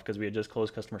were off because we had just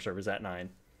closed customer service at 9,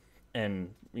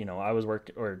 and I was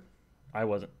I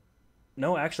wasn't.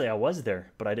 No, actually I was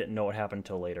there, but I didn't know what happened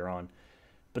until later on.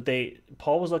 But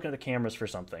Paul was looking at the cameras for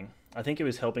something. I think it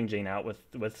was helping Jane out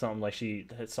with something, like she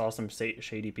had saw some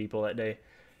shady people that day.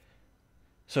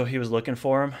 So he was looking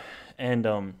for him,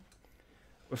 and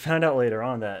we found out later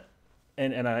on that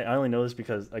and I only know this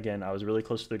because, again, I was really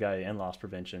close to the guy in loss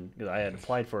prevention because I had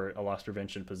applied for a loss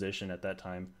prevention position at that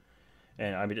time,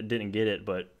 and I mean, didn't get it,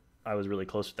 but I was really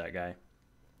close with that guy.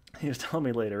 He was telling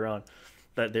me later on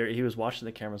that he was watching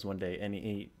the cameras one day,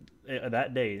 and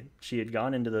that day she had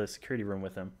gone into the security room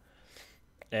with him,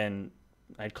 and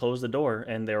I'd closed the door,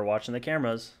 and they were watching the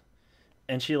cameras,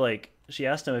 and she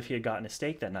asked him if he had gotten a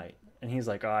steak that night, and he's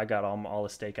like, "Oh, I got all the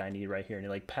steak I need right here," and he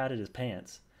like patted his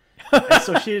pants. And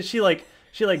so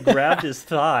she grabbed his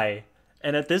thigh,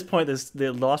 and at this point,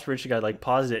 the loss prevention guy like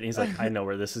paused it, and he's like, "I know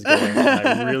where this is going, and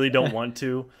I really don't want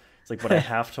to. It's like, but I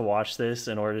have to watch this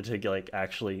in order to like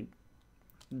actually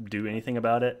do anything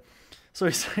about it." So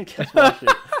he kept watching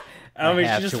it. I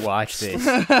have to watch this.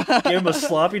 Gave him a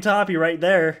sloppy toppy right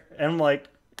there, and I'm like,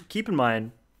 keep in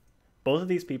mind, both of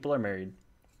these people are married,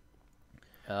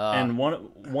 and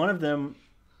one of them.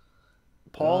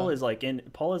 Paul is like in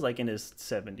his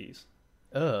 70s.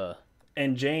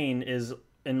 And Jane is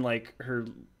in like her,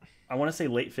 I want to say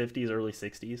late 50s, early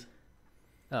 60s.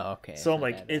 Oh, okay. So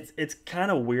like it's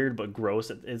kind of weird but gross.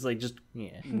 It's like just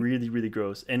really, really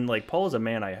gross. And like Paul is a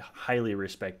man I highly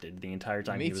respected the entire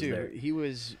time he was there. Me too. He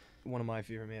was one of my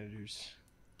favorite managers.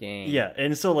 Dang. Yeah,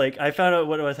 and so like I found out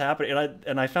what was happening,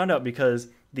 and I found out because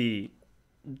the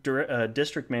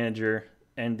district manager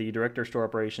and the director of store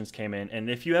operations came in, and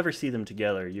if you ever see them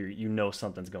together, you know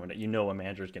something's going on. You know a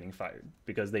manager's getting fired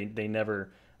because they're never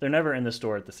in the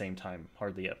store at the same time,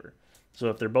 hardly ever. So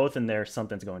if they're both in there,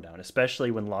 something's going down,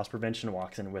 especially when loss prevention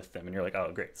walks in with them, and you're like,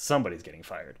 oh great, somebody's getting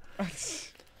fired.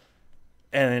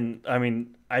 And I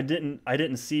mean, I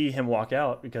didn't see him walk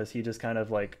out because he just kind of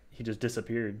like he just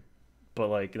disappeared. But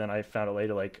like then I found out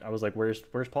later, like I was like, where's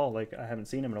Paul? Like I haven't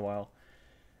seen him in a while.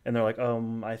 And they're like,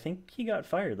 I think he got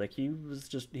fired. Like he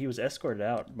was escorted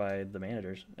out by the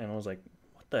managers. And I was like,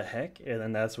 what the heck? And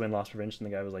then that's when loss prevention, the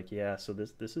guy was like, yeah, so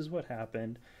this is what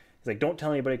happened. He's like, don't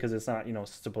tell anybody because it's not,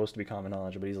 supposed to be common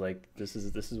knowledge. But he's like, this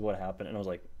is what happened. And I was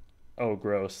like, oh,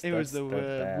 gross. It was the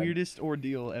weirdest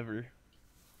ordeal ever.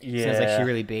 Yeah. Sounds like she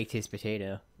really baked his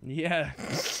potato. Yeah,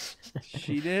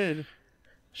 she did.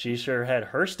 She sure had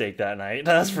her steak that night.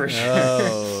 That's for sure.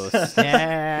 Oh,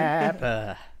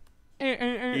 snap.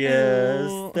 Yes,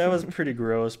 that was pretty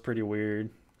gross, pretty weird.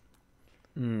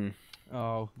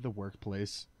 Oh, the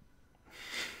workplace.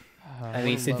 I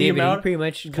mean, so David, you pretty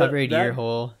much covered your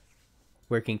whole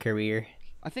working career.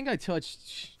 I think I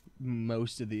touched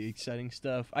most of the exciting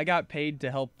stuff. I got paid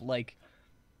to help like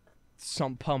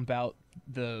pump out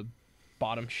the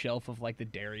bottom shelf of like the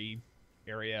dairy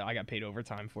area. I got paid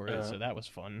overtime for it, so that was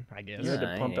fun, I guess. You had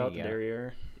to pump out the dairy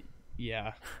area?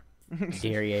 Yeah.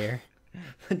 Dairy air.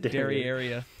 Dairy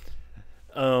area.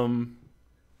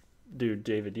 Dude,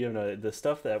 David, do you know the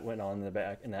stuff that went on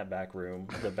in that back room,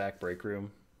 the back break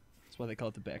room? That's why they call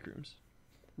it the back rooms.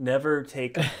 Never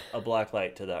take a black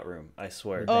light to that room, I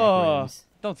swear. Oh,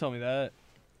 don't tell me that.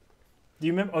 Do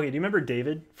you remember? Okay, do you remember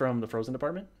David from the Frozen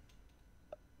department?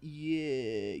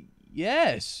 Yeah.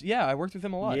 Yes. Yeah, I worked with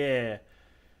him a lot. Yeah.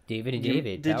 David and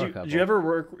David. Did you ever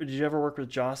work with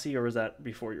Jossie, or was that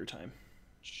before your time?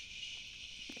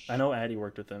 I know Addie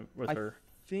worked with her. I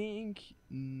think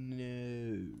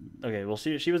no. Okay, well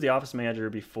she was the office manager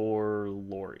before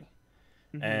Lori.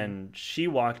 Mm-hmm. And she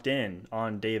walked in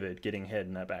on David getting head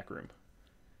in that back room.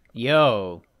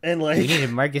 Yo. And like we need to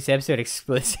mark this episode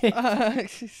explicit.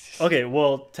 Okay,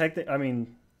 well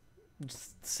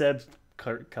Seb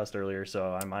cussed earlier,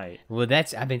 so I might. Well,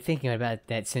 I've been thinking about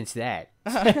that since that.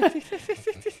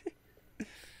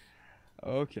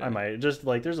 Okay. I might just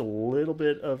like there's a little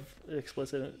bit of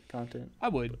explicit content. I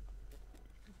would.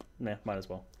 Nah, might as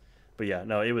well. But yeah,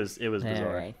 no, it was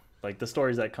bizarre. Right. Like the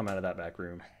stories that come out of that back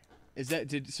room.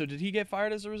 Did he get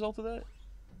fired as a result of that?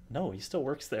 No, he still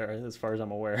works there as far as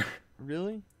I'm aware.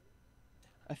 Really?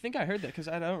 I think I heard that because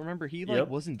I don't remember. He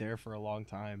wasn't there for a long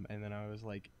time, and then I was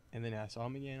like, and then I saw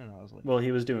him again, and I was like, well,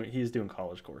 he's doing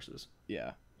college courses.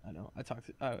 Yeah, I know. I talked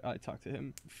to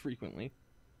him frequently.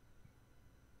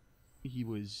 He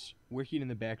was working in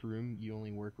the back room. You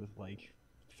only work with like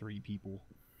 3 people,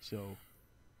 so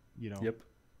Yep.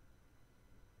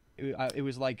 It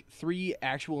was like 3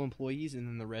 actual employees, and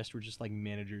then the rest were just like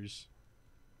managers.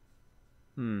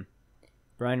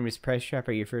 Brian, was Price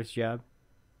Chopper your first job?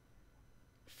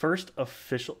 First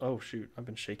official. Oh shoot, I've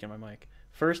been shaking my mic.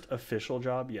 First official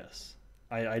job, yes.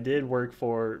 I did work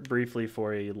briefly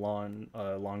for a lawn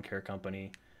care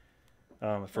company,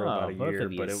 for about a year,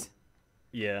 but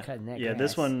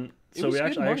this one. So we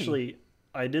actually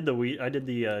I did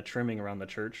the trimming around the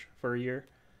church for a year.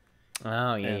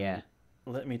 Oh yeah.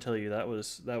 Let me tell you, that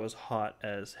was hot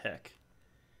as heck.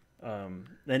 And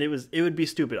it would be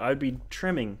stupid. I'd be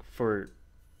trimming for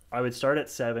I would start at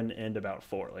 7 and about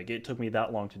 4. Like it took me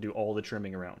that long to do all the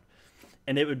trimming around.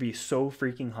 And it would be so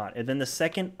freaking hot. And then the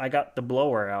second I got the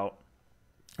blower out,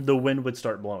 the wind would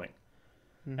start blowing.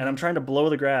 And I'm trying to blow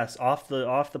the grass off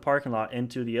the parking lot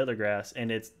into the other grass,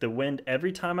 and it's the wind.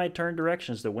 Every time I turned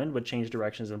directions, the wind would change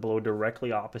directions and blow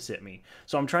directly opposite me.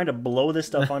 So I'm trying to blow this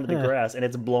stuff onto the grass, and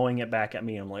it's blowing it back at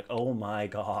me. I'm like, oh my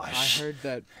gosh. I heard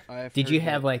that. Did you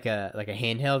have like a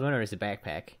handheld one, or is it a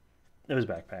backpack? It was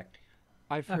backpack.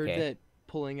 I've heard Okay. that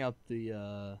pulling out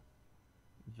the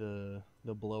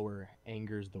blower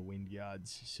angers the wind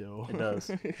gods. So It does.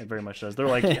 It very much does. They're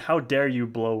like, how dare you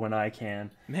blow when I can?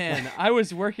 Man, I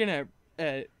was working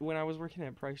when I was working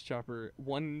at Price Chopper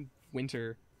one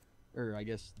winter, or I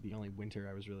guess the only winter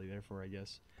I was really there for. I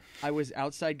guess I was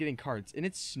outside getting carts, and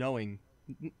it's snowing,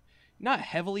 not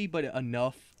heavily, but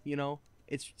enough. You know,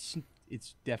 it's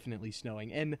definitely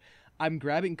snowing, and I'm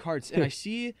grabbing carts, and I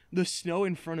see the snow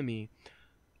in front of me.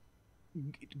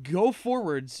 Go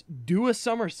forwards, do a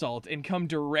somersault, and come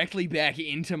directly back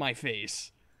into my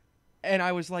face. And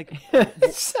I was like,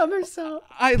 Somersault.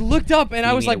 I looked up and I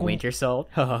You was mean like, a winter salt.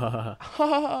 a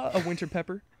winter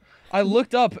pepper. I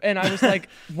looked up and I was like,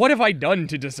 what have I done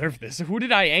to deserve this? Who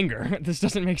did I anger? This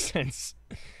doesn't make sense.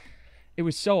 It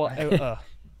was so.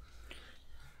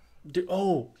 Dude,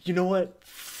 oh, you know what?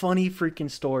 Funny freaking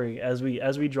story. As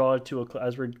we draw to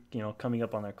as we're coming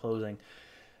up on our closing.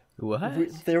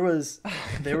 What? There was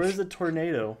a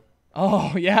tornado,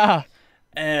 Oh yeah.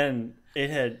 and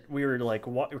we were like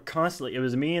constantly. It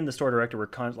was me and the store director were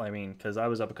constantly. I mean, because I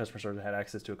was up at customer service and had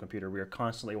access to a computer. We were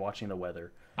constantly watching the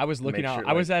weather. I was looking make out. sure,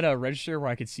 I was at a register where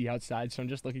I could see outside, so I'm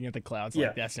just looking at the clouds. Yeah,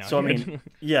 Like, that's not so I good. mean,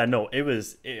 yeah, no, it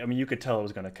was. I mean, you could tell it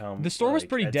was gonna come. The store was like,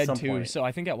 pretty at dead some too, point. so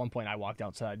I think at one point I walked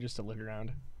outside just to look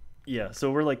around. Yeah, so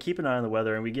we're like keeping an eye on the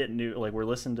weather, and we get we're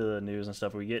listening to the news and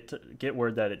stuff. We get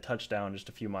word that it touched down just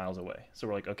a few miles away. So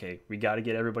we're like, okay, we got to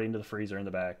get everybody into the freezer in the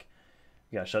back.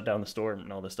 We got to shut down the store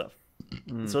and all this stuff.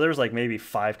 So there was like maybe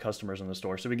 5 customers in the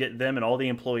store. So we get them and all the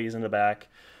employees in the back.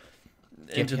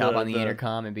 Did you have to hop on the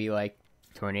intercom and be like,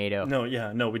 tornado?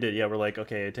 No, we did. Yeah, we're like,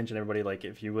 okay, attention everybody. Like,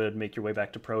 if you would make your way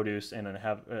back to produce, and then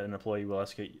have an employee will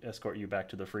escort you back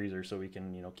to the freezer so we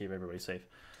can keep everybody safe.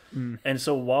 And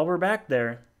so while we're back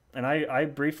there. And I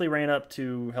briefly ran up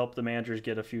to help the managers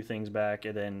get a few things back,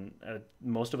 and then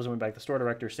most of us went back. The store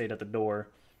director stayed at the door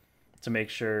to make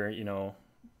sure,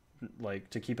 like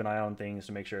to keep an eye on things,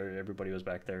 to make sure everybody was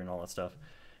back there and all that stuff.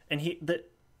 And he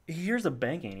hears a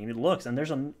banging, and he looks, and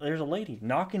there's a lady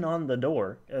knocking on the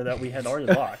door that we had already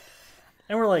locked,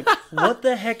 and we're like, what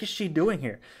the heck is she doing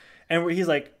here? And he's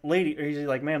like,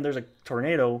 ma'am, there's a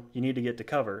tornado. You need to get to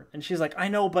cover. And she's like, I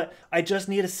know, but I just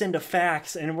need to send a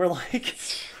fax. And we're like,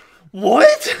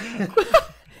 what?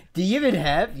 Do you even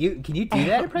have Can you do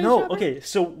that? At Price No. Chopper? Okay.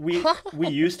 So we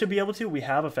used to be able to. We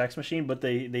have a fax machine, but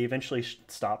they eventually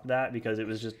stopped that because it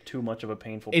was just too much of a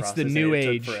painful It's process. the new and it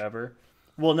age. took forever.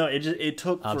 Well, no, it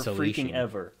took for Obsolescence. freaking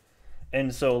ever.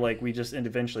 And so like we just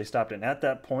eventually stopped it. And at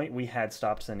that point, we had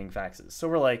stopped sending faxes. So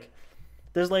we're like,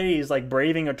 this lady is like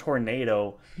braving a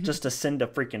tornado just to send a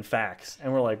freaking fax,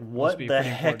 and we're like, what be the pretty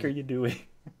heck important. are you doing?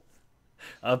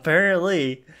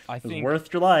 Apparently, I it's think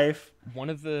worth your life. one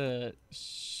of the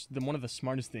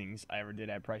smartest things I ever did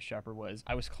at Price Chopper was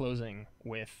I was closing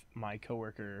with my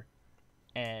coworker,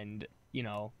 and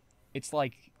it's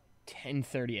like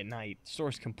 10:30 at night.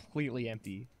 Store's completely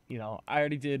empty. I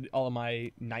already did all of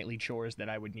my nightly chores that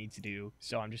I would need to do,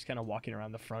 so I'm just kind of walking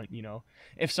around the front.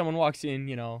 If someone walks in,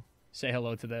 say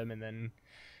hello to them, and then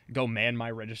go man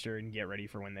my register and get ready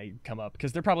for when they come up,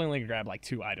 because they're probably only gonna grab like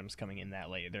 2 items coming in that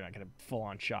late. They're not gonna full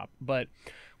on shop. But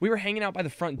we were hanging out by the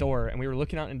front door, and we were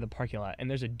looking out into the parking lot, and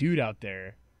there's a dude out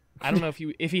there. I don't know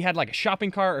if he had like a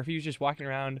shopping cart or if he was just walking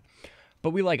around, but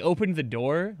we like opened the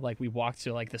door, like we walked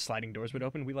so like the sliding doors would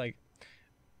open. We like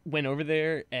went over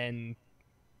there, and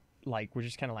like we're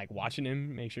just kind of like watching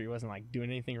him, make sure he wasn't like doing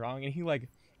anything wrong, and he like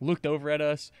looked over at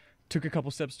us, took a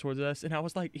couple steps towards us, and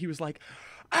he was like,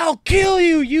 I'll kill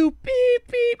you, you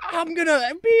beep, beep, I'm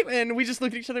gonna beep. And we just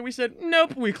looked at each other, we said,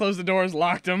 nope. We closed the doors,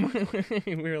 locked them.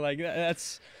 We were like,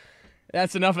 that's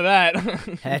enough of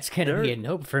that. That's gonna be a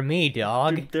nope for me,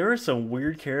 dog. Dude, there are some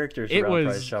weird characters It around was-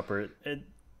 Price Chopper.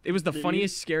 It was the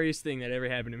funniest, scariest thing that ever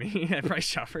happened to me at Price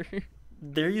Chopper.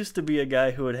 There used to be a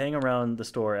guy who would hang around the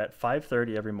store at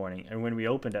 5:30 every morning, and when we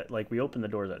opened the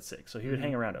doors at 6, so he would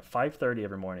hang around at 5:30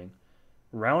 every morning,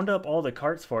 round up all the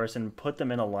carts for us and put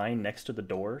them in a line next to the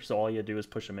door, so all you do is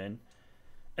push them in.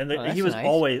 And that's he was nice.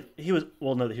 always here's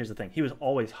the thing, he was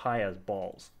always high as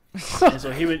balls, and so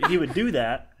he would do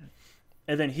that,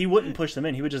 and then he wouldn't push them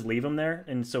in, he would just leave them there,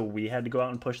 and so we had to go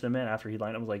out and push them in after he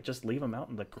lined up. I was like, just leave them out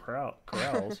in the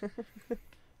corrals.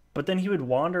 But then he would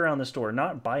wander around the store,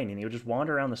 not buy anything. He would just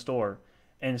wander around the store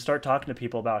and start talking to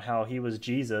people about how he was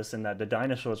Jesus and that the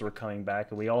dinosaurs were coming back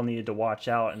and we all needed to watch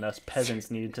out and us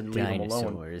peasants needed to leave him alone.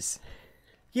 Dinosaurs.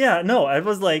 Yeah, no, I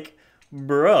was like,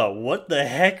 bruh, what the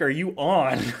heck are you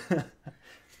on?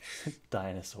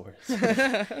 Dinosaurs. Dude,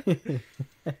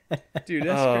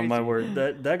 that's Oh, crazy. my word.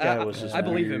 That guy was just I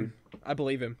believe weird. him. I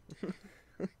believe him.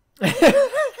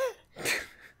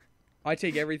 I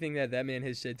take everything that man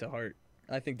has said to heart.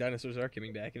 I think dinosaurs are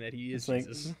coming back and that he is Like,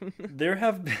 Jesus.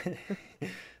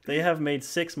 they have made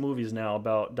 6 movies now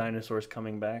about dinosaurs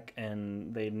coming back,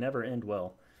 and they never end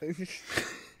well.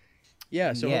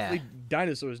 Yeah, so Yeah. hopefully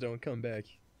dinosaurs don't come back.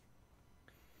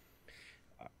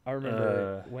 I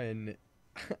remember when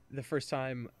the first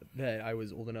time that I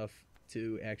was old enough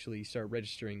to actually start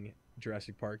registering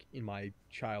Jurassic Park in my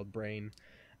child brain,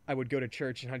 I would go to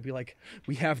church and I'd be like,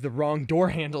 we have the wrong door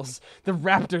handles. The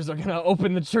raptors are going to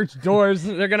open the church doors.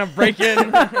 They're going to break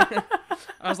in. I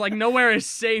was like, nowhere is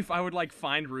safe. I would like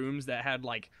find rooms that had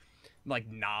like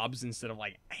knobs instead of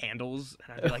like handles.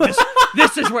 And I'd be like,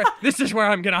 this is where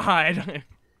I'm going to hide.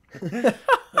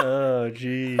 Oh,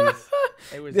 jeez.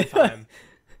 It was a time.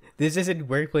 This isn't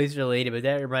workplace related, but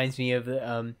that reminds me of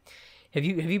the have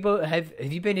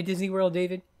you been to Disney World,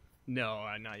 David? No,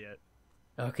 not yet.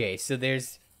 Okay, so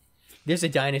there's a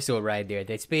dinosaur ride there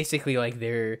that's basically like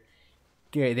they're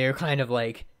kind of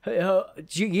like,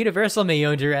 Universal may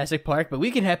own Jurassic Park, but we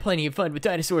can have plenty of fun with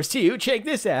dinosaurs too. Check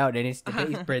this out. And it's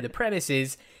the premise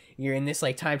is you're in this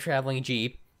like time traveling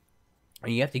Jeep,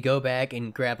 and you have to go back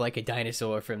and grab like a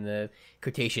dinosaur from the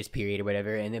Cretaceous period or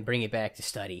whatever, and then bring it back to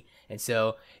study. And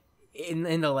so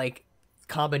in the like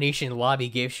combination lobby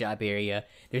gift shop area,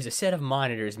 there's a set of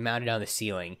monitors mounted on the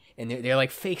ceiling, and they're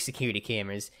like fake security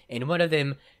cameras, and one of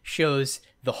them shows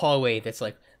the hallway that's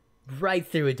like right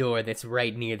through a door that's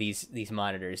right near these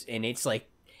monitors, and it's like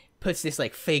puts this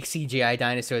like fake CGI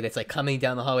dinosaur that's like coming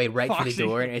down the hallway right through the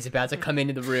door, and it's about to come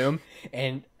into the room.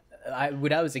 And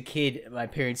when I was a kid, my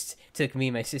parents took me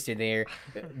and my sister there.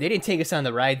 They didn't take us on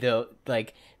the ride though.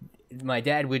 Like, my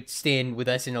dad would stand with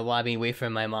us in the lobby and wait for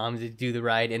my mom to do the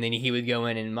ride, and then he would go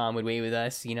in and mom would wait with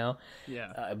us, you know?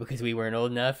 Yeah. Because we weren't old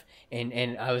enough.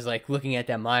 And I was like looking at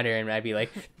that monitor, and I'd be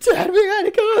like, Dad, we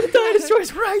gotta go. The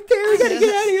dinosaur's right there. We gotta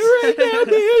get out of here right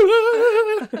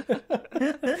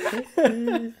now,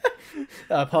 dude.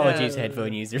 Apologies,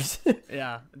 headphone users.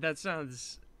 Yeah, that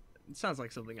sounds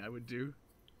like something I would do.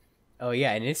 Oh,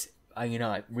 yeah. And it's,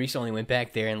 I recently went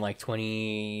back there in like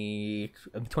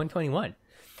 2021.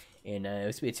 And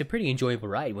it's a pretty enjoyable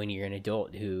ride when you're an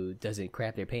adult who doesn't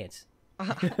crap their pants.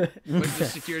 Was the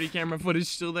security camera footage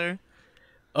still there?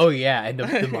 Oh yeah, and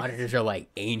the monitors are like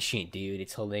ancient, dude.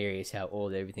 It's hilarious how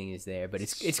old everything is there, but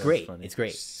it's great. funny. It's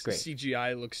great. It's great.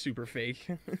 CGI looks super fake.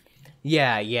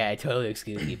 Yeah, it totally looks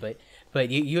goofy, but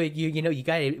you know you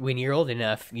got to, when you're old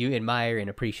enough, you admire and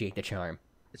appreciate the charm.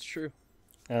 It's true.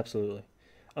 Absolutely.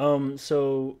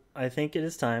 So I think it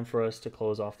is time for us to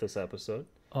close off this episode.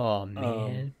 Oh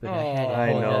man, but I had I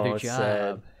a whole know, other it's job.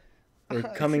 sad. We're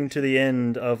coming to the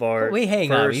end of our Wait, hang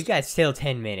on. first... You got still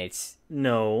 10 minutes.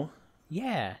 No.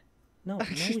 Yeah. No, we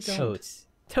don't.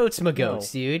 Totes my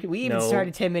goats, dude. We even No.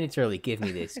 started 10 minutes early. Give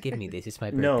me this. It's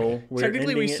my birthday. No, we're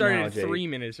Technically, we ending it started now, Jake. 3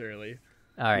 minutes early.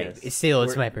 All right. Yes. It's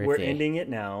We're- my birthday. We're ending it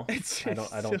now. It's I don't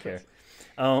still- care.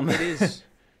 It is.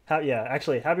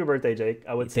 Actually, happy birthday, Jake.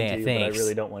 I would sing to you, but Thanks. I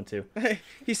really don't want to.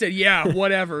 He said, "Yeah,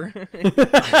 whatever."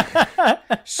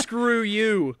 Screw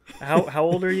you. How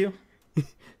old are you?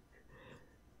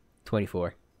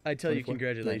 24. I tell you 24?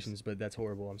 congratulations, but that's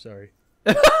horrible. I'm sorry.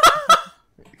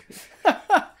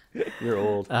 You're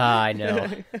old. I know.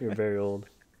 You're very old.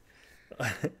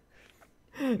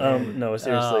 No,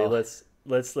 seriously, Oh.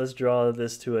 let's draw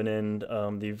this to an end.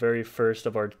 The very first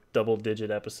of our double-digit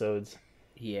episodes.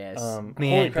 Yes. Holy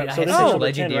Man, crap, but so I had this is such a number 10,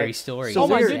 legendary right? story. So Oh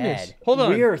my we're- goodness. Hold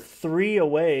on. We are 3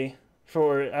 away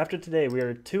after today. We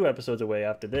are 2 episodes away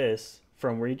after this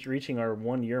from reaching our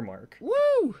 1-year mark.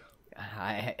 Woo!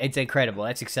 It's incredible.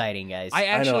 That's exciting, guys. I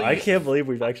I know. I can't believe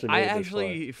we've actually made I it this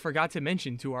actually forgot to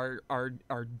mention to our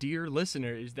dear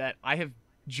listeners that I have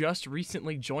just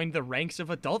recently joined the ranks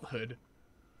of adulthood.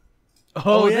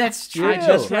 oh, yeah. that's true. I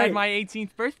just right. had my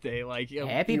 18th birthday. Like,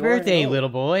 Happy You are birthday, old. little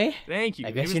boy. thank you. I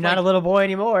It guess was you're not a like little boy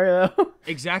anymore, though.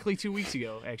 exactly 2 weeks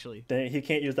ago, actually. far. He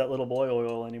can't use that little boy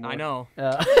oil anymore. I know.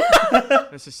 Uh,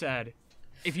 This is sad.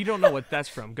 If you don't know what that's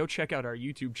from, go check out our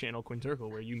YouTube channel, Quinturkle,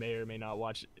 where you may or may not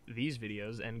watch these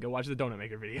videos, and go watch the Donut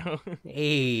Maker video.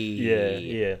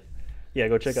 hey. Yeah.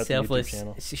 Go check out Selfless, the YouTube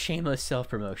channel. shameless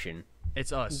self-promotion.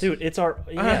 It's us. Dude, it's our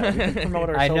we can promote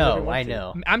I ourselves. if we know, want I to.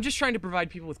 know. I'm just trying to provide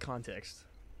people with context.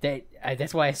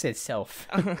 That's why I said self,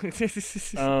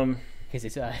 Um, because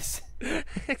it's us.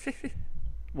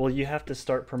 well, you have to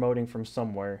start promoting from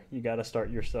somewhere. You got to start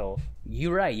yourself.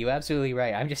 You're right. You're absolutely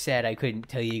right. I'm just sad I couldn't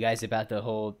tell you guys about the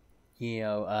whole,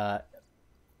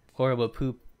 horrible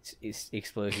poop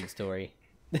explosion story.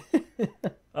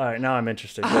 All right, now I'm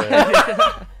interested. Go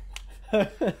ahead.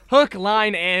 Hook,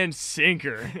 line, and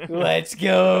sinker. Let's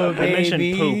go, I baby.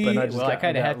 mentioned poop, and I just I got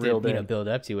kind of have to, reeled in. build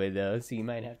up to it though. So you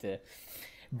might have to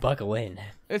buckle in.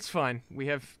 It's fine. We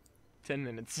have 10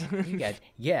 minutes.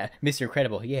 Yeah, Mr.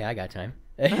 Incredible. Yeah, I got time.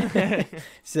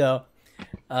 So,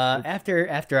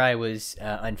 after I was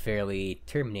unfairly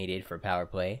terminated for power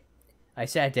play, I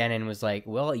sat down and was like,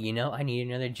 well, I need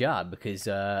another job because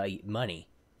money.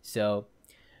 So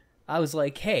I was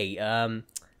like, hey,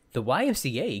 the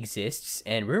YMCA exists,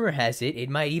 and rumor has it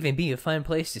might even be a fun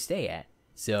place to stay at.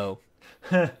 So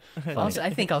I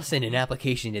think I'll send an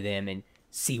application to them and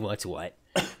see what's what.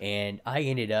 And I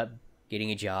ended up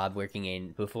getting a job working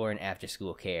in before and after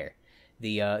school care.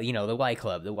 The the Y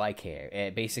Club, the Y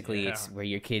Care. Basically, it's where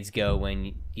your kids go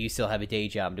when you still have a day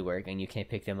job to work and you can't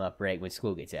pick them up right when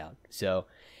school gets out. So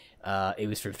it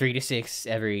was from 3 to 6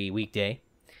 every weekday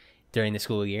during the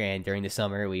school year, and during the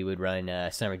summer we would run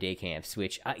summer day camps.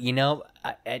 Which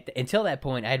until that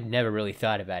point, I'd never really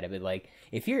thought about it. But like,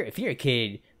 if you're a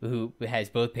kid who has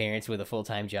both parents with a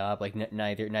full-time job, like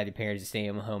neither parent is a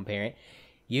stay-at-home parent,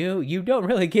 you don't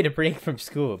really get a break from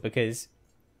school because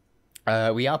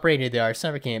we operated our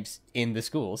summer camps in the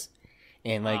schools,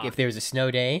 and like if there was a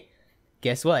snow day,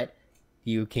 guess what?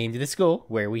 You came to the school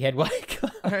where we had White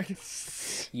Club.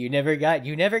 You never got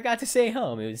to stay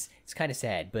home. It's kind of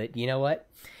sad, but you know what?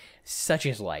 Such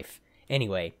is life.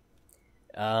 Anyway,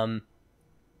 the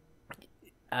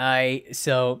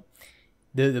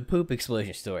poop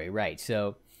explosion story, right?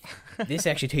 So this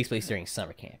actually takes place during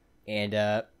summer camp,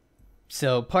 and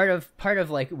so part of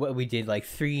like what we did like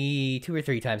 2 or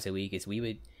 3 times a week is we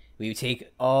would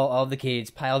take all the kids,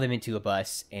 pile them into a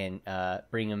bus, and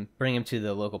bring them to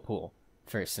the local pool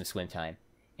for some swim time.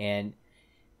 And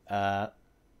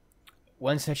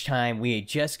one such time, we had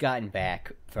just gotten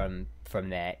back from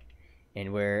that,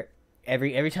 and we're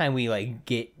every time we like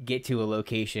get to a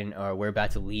location or we're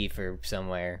about to leave for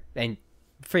somewhere, and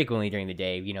frequently during the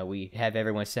day, we have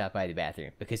everyone stop by the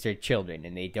bathroom because they're children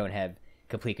and they don't have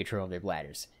complete control of their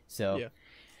bladders. So Yeah.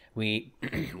 we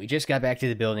just got back to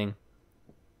the building.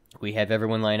 We have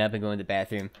everyone line up and go in the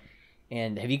bathroom.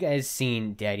 And have you guys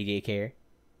seen Daddy Daycare?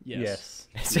 Yes.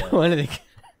 So one of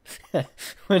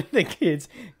the kids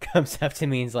comes up to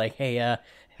me and is like, "Hey,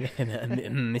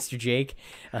 Mr. Jake."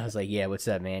 I was like, "Yeah, what's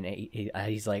up, man?"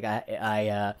 He's like,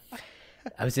 "I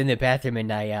was in the bathroom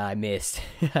and I missed.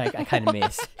 I kind of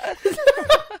missed."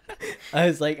 I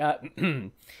was like,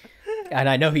 and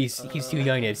I know he's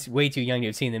way too young to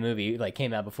have seen the movie. Like,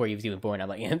 came out before he was even born. I'm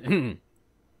like, I'm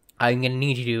gonna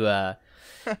need you to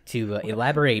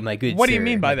elaborate, my good. What do sir, you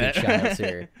mean by my good that? child,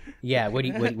 sir? Yeah. What do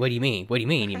you mean? What do you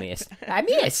mean you missed? I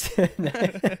missed.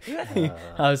 I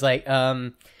was like,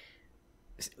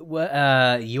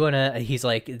 what? You wanna? He's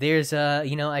like, there's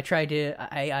I tried to,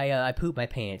 I pooped my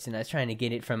pants and I was trying to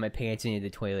get it from my pants into the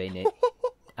toilet and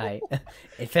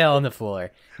it fell on the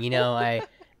floor.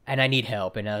 And I need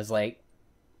help. And I was like,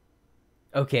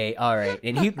 okay, all right.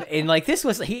 And like this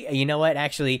was you know what?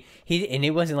 Actually, and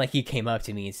it wasn't like he came up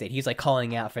to me and said, he was like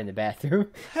calling out from the bathroom.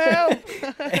 Help!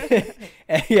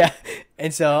 Yeah.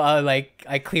 And so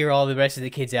I clear all the rest of the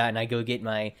kids out and I go get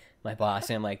my boss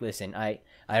and I'm like, listen, I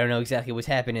don't know exactly what's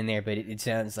happening there, but it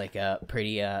sounds like a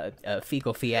pretty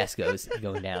fecal fiasco's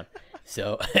going down.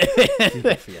 So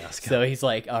so he's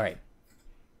like, all right.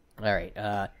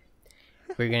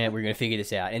 We're gonna figure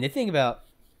this out. And the thing about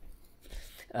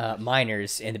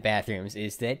minors in the bathrooms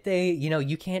is that they,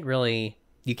 you can't go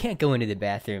into the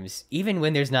bathrooms even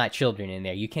when there's not children in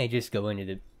there. You can't just go into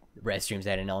the restrooms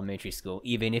at an elementary school,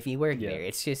 even if you work there.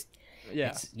 It's just,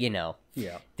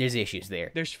 there's issues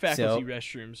there. There's faculty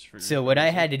restrooms for. So what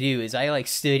I had to do is I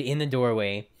stood in the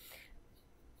doorway,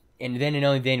 and then and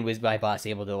only then was my boss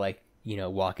able to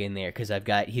walk in there because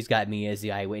he's got me as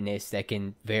the eyewitness that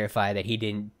can verify that he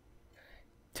didn't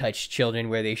touch children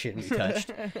where they shouldn't be touched.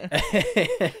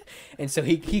 And so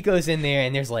he goes in there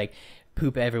and there's like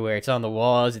poop everywhere. It's on the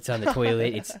walls, it's on the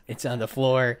toilet, it's on the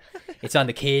floor, it's on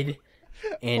the kid.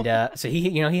 And so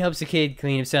he helps the kid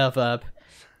clean himself up.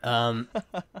 I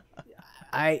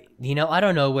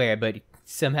don't know where, but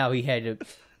somehow he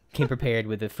came prepared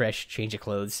with a fresh change of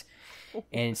clothes.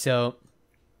 And so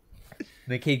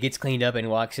the kid gets cleaned up and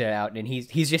walks out, and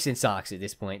he's just in socks at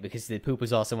this point because the poop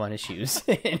was also on his shoes.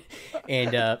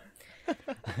 and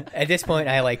At this point,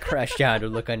 I like crouch down to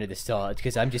look under the stall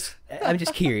because I'm just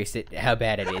curious at how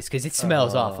bad it is because it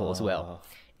smells awful as well.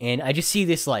 And I just see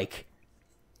this like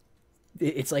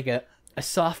it's like a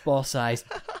softball-sized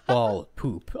ball of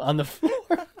poop on the floor.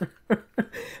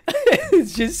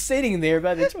 It's just sitting there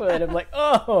by the toilet. I'm like,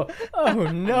 oh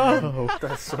no.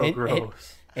 That's so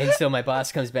gross. And so my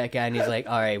boss comes back out and he's like,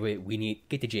 all right, we need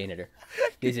get the janitor.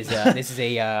 This is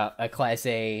a class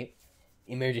A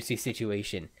emergency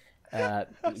situation. Got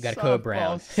a code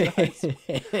brown.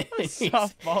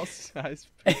 Softball size.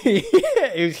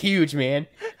 It was huge, man.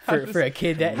 For a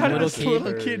kid How did little this kid.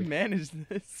 little kid manage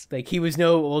this? Like he was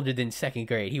no older than second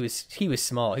grade. He was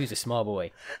small. He was a small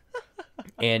boy.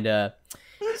 And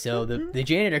so the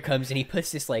janitor comes and he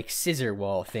puts this like scissor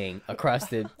wall thing across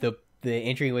the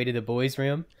entryway to the boys'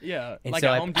 room. Yeah, And like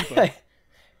so a Home Depot.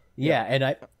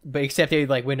 and but except they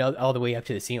like went all the way up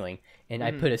to the ceiling. And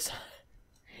I put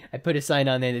a sign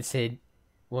on there that said,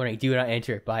 "Warning: Do not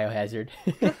enter. Biohazard."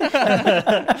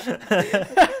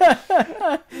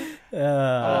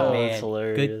 Oh man, that's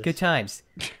hilarious. Good times.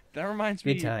 That reminds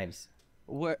me. Good times.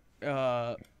 What?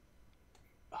 Oh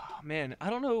man, I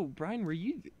don't know, Brian. Were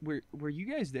you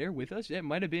guys there with us? It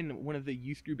might have been one of the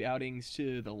youth group outings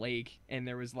to the lake, and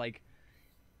there was like,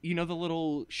 the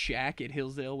little shack at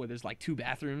Hillsdale where there's like 2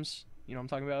 bathrooms. You know what I'm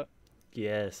talking about?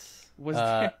 Yes. Was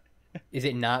there? Is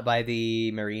it not by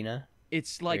the marina?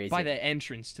 It's Or like is by it? the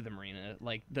entrance to the marina,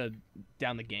 like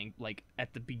down the gang, like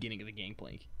at the beginning of the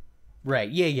gangplank. Right.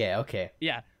 Yeah. Okay.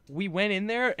 Yeah, we went in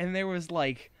there and there was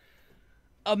like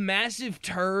a massive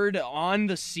turd on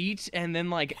the seat and then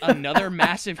like another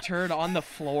massive turd on the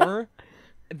floor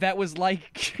that was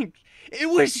like it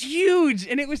was huge,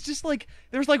 and it was just like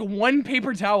there was like one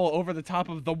paper towel over the top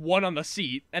of the one on the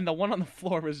seat, and the one on the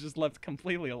floor was just left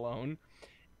completely alone.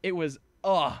 It was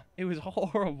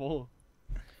horrible.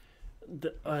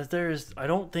 I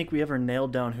don't think we ever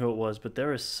nailed down who it was, but there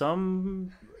was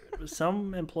some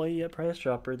employee at Price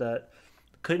Chopper that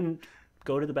couldn't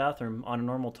go to the bathroom on a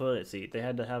normal toilet seat. They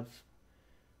had to have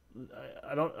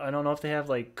I don't know if they have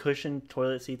like cushioned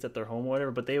toilet seats at their home or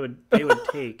whatever, but they would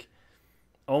take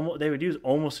they would use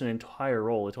almost an entire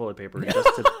roll of toilet paper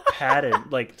just to pad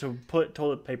it, like to put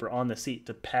toilet paper on the seat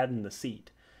to pad in the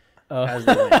seat. As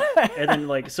they went. And then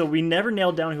like, so we never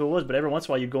nailed down who it was, but every once in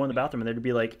a while you'd go in the bathroom and there'd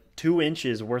be like 2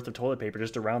 inches worth of toilet paper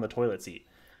just around the toilet seat.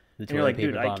 And you're like,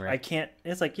 dude, I can't.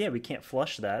 It's like, yeah, we can't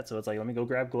flush that. So it's like, let me go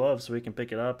grab gloves so we can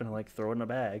pick it up and like throw it in a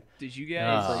bag. Did you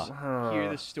guys hear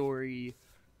the story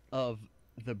of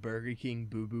the Burger King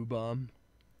Boo Boo Bomb?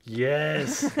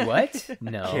 Yes. What?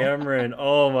 No. Cameron,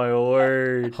 oh my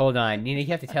word. Hold on, you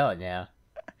have to tell it now.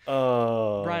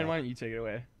 Oh. Brian, why don't you take it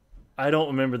away? I don't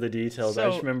remember the details.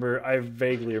 So, I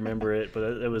vaguely remember it, but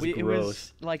it was gross. It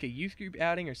was like a youth group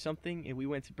outing or something, and we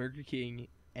went to Burger King,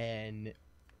 and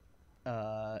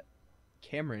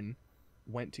Cameron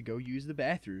went to go use the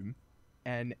bathroom,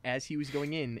 and as he was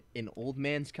going in, an old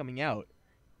man's coming out,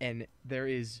 and there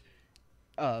is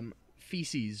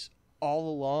feces all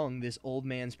along this old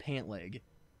man's pant leg,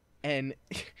 and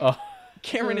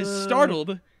Cameron is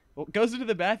startled, goes into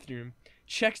the bathroom,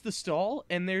 checks the stall,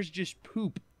 and there's just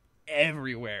poop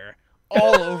everywhere,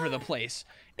 all over the place.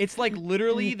 It's like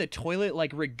literally the toilet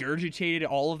like regurgitated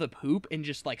all of the poop and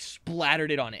just like splattered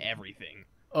it on everything.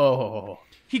 Oh.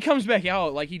 He comes back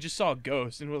out like he just saw a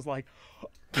ghost and was like,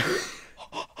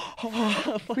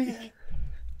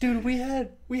 Dude, we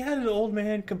had an old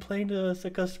man complain to us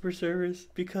at customer service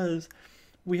because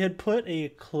we had put a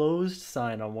closed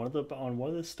sign on one of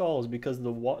the stalls because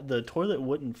the toilet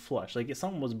wouldn't flush. Like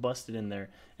something was busted in there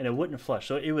and it wouldn't flush.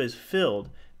 So it was filled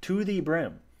to the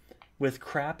brim with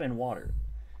crap and water.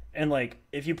 And like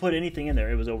if you put anything in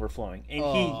there, it was overflowing.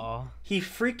 And he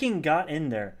freaking got in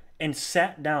there and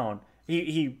sat down.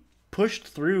 He pushed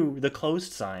through the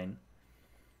closed sign,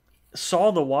 saw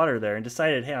the water there, and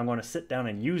decided, hey, I'm going to sit down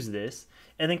and use this,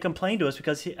 and then complained to us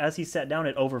because as he sat down,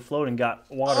 it overflowed and got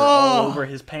water all over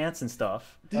his pants and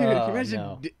stuff. Dude, can you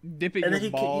imagine dipping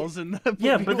your balls in the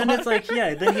Yeah, but then it's like,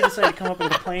 then he decided to come up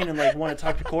with a complaint and like want to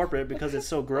talk to corporate because it's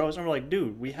so gross. And we're like,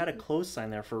 dude, we had a closed sign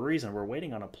there for a reason. We're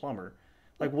waiting on a plumber.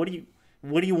 Like, what do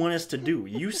you want us to do?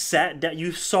 You sat down,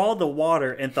 you saw the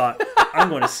water and thought, I'm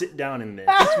going to sit down in this.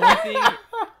 It's one thing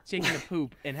taking a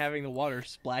poop and having the water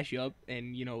splash you up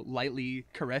and, lightly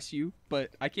caress you,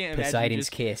 but I can't imagine Poseidon's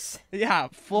kiss. Yeah,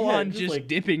 full on just like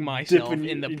dipping myself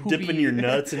in the poopy... Dipping your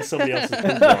nuts in somebody else's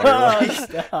poop water.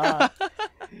 Stop.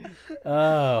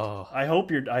 Oh. I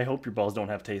hope your balls don't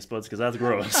have taste buds because that's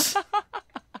gross.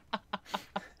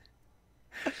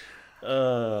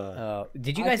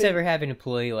 Did you guys ever have an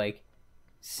employee like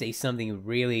say something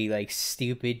really like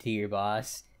stupid to your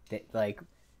boss that like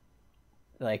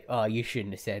like, oh, you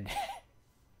shouldn't have said that.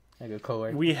 Like a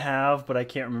coworker. We have, but I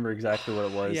can't remember exactly what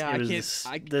it was. Yeah, it was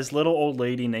this little old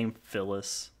lady named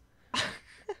Phyllis.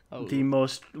 Oh.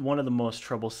 One of the most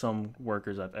troublesome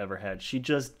workers I've ever had. She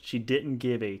didn't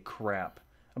give a crap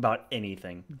about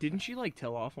anything. Didn't she like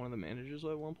tell off one of the managers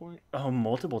at one point? Oh,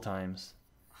 multiple times.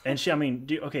 And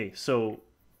okay, so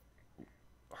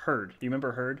Hurd. Do you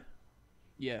remember Hurd?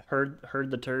 Yeah.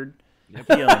 Hurd the turd?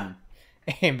 Yep.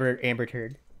 He, Amber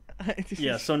turd.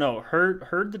 yeah, so no,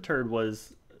 Hurd the turd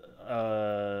was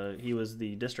he was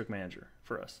the district manager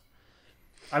for us.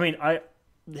 I mean,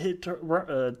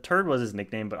 Turd was his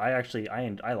nickname, but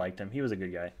I liked him. He was a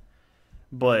good guy.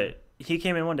 But he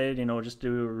came in one day, just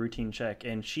do a routine check,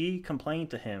 and she complained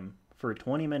to him for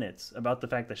 20 minutes about the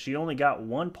fact that she only got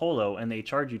one polo and they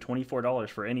charge you $24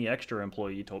 for any extra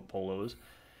employee polos,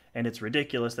 and it's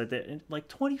ridiculous that like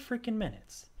 20 freaking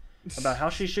minutes about how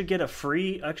she should get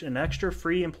an extra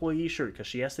free employee shirt because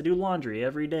she has to do laundry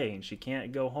every day and she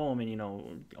can't go home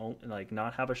and like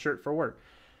not have a shirt for work.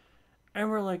 And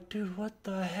we're like, dude, what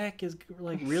the heck is,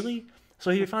 like, really?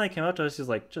 So he finally came up to us. He's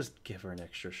like, just give her an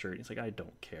extra shirt. He's like, I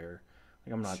don't care.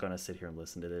 Like, I'm not going to sit here and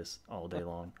listen to this all day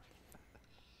long.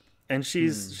 And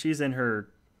she's in her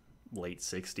late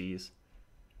 60s.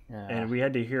 And we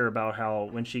had to hear about how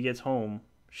when she gets home,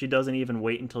 she doesn't even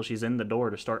wait until she's in the door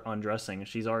to start undressing.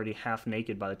 She's already half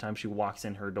naked by the time she walks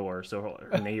in her door. So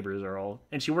her neighbors are all...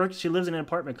 And she lives in an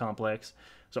apartment complex.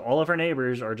 So all of her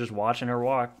neighbors are just watching her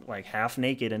walk like half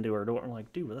naked into her door. I'm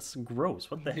like, dude, that's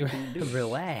gross. What the heck are you doing?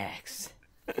 Relax.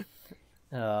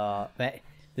 But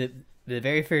the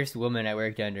very first woman I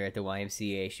worked under at the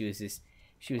YMCA,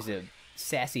 she was a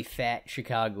sassy fat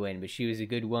Chicagoan, but she was a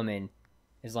good woman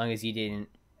as long as you didn't,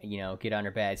 get on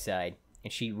her bad side.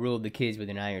 And she ruled the kids with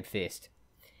an iron fist.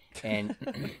 And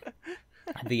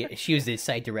she was the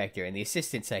site director, and the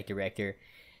assistant site director,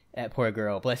 that poor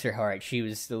girl, bless her heart, she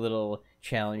was the little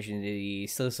challenge in the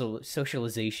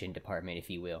socialization department, if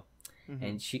you will. Mm-hmm.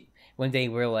 And one day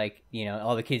we're like,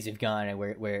 all the kids have gone, and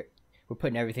we're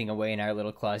putting everything away in our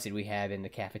little closet we have in the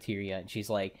cafeteria. And she's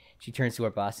like, she turns to her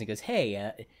boss and goes,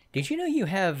 "Hey, did you know you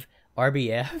have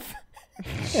RBF?"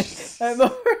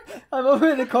 I'm over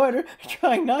in the corner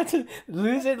trying not to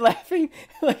lose it, laughing,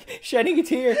 like shedding a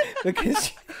tear,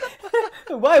 because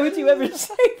why would you ever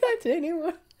say that to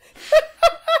anyone?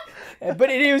 But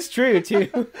it was true too.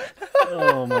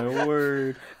 Oh my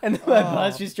word! And then my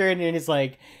boss just turned and is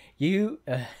like, "You,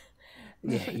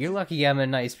 you're lucky I'm a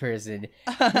nice person.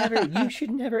 You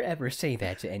should never ever say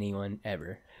that to anyone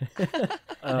ever.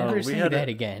 Never say that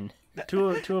again." Two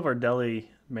of our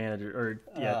deli managers,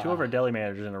 two of our deli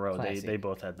managers in a row. Classic. They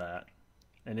both had that,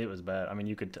 and it was bad. I mean,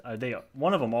 you could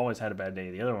one of them always had a bad day.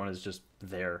 The other one is just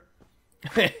there.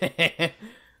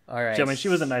 All right. She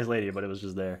was a nice lady, but it was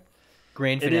just there.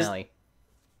 Grand finale.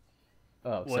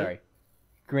 Oh, What? sorry.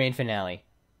 Grand finale,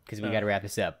 because we got to wrap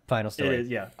this up. Final story. It is,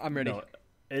 yeah. I'm ready. No,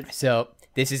 So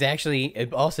this is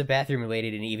actually also bathroom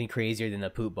related and even crazier than the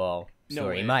poop ball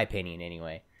story, in my opinion,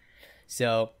 anyway.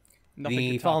 So Nothing the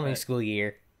can top following that. school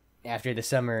year, after the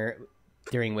summer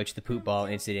during which the poop ball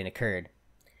incident occurred,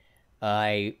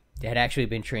 I had actually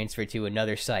been transferred to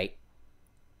another site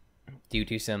due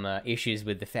to some issues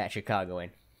with the fat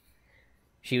Chicagoan.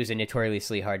 She was a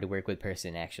notoriously hard to work with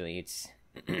person. Actually, it's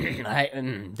I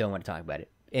don't want to talk about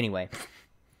it. Anyway,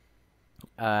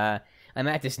 I'm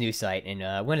at this new site,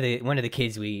 and one of the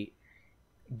kids we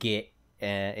get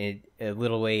a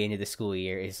little way into the school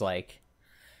year is like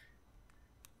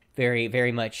very,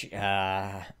 very much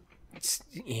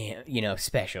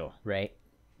special, right?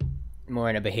 More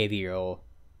in a behavioral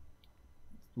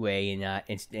way, and not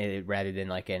rather than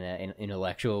like in an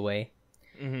intellectual way.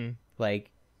 Mm-hmm. Like,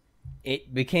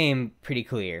 it became pretty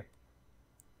clear,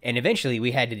 and eventually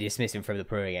we had to dismiss him from the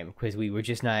program because we were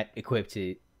just not equipped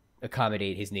to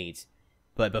accommodate his needs.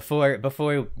 But before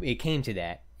it came to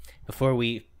that, before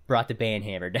we brought the band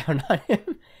hammer down on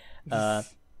him,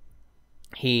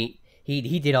 he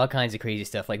did all kinds of crazy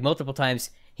stuff. Like, multiple times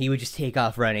he would just take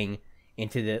off running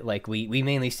into the, like, we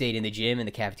mainly stayed in the gym and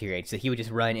the cafeteria, so he would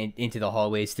just run into the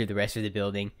hallways through the rest of the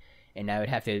building, and I would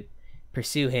have to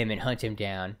pursue him and hunt him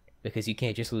down because you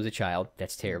can't just lose a child.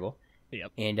 That's terrible.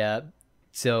 Yep. And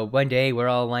so one day we're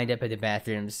all lined up at the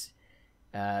bathrooms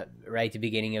right at the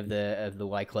beginning of the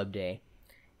Y Club day,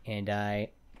 and I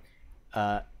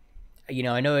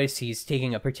noticed he's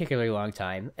taking a particularly long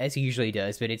time, as he usually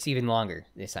does, but it's even longer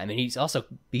this time. And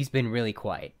he's been really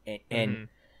quiet. And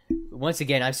once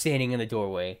again, I'm standing in the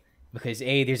doorway because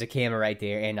there's a camera right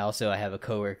there, and also I have a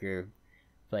coworker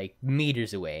like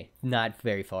meters away, not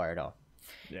very far at all.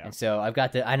 Yeah. And so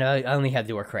I know I only have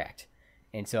the door cracked,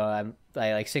 and so I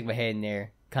like stick my head in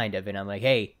there kind of, and I'm like,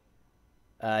 hey,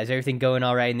 is everything going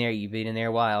all right in there? You've been in there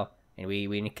a while, and we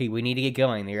need to get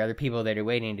going. There are other people that are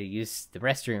waiting to use the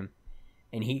restroom,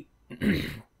 and he,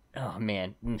 oh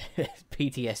man,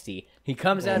 PTSD. He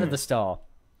comes out of the stall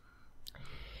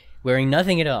wearing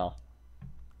nothing at all,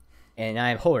 and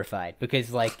I'm horrified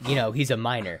because, like, you know, he's a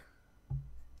minor.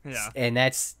 Yeah. And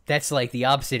that's like the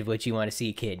opposite of what you want to see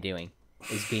a kid doing,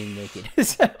 is being naked.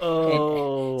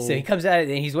 Oh. So he comes out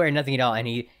and he's wearing nothing at all, and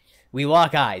we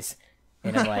lock eyes,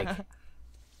 and I'm like,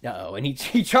 uh-oh, and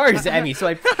he charges at me, so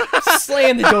I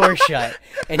slam the door shut,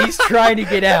 and he's trying to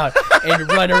get out and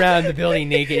run around the building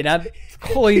naked, and I'm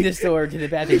pulling this door to the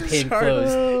bathroom pin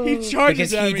closed. He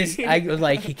charges Because at me. I was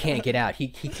like, he can't get out. He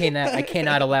cannot. I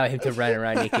cannot allow him to run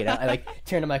around naked. I like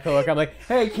turn to my coworker. I'm like,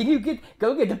 hey, can you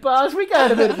go get the boss? We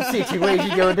got a bit of a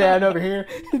situation going down over here.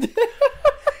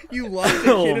 You locked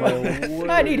the kid in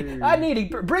a... I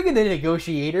need to bring in the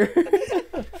negotiator.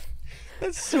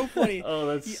 That's so funny. Oh,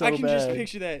 that's so I can just bad.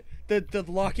 picture that. The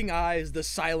locking eyes, the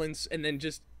silence, and then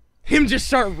just him just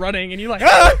start running, and you're like,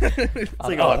 ah! It's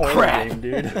like Oh, a horror crap. game,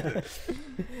 dude.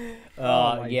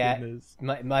 my yeah. goodness.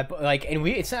 My like, and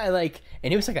it's not like,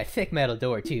 and it was like a thick metal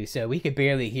door too, so we could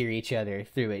barely hear each other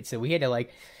through it. So we had to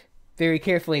like very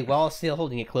carefully, while still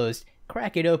holding it closed,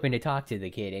 crack it open to talk to the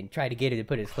kid and try to get him to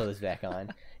put his clothes back on.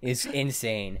 It's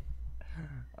insane.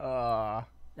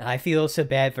 I feel so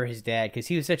bad for his dad because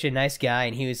he was such a nice guy,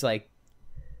 and he was like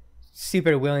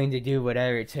super willing to do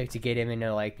whatever it took to get him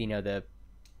into, like, you know, the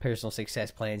personal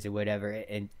success plans or whatever,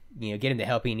 and, you know, get him the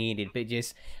help he needed. But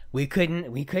just we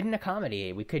couldn't accommodate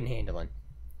it. We couldn't handle him.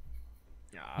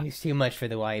 He was too much for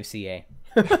the YMCA.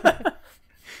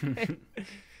 Banned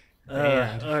all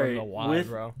from right. the Y,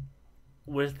 bro.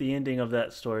 With the ending of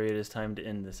that story, it is time to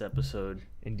end this episode.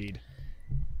 Indeed.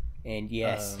 And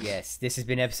yes, this has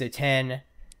been episode 10.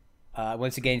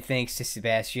 Once again, thanks to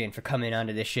Sebastian for coming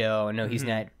onto the show. I know he's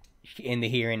not in the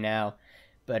here and now,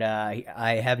 but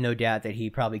I have no doubt that he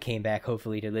probably came back,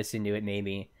 hopefully, to listen to it,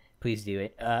 maybe. Please do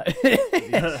it.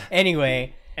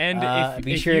 Anyway, And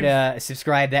be sure to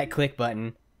subscribe, that click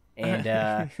button,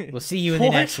 and we'll see you in the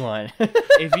next one.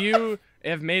 if you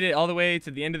have made it all the way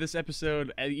to the end of this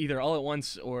episode, either all at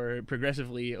once or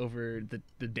progressively over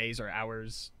the days or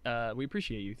hours, we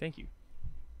appreciate you. Thank you.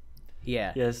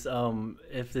 Yeah. Yes.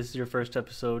 If this is your first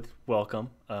episode, welcome.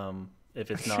 If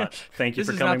it's not, thank you This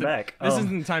for is coming not the- back. This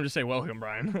isn't the time to say welcome,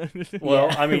 Brian. Well,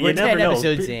 Yeah. I mean, we're you 10 never know.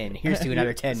 episodes in. Here's to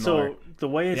another 10 more. So the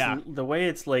way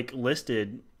it's like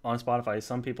listed on Spotify,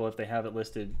 some people, if they have it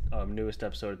listed, newest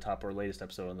episode at top or latest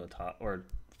episode on the top or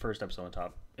first episode on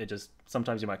top, it just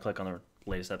sometimes you might click on the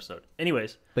latest episode.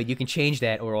 Anyways, But you can change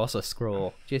that or also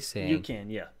scroll. Just saying. you can,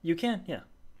 yeah.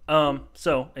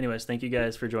 So anyways, thank you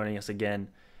guys for joining us again.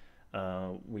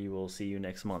 We will see you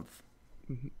next month.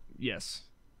 Yes.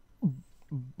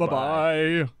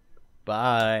 Bye-bye.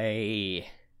 Bye.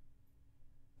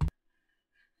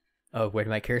 Oh, where'd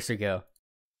my cursor go?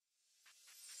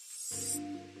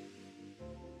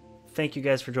 Thank you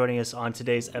guys for joining us on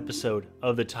today's episode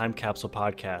of the Time Capsule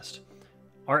Podcast.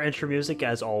 Our intro music,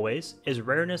 as always, is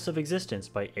Rareness of Existence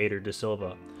by Ader De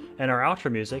Silva, and our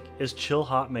outro music is Chill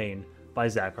Hot Main by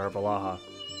Zachar Valaha.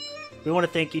 We want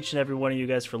to thank each and every one of you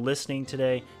guys for listening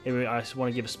today, and I want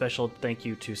to give a special thank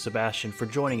you to Sebastian for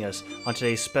joining us on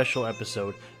today's special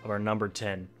episode of our number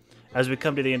 10. As we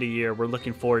come to the end of the year, we're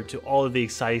looking forward to all of the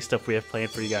exciting stuff we have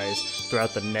planned for you guys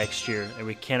throughout the next year, and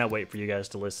we cannot wait for you guys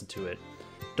to listen to it.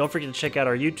 Don't forget to check out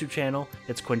our YouTube channel.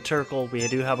 It's Quinturkle. We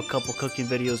do have a couple cooking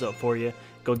videos up for you.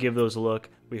 Go give those a look.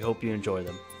 We hope you enjoy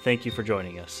them. Thank you for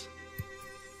joining us.